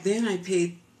 Back then, I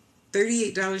paid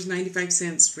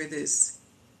 $38.95 for this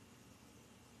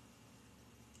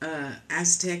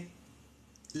Aztec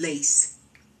lace,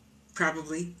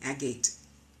 probably agate.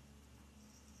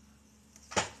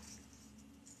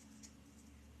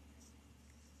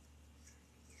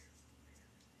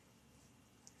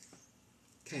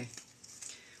 Okay.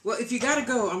 Well, if you gotta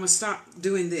go, I'm gonna stop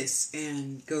doing this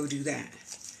and go do that.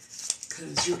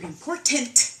 Because you're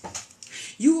important.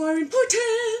 You are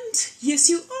important. Yes,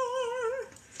 you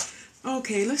are.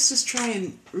 Okay, let's just try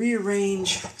and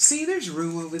rearrange. See, there's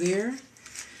room over there.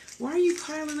 Why are you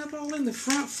piling up all in the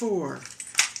front for?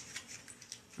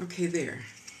 Okay, there.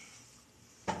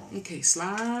 Okay,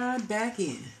 slide back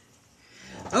in.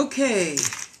 Okay.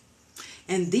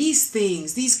 And these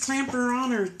things, these clamper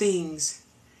honor things,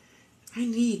 I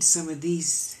need some of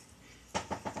these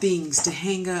things to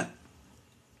hang up.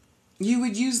 You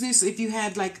would use this if you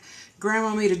had, like,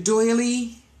 Grandma made a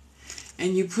doily,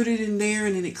 and you put it in there,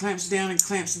 and then it clamps down and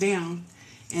clamps down,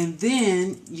 and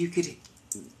then you could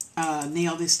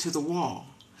nail this to the wall.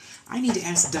 I need to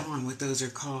ask Dawn what those are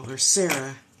called, or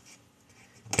Sarah.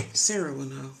 Sarah will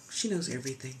know. She knows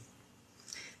everything.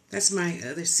 That's my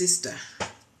other sister.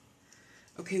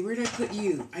 Okay, where did I put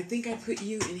you? I think I put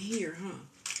you in here, huh?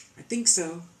 I think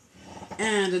so.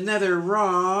 And another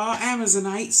raw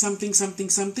Amazonite, something.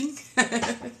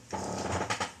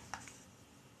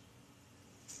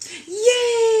 Yay!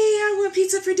 I want pizza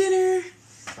pizza for dinner.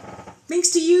 Thanks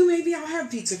to you, maybe I'll have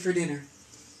pizza for dinner.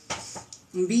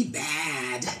 And be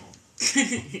bad.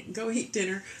 Go eat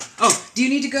dinner. Oh, do you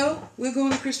need to go? We'll go in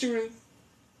the crystal room.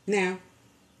 Now.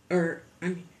 Or,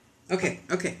 okay.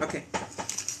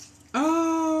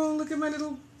 Oh, look at my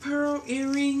little pearl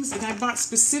earrings. And I bought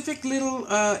specific little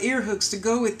ear hooks to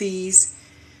go with these.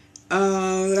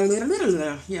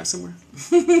 Yeah, somewhere.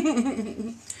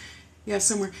 Yeah,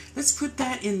 somewhere. Let's put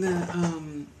that in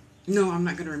the, no, I'm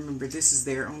not going to remember. This is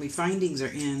there. Only findings are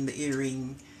in the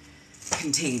earring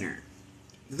container.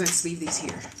 Let's leave these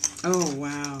here. Oh,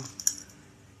 wow.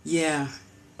 Yeah.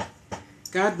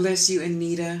 God bless you,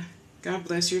 Anita. God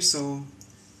bless your soul.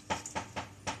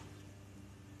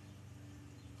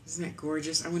 Isn't that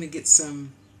gorgeous? I want to get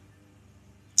some,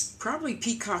 probably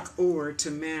peacock ore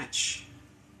to match.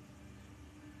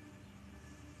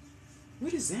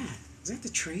 What is that? Is that the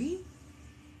train?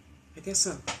 I guess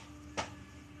so.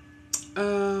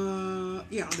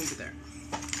 Yeah, I'll leave it there.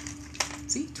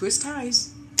 See, twist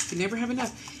ties. You can never have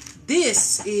enough.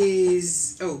 This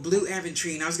is, oh, blue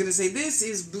aventurine. I was going to say this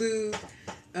is blue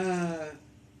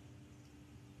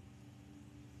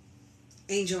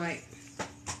angelite.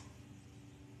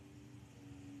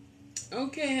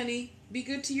 Okay, honey. Be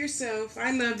good to yourself.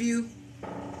 I love you.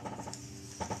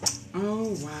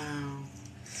 Oh, wow.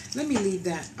 Let me leave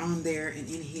that on there and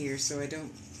in here so I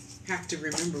don't have to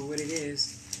remember what it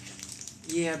is.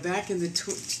 Yeah, back in the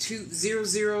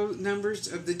 00 numbers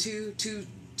of the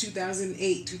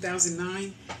 2008,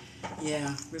 2009.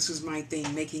 Yeah, this was my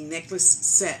thing, making necklace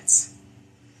sets.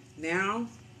 Now,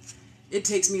 it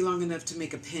takes me long enough to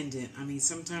make a pendant. I mean,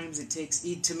 sometimes it takes,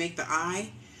 to make the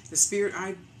eye, the spirit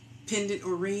eye pendant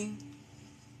or ring,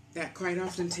 that quite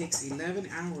often takes 11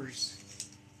 hours.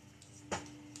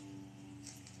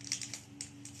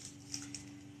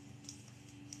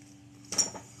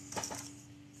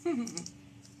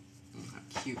 How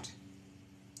cute.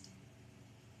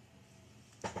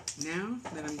 Now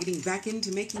that I'm getting back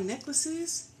into making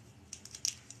necklaces,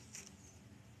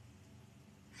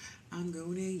 I'm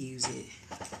going to use it.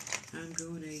 I'm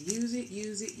going to use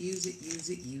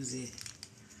it.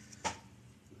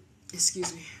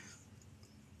 Excuse me.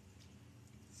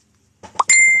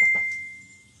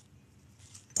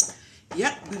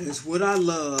 Yep, that is what I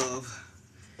love.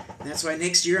 That's why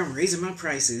next year I'm raising my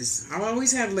prices. I'll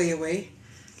always have layaway.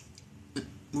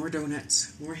 More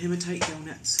donuts. More hematite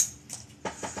donuts.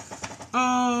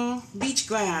 Oh, beach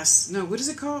glass. No, what is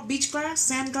it called? Beach glass?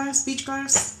 Sand glass? Beach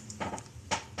glass?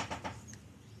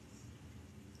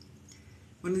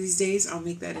 One of these days I'll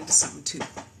make that into something too.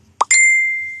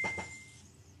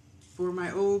 For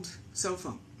my old cell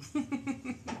phone.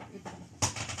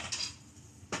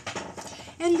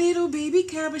 And little baby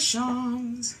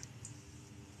cabochons.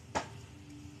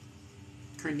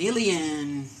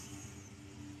 Carnelian.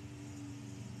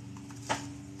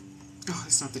 Oh,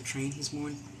 it's not the train he's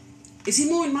mowing. Is he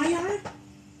mowing my yard?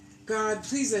 God,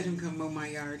 please let him come mow my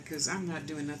yard, because I'm not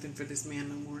doing nothing for this man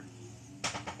no more.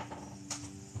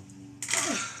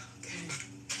 Okay.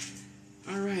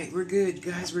 All right, we're good,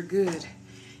 guys, we're good.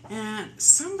 And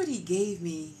somebody gave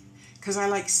me, because I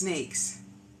like snakes.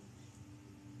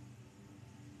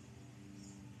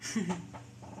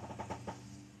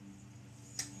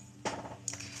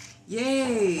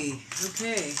 Yay!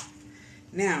 Okay.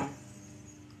 Now,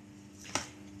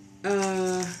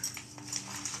 can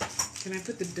I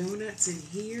put the donuts in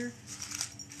here?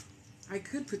 I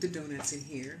could put the donuts in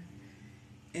here.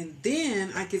 And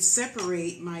then I could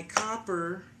separate my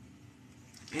copper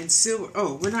and silver.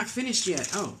 Oh, we're not finished yet.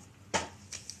 Oh,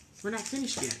 we're not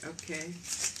finished yet. Okay.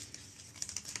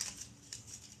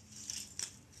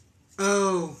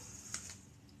 Oh.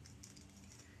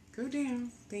 Go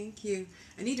down. Thank you.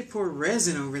 I need to pour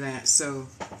resin over that so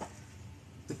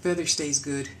the feather stays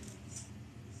good.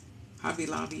 Hobby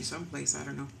Lobby, someplace, I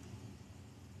don't know.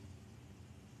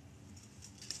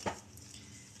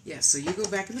 Yeah, so you go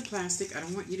back in the plastic. I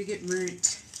don't want you to get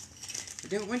burnt. I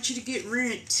don't want you to get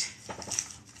rent.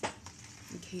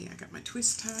 Okay, I got my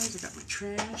twist ties. I got my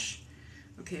trash.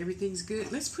 Okay, everything's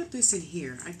good. Let's put this in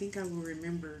here. I think I will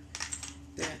remember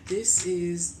that this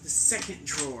is the second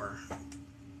drawer.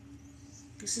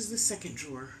 This is the second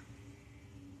drawer.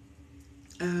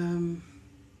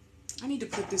 I need to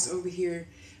put this over here.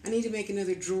 I need to make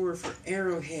another drawer for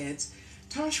arrowheads.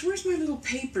 Tosh, where's my little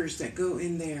papers that go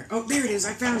in there? Oh, there it is.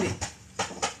 I found it.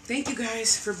 Thank you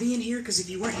guys for being here, because if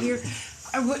you weren't here,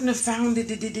 I wouldn't have found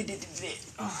it.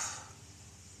 Oh.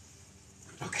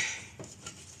 Okay.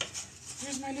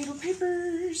 Here's my little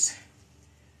papers.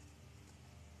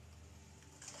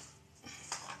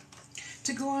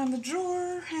 To go on the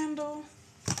drawer handle.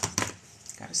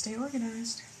 Gotta stay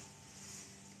organized.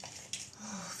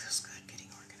 Oh, feels good getting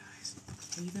organized.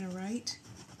 Are you going to write?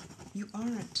 You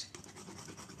aren't.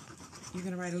 You're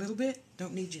going to write a little bit?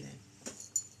 Don't need you then.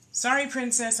 Sorry,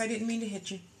 princess. I didn't mean to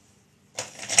hit you.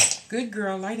 Good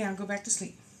girl. Lie down. Go back to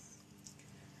sleep.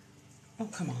 Oh,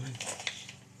 come on.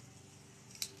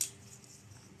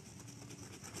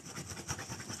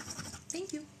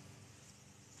 Thank you.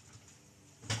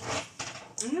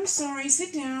 I'm sorry.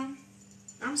 Sit down.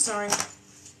 I'm sorry.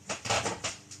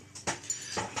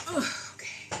 Ugh,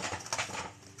 okay.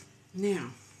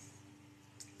 Now,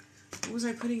 what was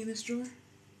I putting in this drawer?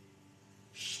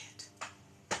 Shit.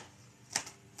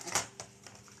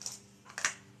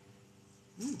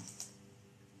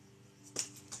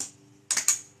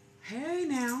 Hey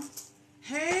now.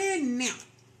 Hey now.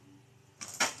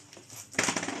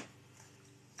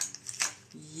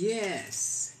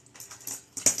 Yes.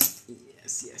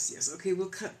 Yes. Okay, we'll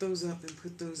cut those up and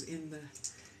put those in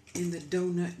the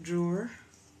donut drawer.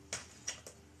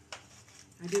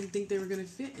 I didn't think they were going to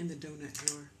fit in the donut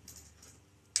drawer.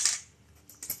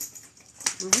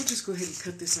 Well, we'll just go ahead and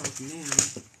cut this off now.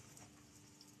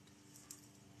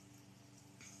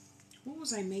 What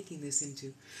was I making this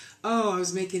into? Oh, I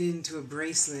was making it into a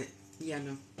bracelet. Yeah,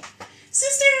 no.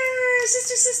 Sister!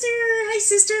 Hi,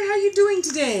 sister. How you doing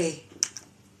today?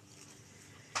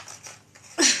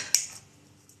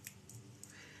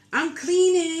 I'm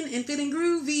cleaning and feeling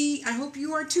groovy. I hope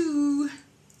you are too.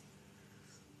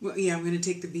 Well, yeah, I'm going to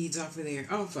take the beads off of there.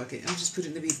 Oh, fuck it. I'll just put it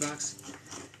in the bead box.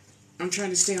 I'm trying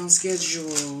to stay on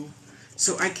schedule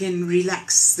so I can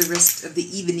relax the rest of the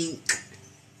evening.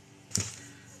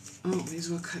 Oh, may as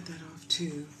well cut that off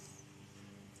too.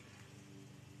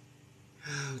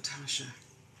 Oh, Tasha,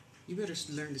 you better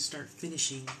learn to start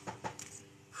finishing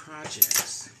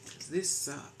projects, because this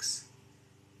sucks.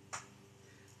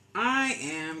 I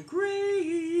am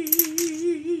great.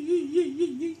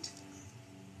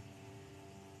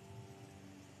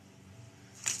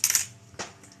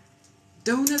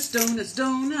 Donuts.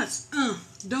 Donuts.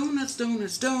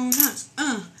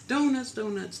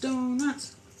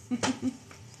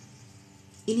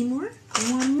 Any more?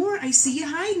 One more? I see you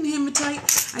hiding, Hematite.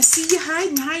 I see you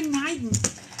hiding.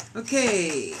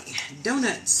 Okay,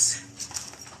 donuts.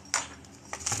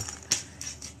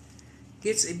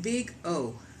 Gets a big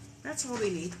O. That's all they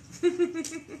need.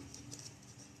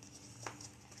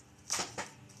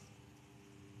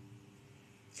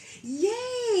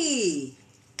 Yay!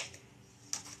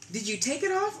 Did you take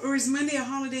it off, or is Monday a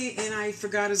holiday and I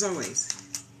forgot as always?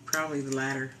 Probably the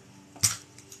latter.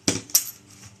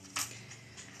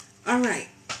 All right.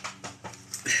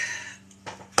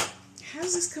 How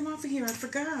does this come off of here? I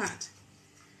forgot.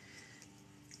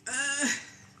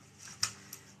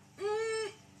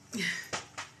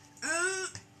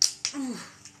 Oh,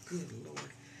 good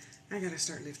Lord. I gotta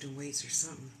start lifting weights or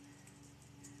something.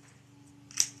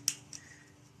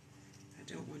 I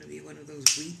don't want to be one of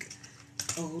those weak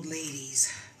old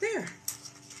ladies. There.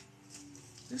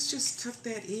 Let's just tuck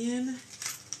that in.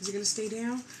 Is it going to stay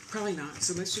down? Probably not.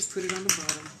 So let's just put it on the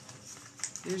bottom.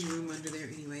 There's room under there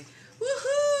anyway.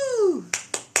 Woohoo!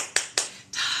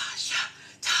 Tasha.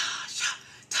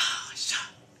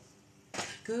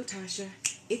 Go, Tasha.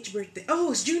 It's your birthday.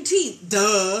 Oh, it's Juneteenth.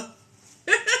 Duh.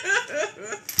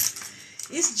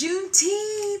 It's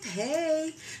Juneteenth.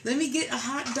 Hey, let me get a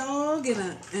hot dog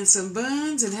and some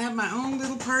buns and have my own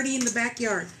little party in the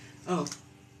backyard. Oh,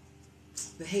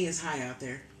 the hay is high out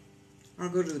there. I'll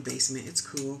go to the basement. It's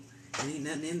cool. There ain't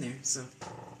nothing in there, so.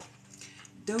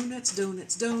 Donuts.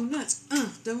 Donuts.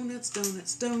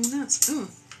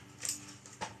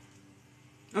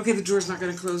 Okay, the drawer's not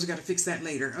going to close. We got to fix that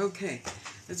later. Okay,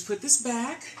 let's put this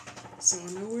back so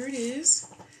I know where it is.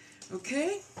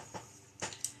 Okay.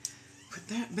 Put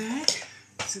that back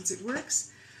since it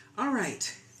works. All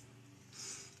right.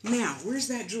 Now, where's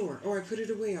that drawer? Oh, I put it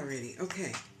away already.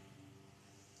 Okay.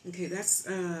 Okay, that's,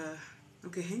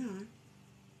 okay, hang on.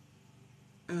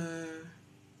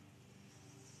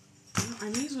 Well, I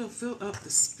may as well fill up the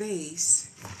space.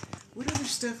 What other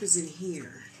stuff is in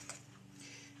here?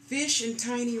 Fish and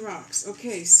tiny rocks.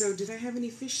 Okay, so did I have any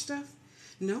fish stuff?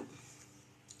 No.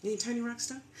 Any tiny rock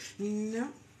stuff? No.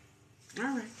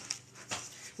 All right.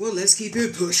 Well, let's keep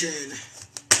it pushing.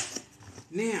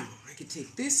 Now, I can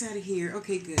take this out of here.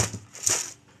 Okay, good.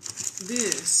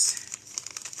 This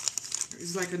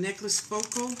is like a necklace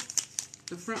focal.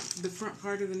 The front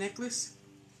part of the necklace.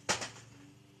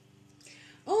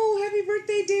 Oh, happy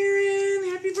birthday,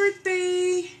 Darren. Happy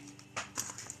birthday.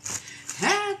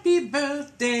 Happy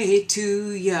birthday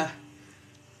to ya.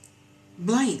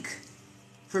 Blank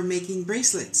for making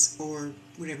bracelets or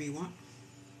whatever you want.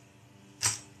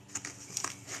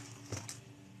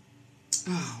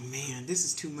 Oh man, this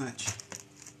is too much.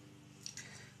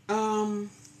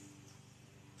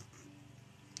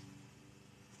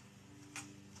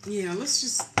 Yeah, let's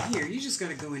just, here, you just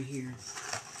gotta go in here.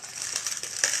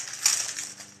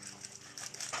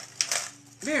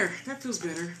 There, that feels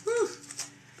better. Whew.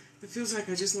 It feels like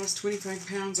I just lost 25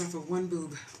 pounds off of one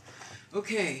boob.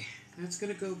 Okay, that's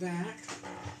gonna go back.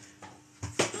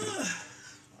 Ugh.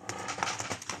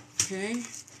 Okay,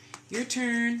 your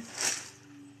turn.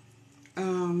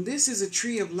 This is a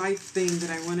Tree of Life thing that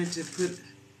I wanted to put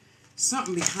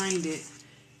something behind it.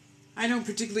 I don't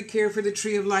particularly care for the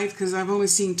Tree of Life because I've only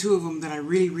seen 2 of them that I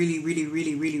really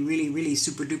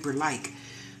super duper like.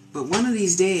 But one of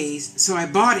these days, so I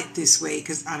bought it this way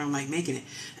because I don't like making it,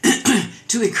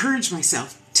 to encourage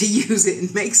myself to use it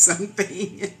and make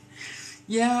something.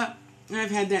 Yeah,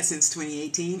 I've had that since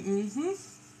 2018.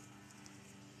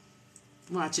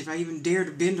 Watch, if I even dare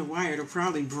to bend a wire, it'll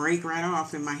probably break right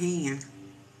off in my hand.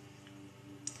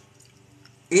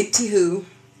 Anywho.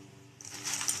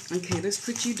 Okay, let's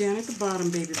put you down at the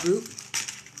bottom, baby boop.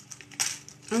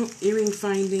 Oh, earring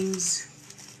findings,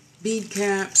 bead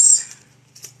caps,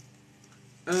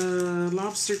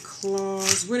 lobster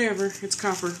claws, whatever. It's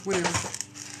copper, whatever.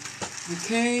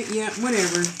 Okay, yeah,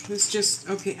 whatever. Let's just,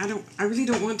 okay, I really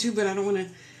don't want to, but I don't want to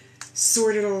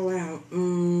sort it all out.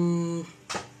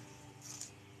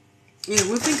 Yeah,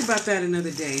 we'll think about that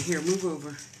another day. Here, move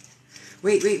over.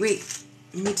 Wait.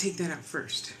 Let me take that out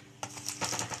first.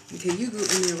 Okay, you go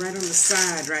in there right on the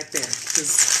side right there,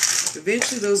 because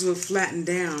eventually those will flatten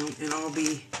down and all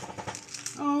be,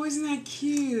 oh, isn't that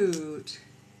cute?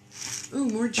 Oh,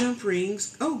 more jump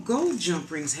rings. Oh, gold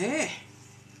jump rings. Hey.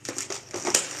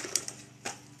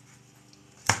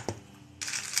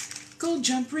 Gold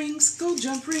jump rings. Gold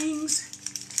jump rings.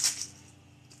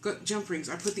 Jump rings.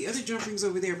 I put the other jump rings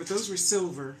over there, but those were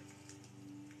silver.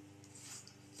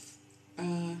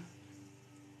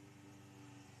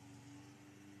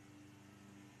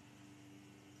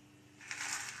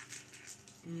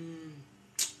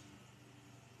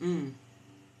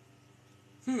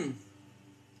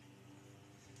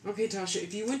 Okay, Tasha,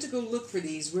 if you went to go look for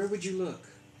these, where would you look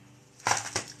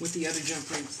with the other jump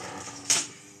rings?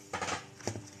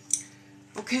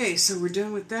 Okay, so we're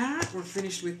done with that. We're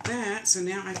finished with that. So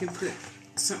now I can put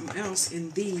something else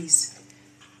in these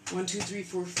 1, 2, 3,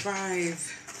 4,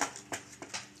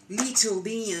 5 little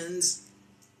beans.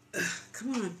 Ugh,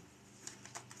 come on.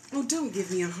 Oh, don't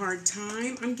give me a hard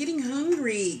time. I'm getting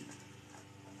hungry.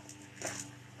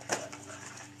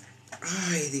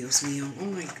 Ay, Dios mío. Oh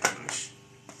my gosh.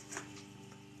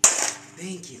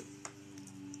 Thank you.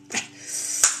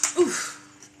 Oof.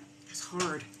 That's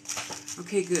hard.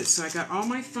 Okay, good. So I got all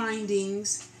my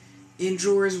findings in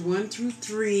drawers 1 through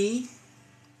 3.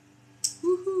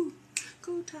 Woohoo.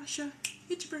 Go, Tasha.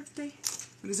 It's your birthday.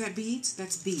 What is that, beads?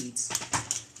 That's beads.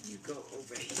 You go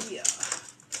over here.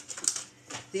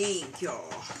 Thank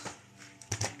y'all.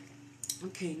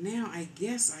 Okay, now I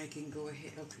guess I can go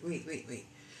ahead. Okay, wait.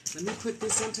 Let me put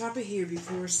this on top of here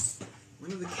before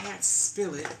one of the cats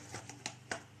spill it.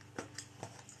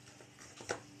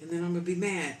 And then I'm going to be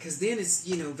mad, because then it's,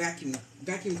 you know, vacuum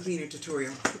cleaner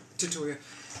tutorial.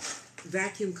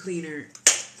 Vacuum cleaner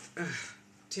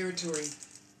territory.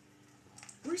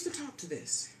 Where's the top to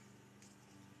this?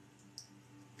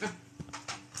 Oh.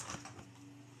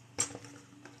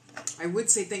 I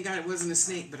would say thank God it wasn't a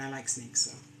snake, but I like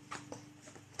snakes, so.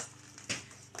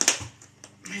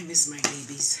 I miss my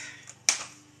babies.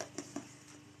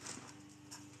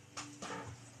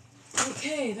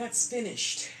 Okay, that's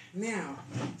finished. Now,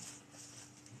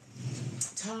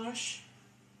 Tosh,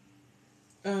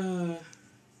 we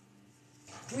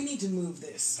need to move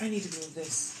this. I need to move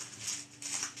this.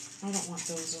 I don't want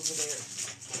those over there.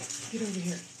 Get over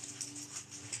here.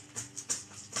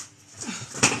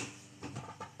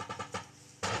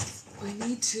 I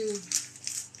need to...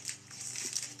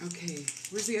 Okay,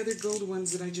 where's the other gold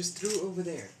ones that I just threw over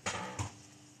there?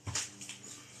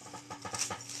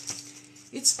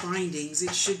 It's findings.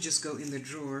 It should just go in the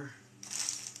drawer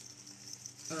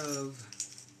of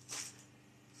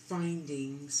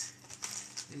findings.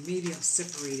 And maybe I'll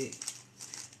separate it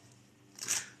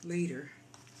later.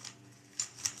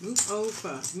 Move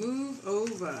over. Move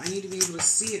over. I need to be able to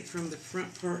see it from the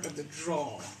front part of the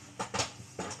drawer.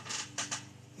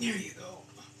 There you go.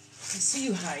 I see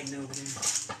you hiding over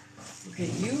there. Okay,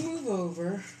 you move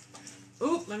over.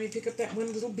 Oh, let me pick up that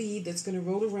one little bead that's going to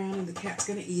roll around and the cat's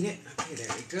going to eat it. Okay, there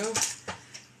we go.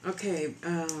 Okay,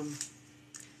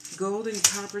 gold and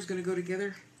copper is going to go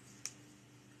together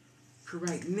for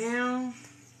right now.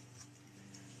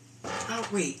 Oh,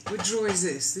 wait, what drawer is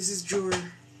this? This is drawer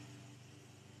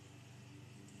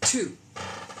 2.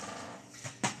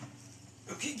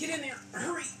 Okay, get in there.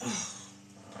 Hurry. Oh.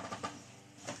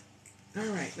 All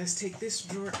right, let's take this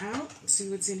drawer out and see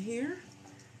what's in here.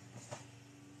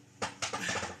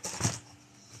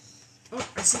 Oh,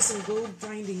 I see some gold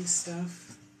binding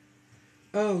stuff.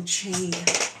 Oh, chain,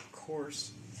 of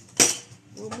course.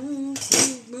 Well, move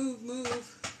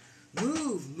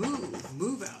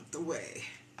out the way.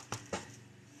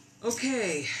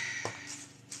 Okay.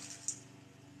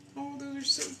 Oh, those are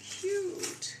so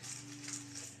cute.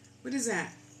 What is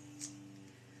that?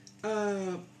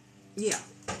 Yeah.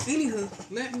 Anywho,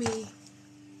 let me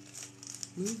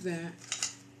move that.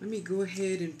 Let me go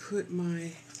ahead and put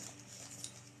my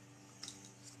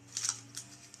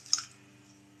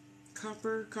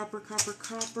copper,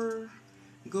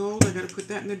 gold. I gotta put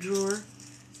that in the drawer.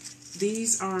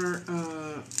 These are,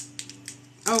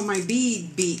 my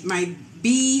my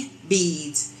bee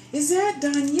beads. Is that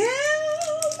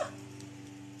Danielle?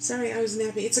 Sorry, I was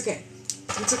napping. It's okay.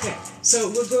 It's okay. So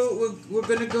we're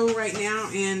gonna go right now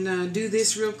and do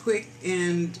this real quick,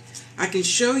 and I can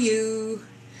show you.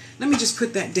 Let me just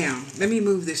put that down. Let me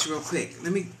move this real quick.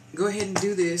 Let me go ahead and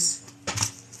do this,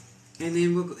 and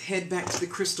then we'll head back to the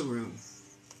crystal room.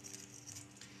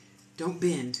 Don't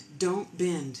bend. Don't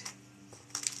bend.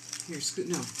 Here, scoot.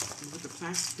 No, we'll put the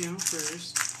plastic down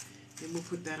first. Then we'll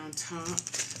put that on top.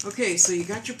 Okay, so you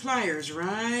got your pliers,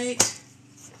 right?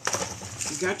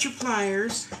 You got your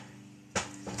pliers.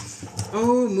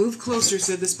 Oh, move closer,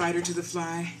 said the spider to the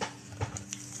fly.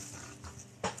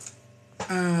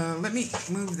 Let me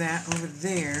move that over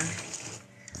there.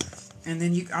 And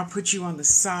then I'll put you on the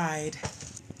side.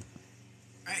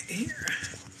 Right here.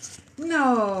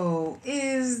 No,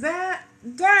 is that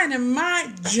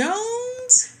Dynamite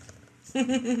Jones?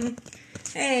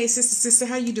 Hey, sister,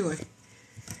 how you doing?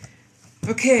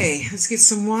 Okay, let's get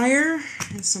some wire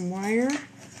and some wire.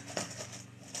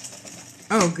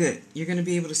 Oh, good. You're going to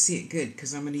be able to see it good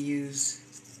because I'm going to use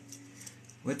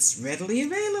what's readily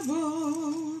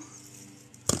available.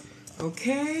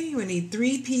 Okay, we need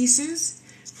 3 pieces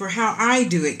for how I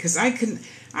do it because I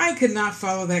could not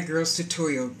follow that girl's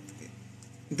tutorial.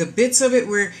 The bits of it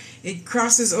where it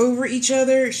crosses over each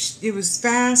other, it was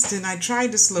fast, and I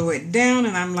tried to slow it down,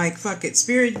 and I'm like, fuck it,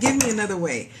 Spirit, give me another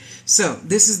way. So,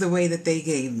 this is the way that they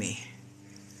gave me.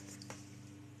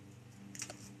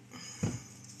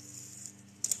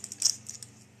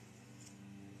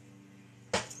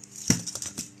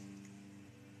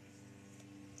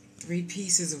 Three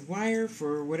pieces of wire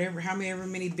for however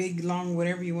many big, long,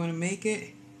 whatever you want to make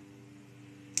it.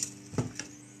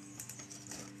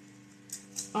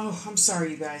 Oh, I'm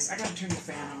sorry, you guys. I gotta turn the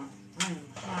fan on. I am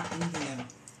hot in here.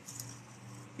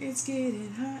 It's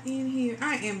getting hot in here.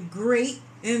 I am great,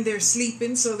 and they're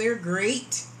sleeping, so they're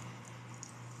great.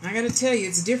 I gotta tell you,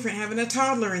 it's different having a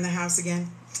toddler in the house again.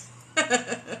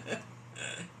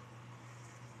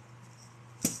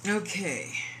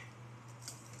 Okay.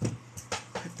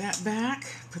 Put that back.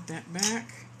 Put that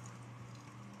back.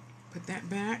 Put that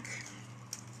back.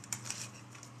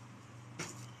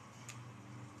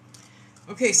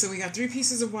 Okay, so we got 3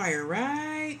 pieces of wire,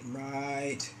 right?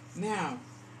 Right. Now,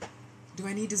 do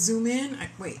I need to zoom in?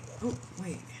 Wait. Oh,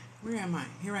 wait. Where am I?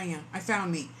 Here I am. I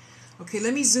found me. Okay,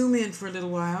 let me zoom in for a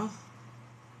little while.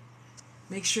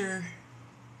 Make sure.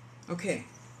 Okay.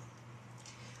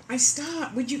 I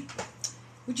stopped. Would you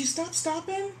stop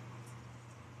stopping?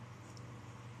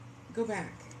 Go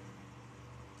back.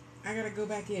 I gotta go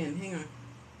back in. Hang on.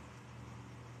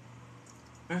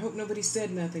 I hope nobody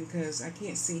said nothing because I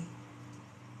can't see.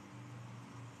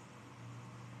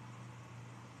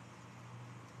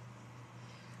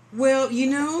 Well, you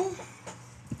know,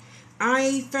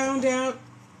 I found out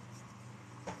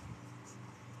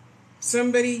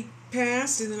somebody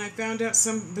passed, and then I found out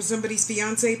somebody's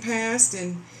fiance passed,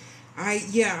 and I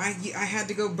had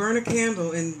to go burn a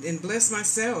candle and bless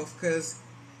myself because,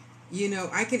 you know,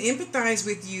 I can empathize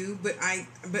with you, but I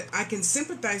can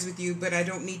sympathize with you, but I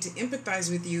don't need to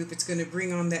empathize with you if it's going to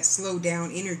bring on that slow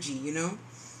down energy, you know.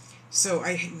 So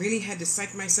I really had to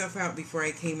psych myself out before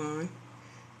I came on.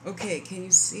 Okay, can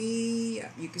you see? Yeah,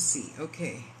 you can see.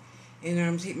 Okay. And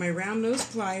I'm take my round nose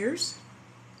pliers.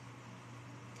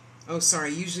 Oh,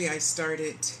 sorry. Usually I start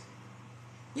it.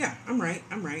 Yeah, I'm right.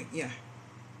 Yeah.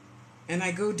 And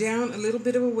I go down a little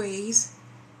bit of a ways.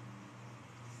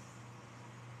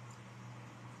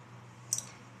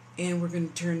 And we're going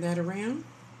to turn that around.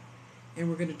 And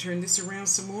we're going to turn this around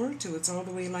some more till it's all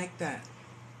the way like that.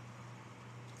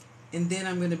 And then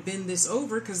I'm going to bend this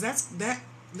over because that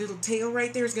little tail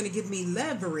right there is going to give me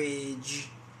leverage.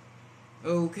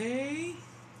 Okay.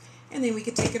 And then we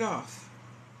could take it off.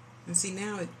 And see,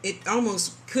 now it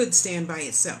almost could stand by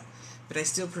itself. But I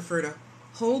still prefer to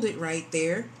hold it right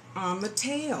there on the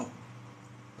tail.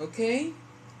 Okay.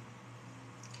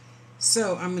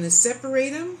 So I'm going to separate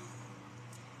them.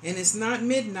 And it's not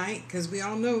midnight, because we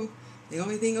all know the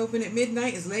only thing open at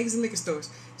midnight is legs and liquor stores.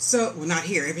 So, well, not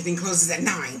here. Everything closes at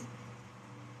 9.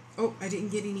 Oh, I didn't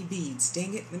get any beads.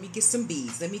 Dang it. Let me get some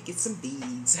beads.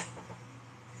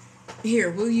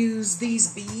 Here, we'll use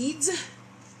these beads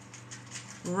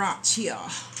right here.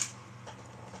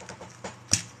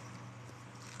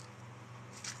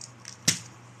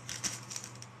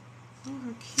 Oh,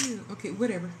 how cute. Okay,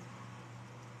 whatever.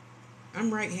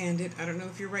 I'm right-handed. I don't know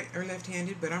if you're right or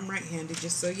left-handed, but I'm right-handed,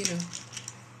 just so you know.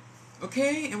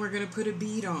 Okay, and we're going to put a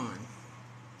bead on.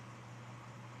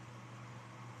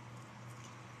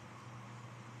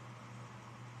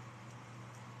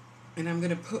 And I'm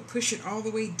going to push it all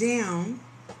the way down.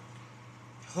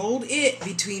 Hold it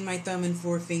between my thumb and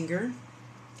forefinger.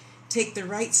 Take the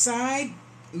right side,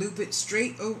 loop it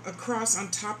straight across on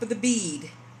top of the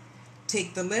bead.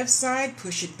 Take the left side,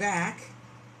 push it back.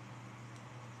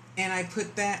 And I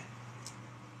put that,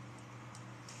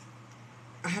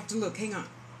 I have to look, hang on.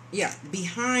 Yeah,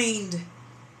 behind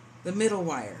the middle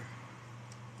wire.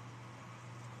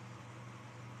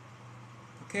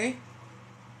 Okay?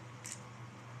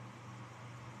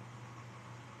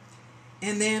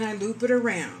 And then I loop it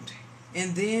around.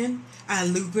 And then I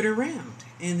loop it around.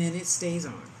 And then it stays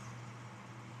on.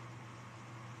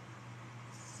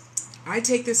 I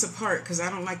take this apart because I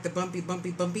don't like the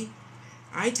bumpy.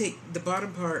 I take the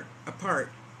bottom part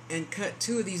apart and cut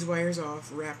 2 of these wires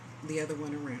off, wrap the other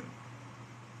one around.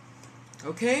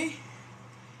 Okay?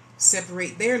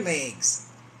 Separate their legs.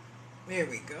 There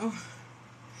we go.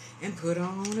 And put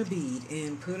on a bead,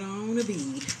 and put on a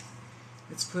bead.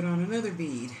 Let's put on another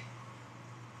bead.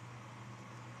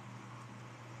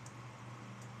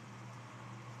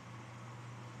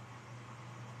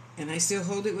 And I still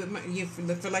hold it with my,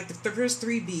 for like the first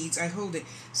 3 beads, I hold it.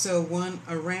 So 1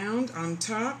 around on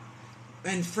top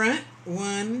and front,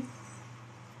 1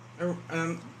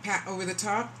 pat over the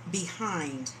top,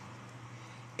 behind.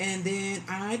 And then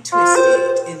I twist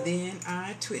it, and then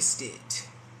I twist it.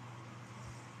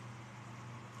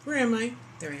 Where am I?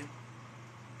 There I am.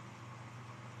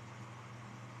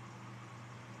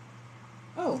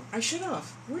 Oh, I shut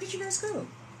off. Where did you guys go?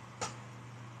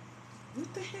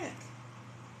 What the heck?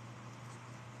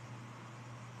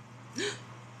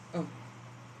 Oh.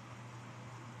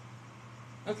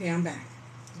 Okay, I'm back.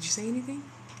 Did you say anything?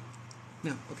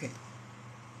 No, okay.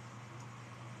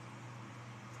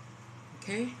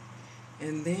 Okay,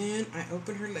 and then I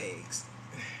open her legs.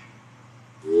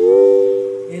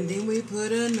 And then we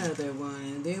put another one,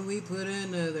 and then we put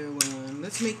another one.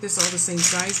 Let's make this all the same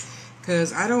size,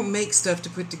 because I don't make stuff to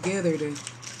put together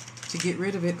to get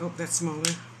rid of it. Oh, that's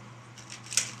smaller.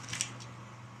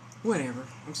 Whatever.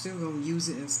 I'm still going to use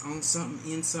it on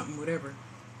something, in something, whatever.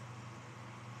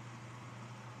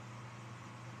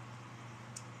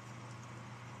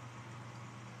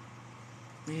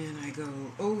 And I go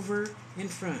over in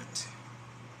front.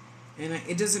 And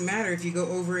it doesn't matter if you go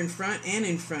over in front and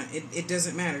in front. It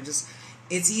doesn't matter. Just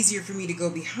it's easier for me to go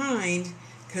behind,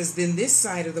 because then this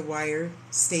side of the wire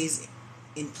stays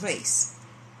in place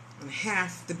on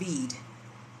half the bead.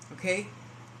 Okay?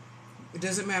 It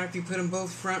doesn't matter if you put them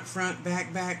both front,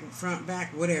 back, front,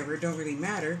 back, whatever. It don't really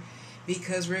matter,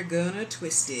 because we're gonna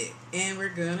twist it, and we're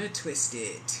gonna twist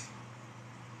it.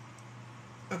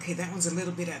 Okay, that one's a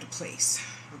little bit out of place.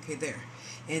 Okay, there.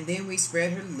 And then we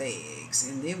spread her legs,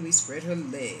 and then we spread her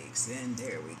legs, and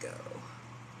there we go.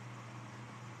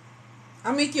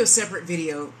 I'll make you a separate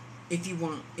video if you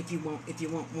want,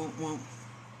 won't.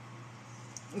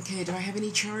 Okay, do I have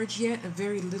any charge yet? A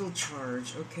very little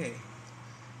charge. Okay.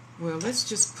 Well, let's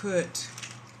just put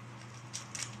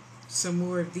some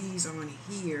more of these on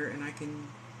here, and I can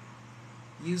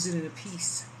use it in a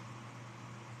piece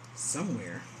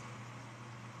somewhere.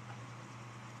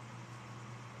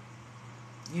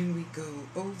 And we go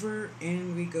over,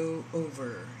 and we go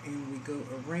over, and we go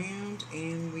around,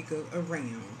 and we go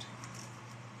around.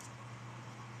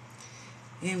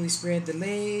 And we spread the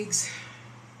legs.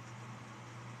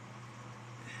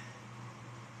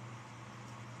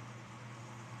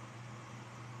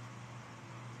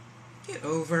 Get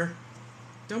over.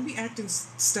 Don't be acting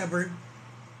stubborn.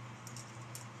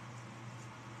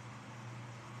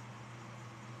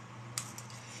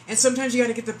 And sometimes you got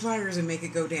to get the pliers and make it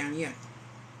go down. Yeah.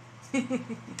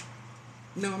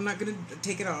 No, I'm not going to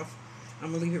take it off.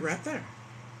 I'm going to leave it right there.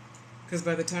 Because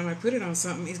by the time I put it on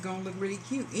something, it's going to look really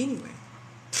cute anyway.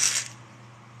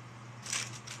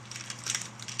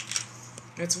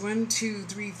 That's 1, 2,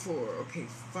 3, 4. Okay,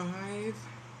 5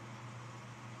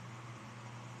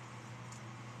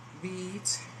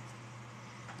 beads.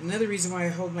 Another reason why I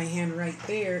hold my hand right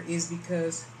there is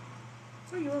because,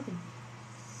 oh, you're welcome.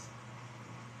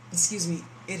 excuse me,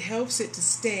 it helps it to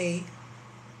stay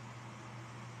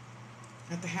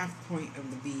at the half point of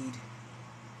the bead.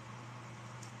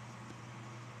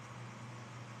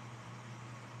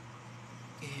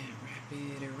 And wrap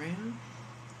it around.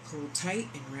 Hold tight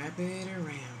and wrap it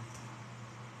around.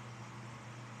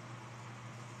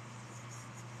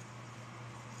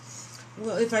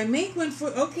 Well, if I make one for...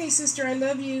 Okay, sister, I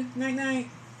love you. Night, night.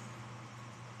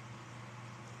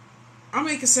 I'll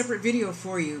make a separate video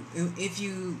for you. If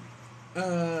you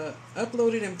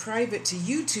upload it in private to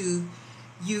YouTube,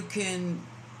 you can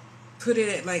put it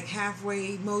at like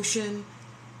halfway motion,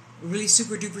 really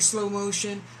super duper slow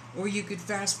motion, or you could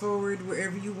fast forward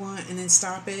wherever you want and then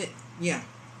stop it. Yeah.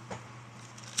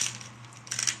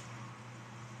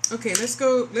 Okay, let's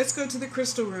go to the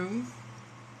crystal room.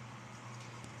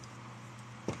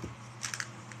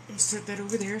 And set that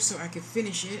over there so I can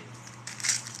finish it.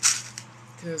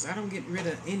 Because I don't get rid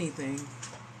of anything.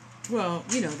 Well,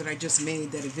 you know, that I just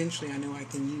made that eventually I know I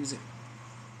can use it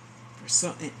for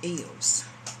something else.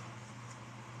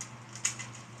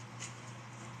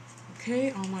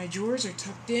 Okay, all my drawers are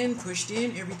tucked in, pushed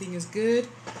in, everything is good.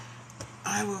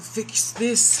 I will fix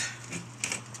this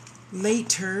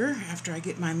later after I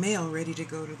get my mail ready to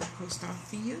go to the post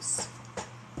office.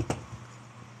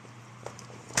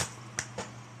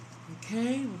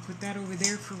 Okay, we'll put that over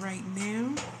there for right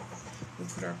now. We'll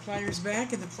put our pliers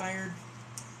back in the plier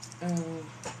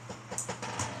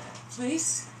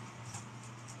place.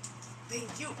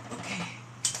 Thank you. Okay,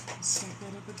 stack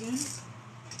that up again.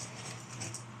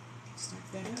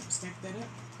 Stack that up,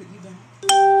 put you back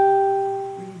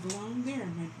where you belong there.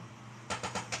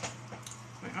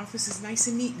 My office is nice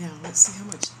and neat now. Let's see how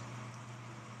much.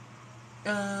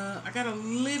 I got a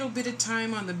little bit of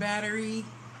time on the battery.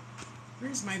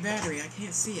 Where's my battery? I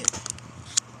can't see it.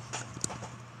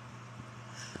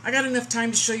 I got enough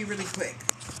time to show you really quick.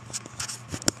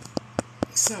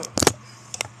 So,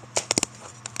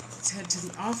 let's head to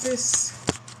the office.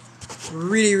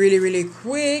 Really, really, really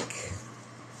quick.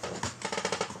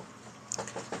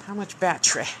 How much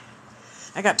battery?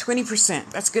 I got 20%.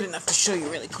 That's good enough to show you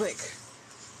really quick.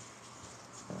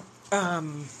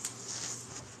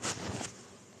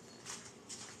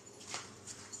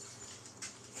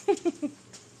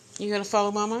 You gonna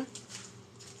follow Mama?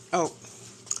 Oh,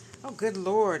 good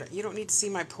Lord. You don't need to see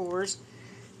my pores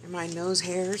and my nose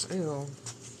hairs. Ew.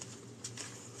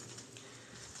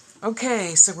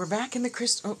 Okay, so we're back in the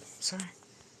crystal... Oh, sorry.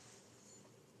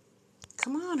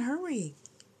 Come on, hurry.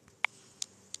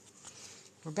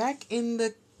 We're back in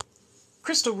the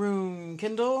crystal room,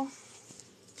 Kendall.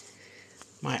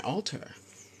 My altar.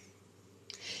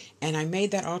 And I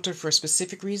made that altar for a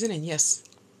specific reason, and yes,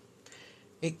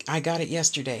 I got it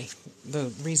yesterday.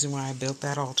 The reason why I built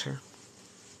that altar.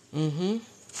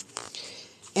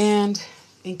 And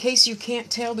in case you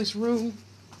can't tell, this room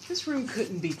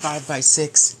couldn't be 5 by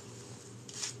 6.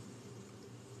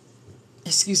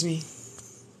 Excuse me.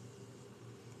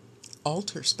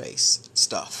 Altar space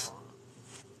stuff.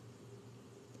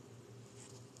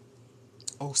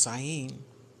 Osain,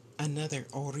 another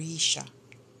Orisha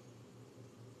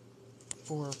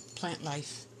for plant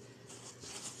life.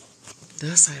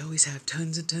 Thus, I always have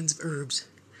tons and tons of herbs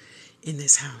in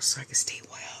this house so I can stay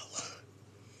well.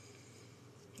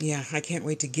 Yeah, I can't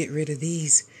wait to get rid of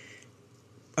these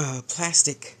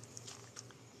plastic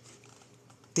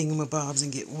thingamabobs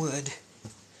and get wood.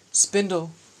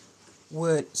 Spindle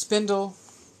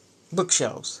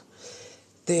bookshelves.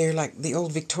 They're like the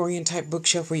old Victorian type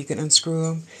bookshelf where you can unscrew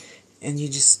them and you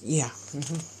just, yeah.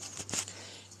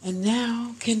 And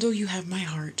now, Kendall, you have my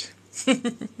heart.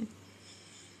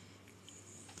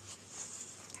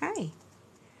 Hi.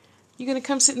 You gonna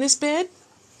come sit in this bed?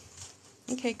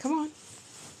 Okay, come on.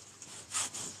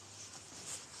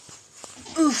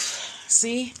 Oof.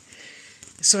 See?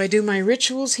 So I do my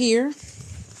rituals here.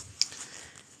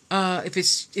 If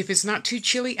it's not too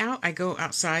chilly out, I go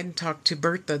outside and talk to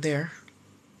Bertha there.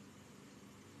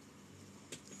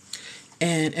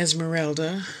 And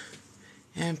Esmeralda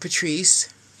and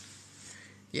Patrice.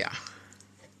 Yeah.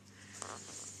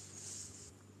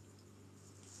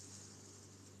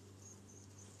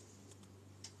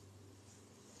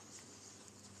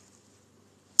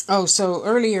 Oh, so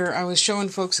earlier I was showing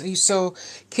folks, so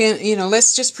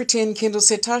let's just pretend Kendall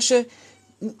said, Tasha,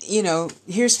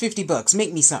 here's $50.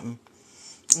 Make me something.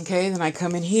 Okay, then I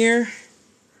come in here.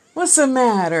 What's the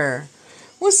matter?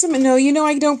 No,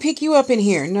 I don't pick you up in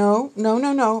here. No.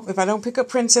 If I don't pick up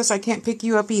Princess, I can't pick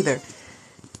you up either.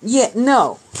 Yeah,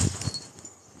 no.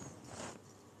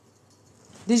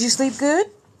 Did you sleep good?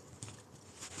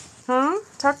 Huh?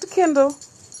 Talk to Kendall.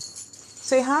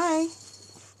 Say hi.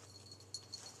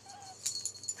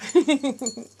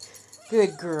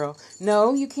 Good girl.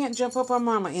 No, you can't jump up on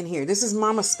Mama in here. This is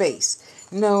Mama's space.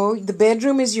 No, the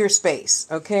bedroom is your space,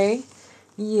 okay?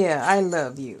 Yeah, I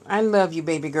love you. I love you,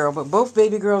 baby girl. But both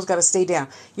baby girls got to stay down.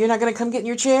 You're not going to come get in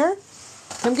your chair?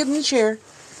 Come get in the chair.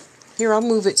 Here, I'll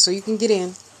move it so you can get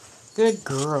in. Good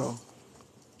girl.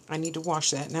 I need to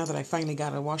wash that now that I finally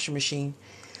got a washing machine.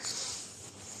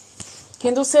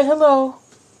 Kendall said hello.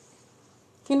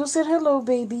 Kendall said hello,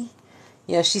 baby.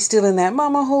 Yeah, she's still in that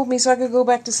Mama hold me so I could go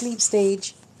back to sleep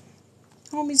stage.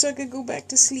 Hold me so I could go back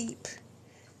to sleep.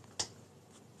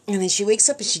 And then she wakes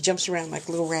up and she jumps around like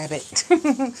a little rabbit.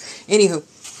 Anywho,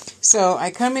 so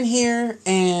I come in here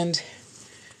and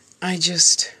I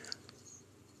just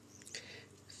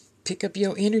pick up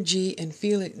your energy and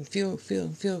feel it and feel,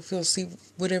 see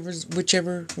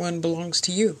whichever one belongs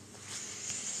to you.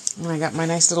 And I got my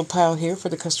nice little pile here for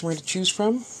the customer to choose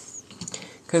from,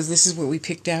 because this is what we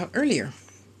picked out earlier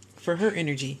for her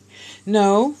energy.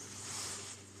 No,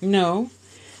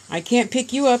 I can't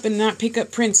pick you up and not pick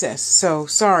up Princess. So,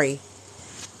 sorry.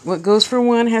 What goes for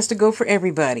one has to go for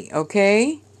everybody,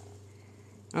 okay?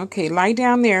 Okay, lie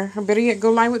down there. Or better yet,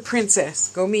 go lie with Princess.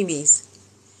 Go Mimi's.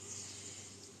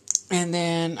 And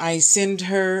then I send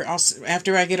her,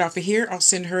 after I get off of here, I'll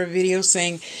send her a video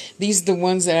saying, these are the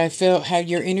ones that I felt had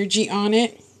your energy on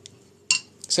it.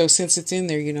 So since it's in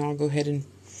there, I'll go ahead and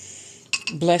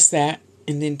bless that.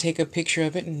 And then take a picture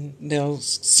of it and they'll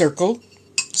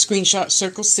screenshot,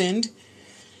 circle, send.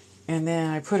 And then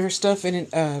I put her stuff in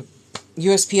a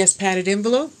USPS padded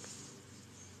envelope.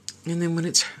 And then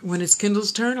when it's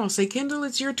Kendall's turn, I'll say, Kendall,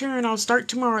 it's your turn. I'll start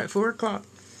tomorrow at 4 o'clock.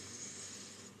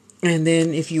 And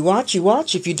then if you watch, you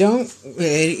watch. If you don't,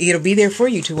 it'll be there for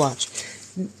you to watch.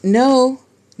 No,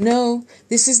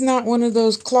 this is not one of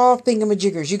those claw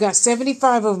thingamajiggers. You got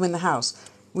 75 of them in the house.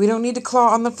 We don't need to claw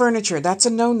on the furniture. That's a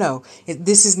no-no.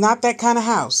 This is not that kind of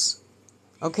house.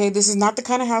 Okay? This is not the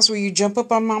kind of house where you jump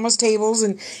up on Mama's tables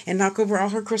and knock over all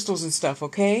her crystals and stuff,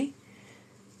 okay?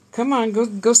 Come on,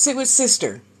 go sit with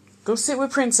sister. Go sit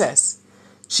with Princess.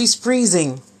 She's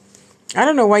freezing. I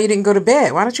don't know why you didn't go to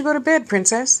bed. Why don't you go to bed,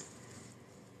 Princess?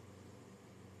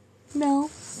 No.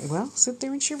 Well, sit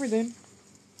there and shiver then.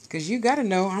 Because you got to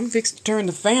know I'm fixed to turn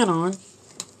the fan on.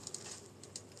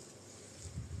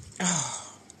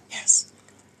 Oh, yes.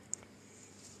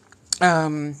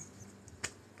 And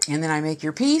then I make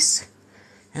your peace.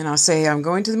 And I'll say, I'm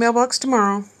going to the mailbox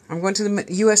tomorrow. I'm going to the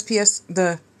USPS,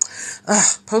 the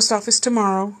post office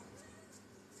tomorrow.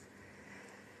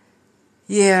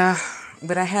 Yeah,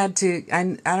 but I had to,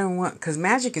 I don't want, because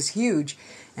Magic is huge.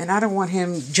 And I don't want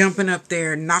him jumping up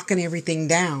there, knocking everything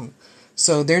down.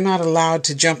 So they're not allowed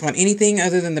to jump on anything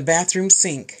other than the bathroom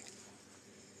sink.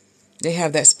 They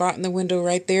have that spot in the window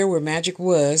right there where Magic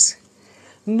was.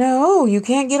 No, you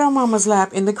can't get on Mama's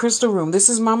lap in the crystal room. This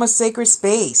is Mama's sacred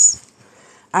space.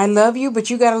 I love you, but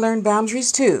you got to learn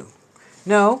boundaries too.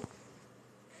 No,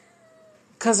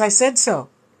 because I said so.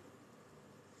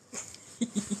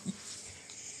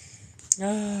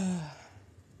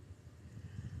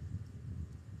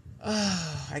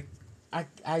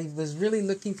 I was really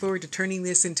looking forward to turning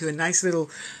this into a nice little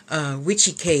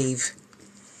witchy cave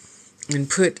and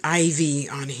put ivy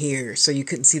on here so you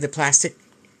couldn't see the plastic.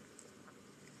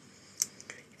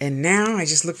 And now I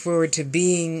just look forward to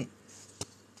being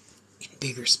in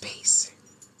bigger space.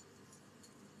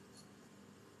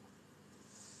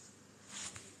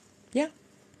 Yeah,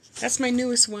 that's my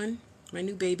newest one, my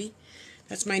new baby.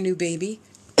 That's my new baby.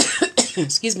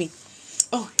 Excuse me.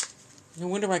 Oh, no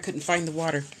wonder why I couldn't find the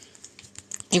water.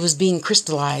 It was being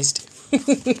crystallized.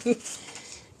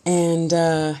 And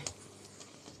I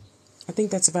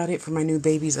think that's about it for my new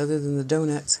babies other than the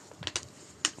donuts.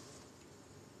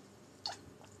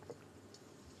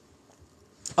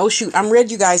 Oh, shoot. I'm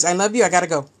red, you guys. I love you. I gotta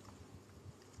go.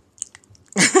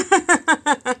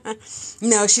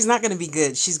 No, she's not going to be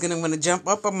good. She's going to want to jump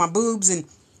up on my boobs and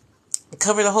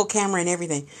cover the whole camera and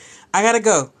everything. I gotta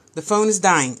go. The phone is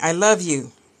dying. I love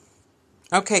you.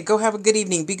 Okay, go have a good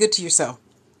evening. Be good to yourself.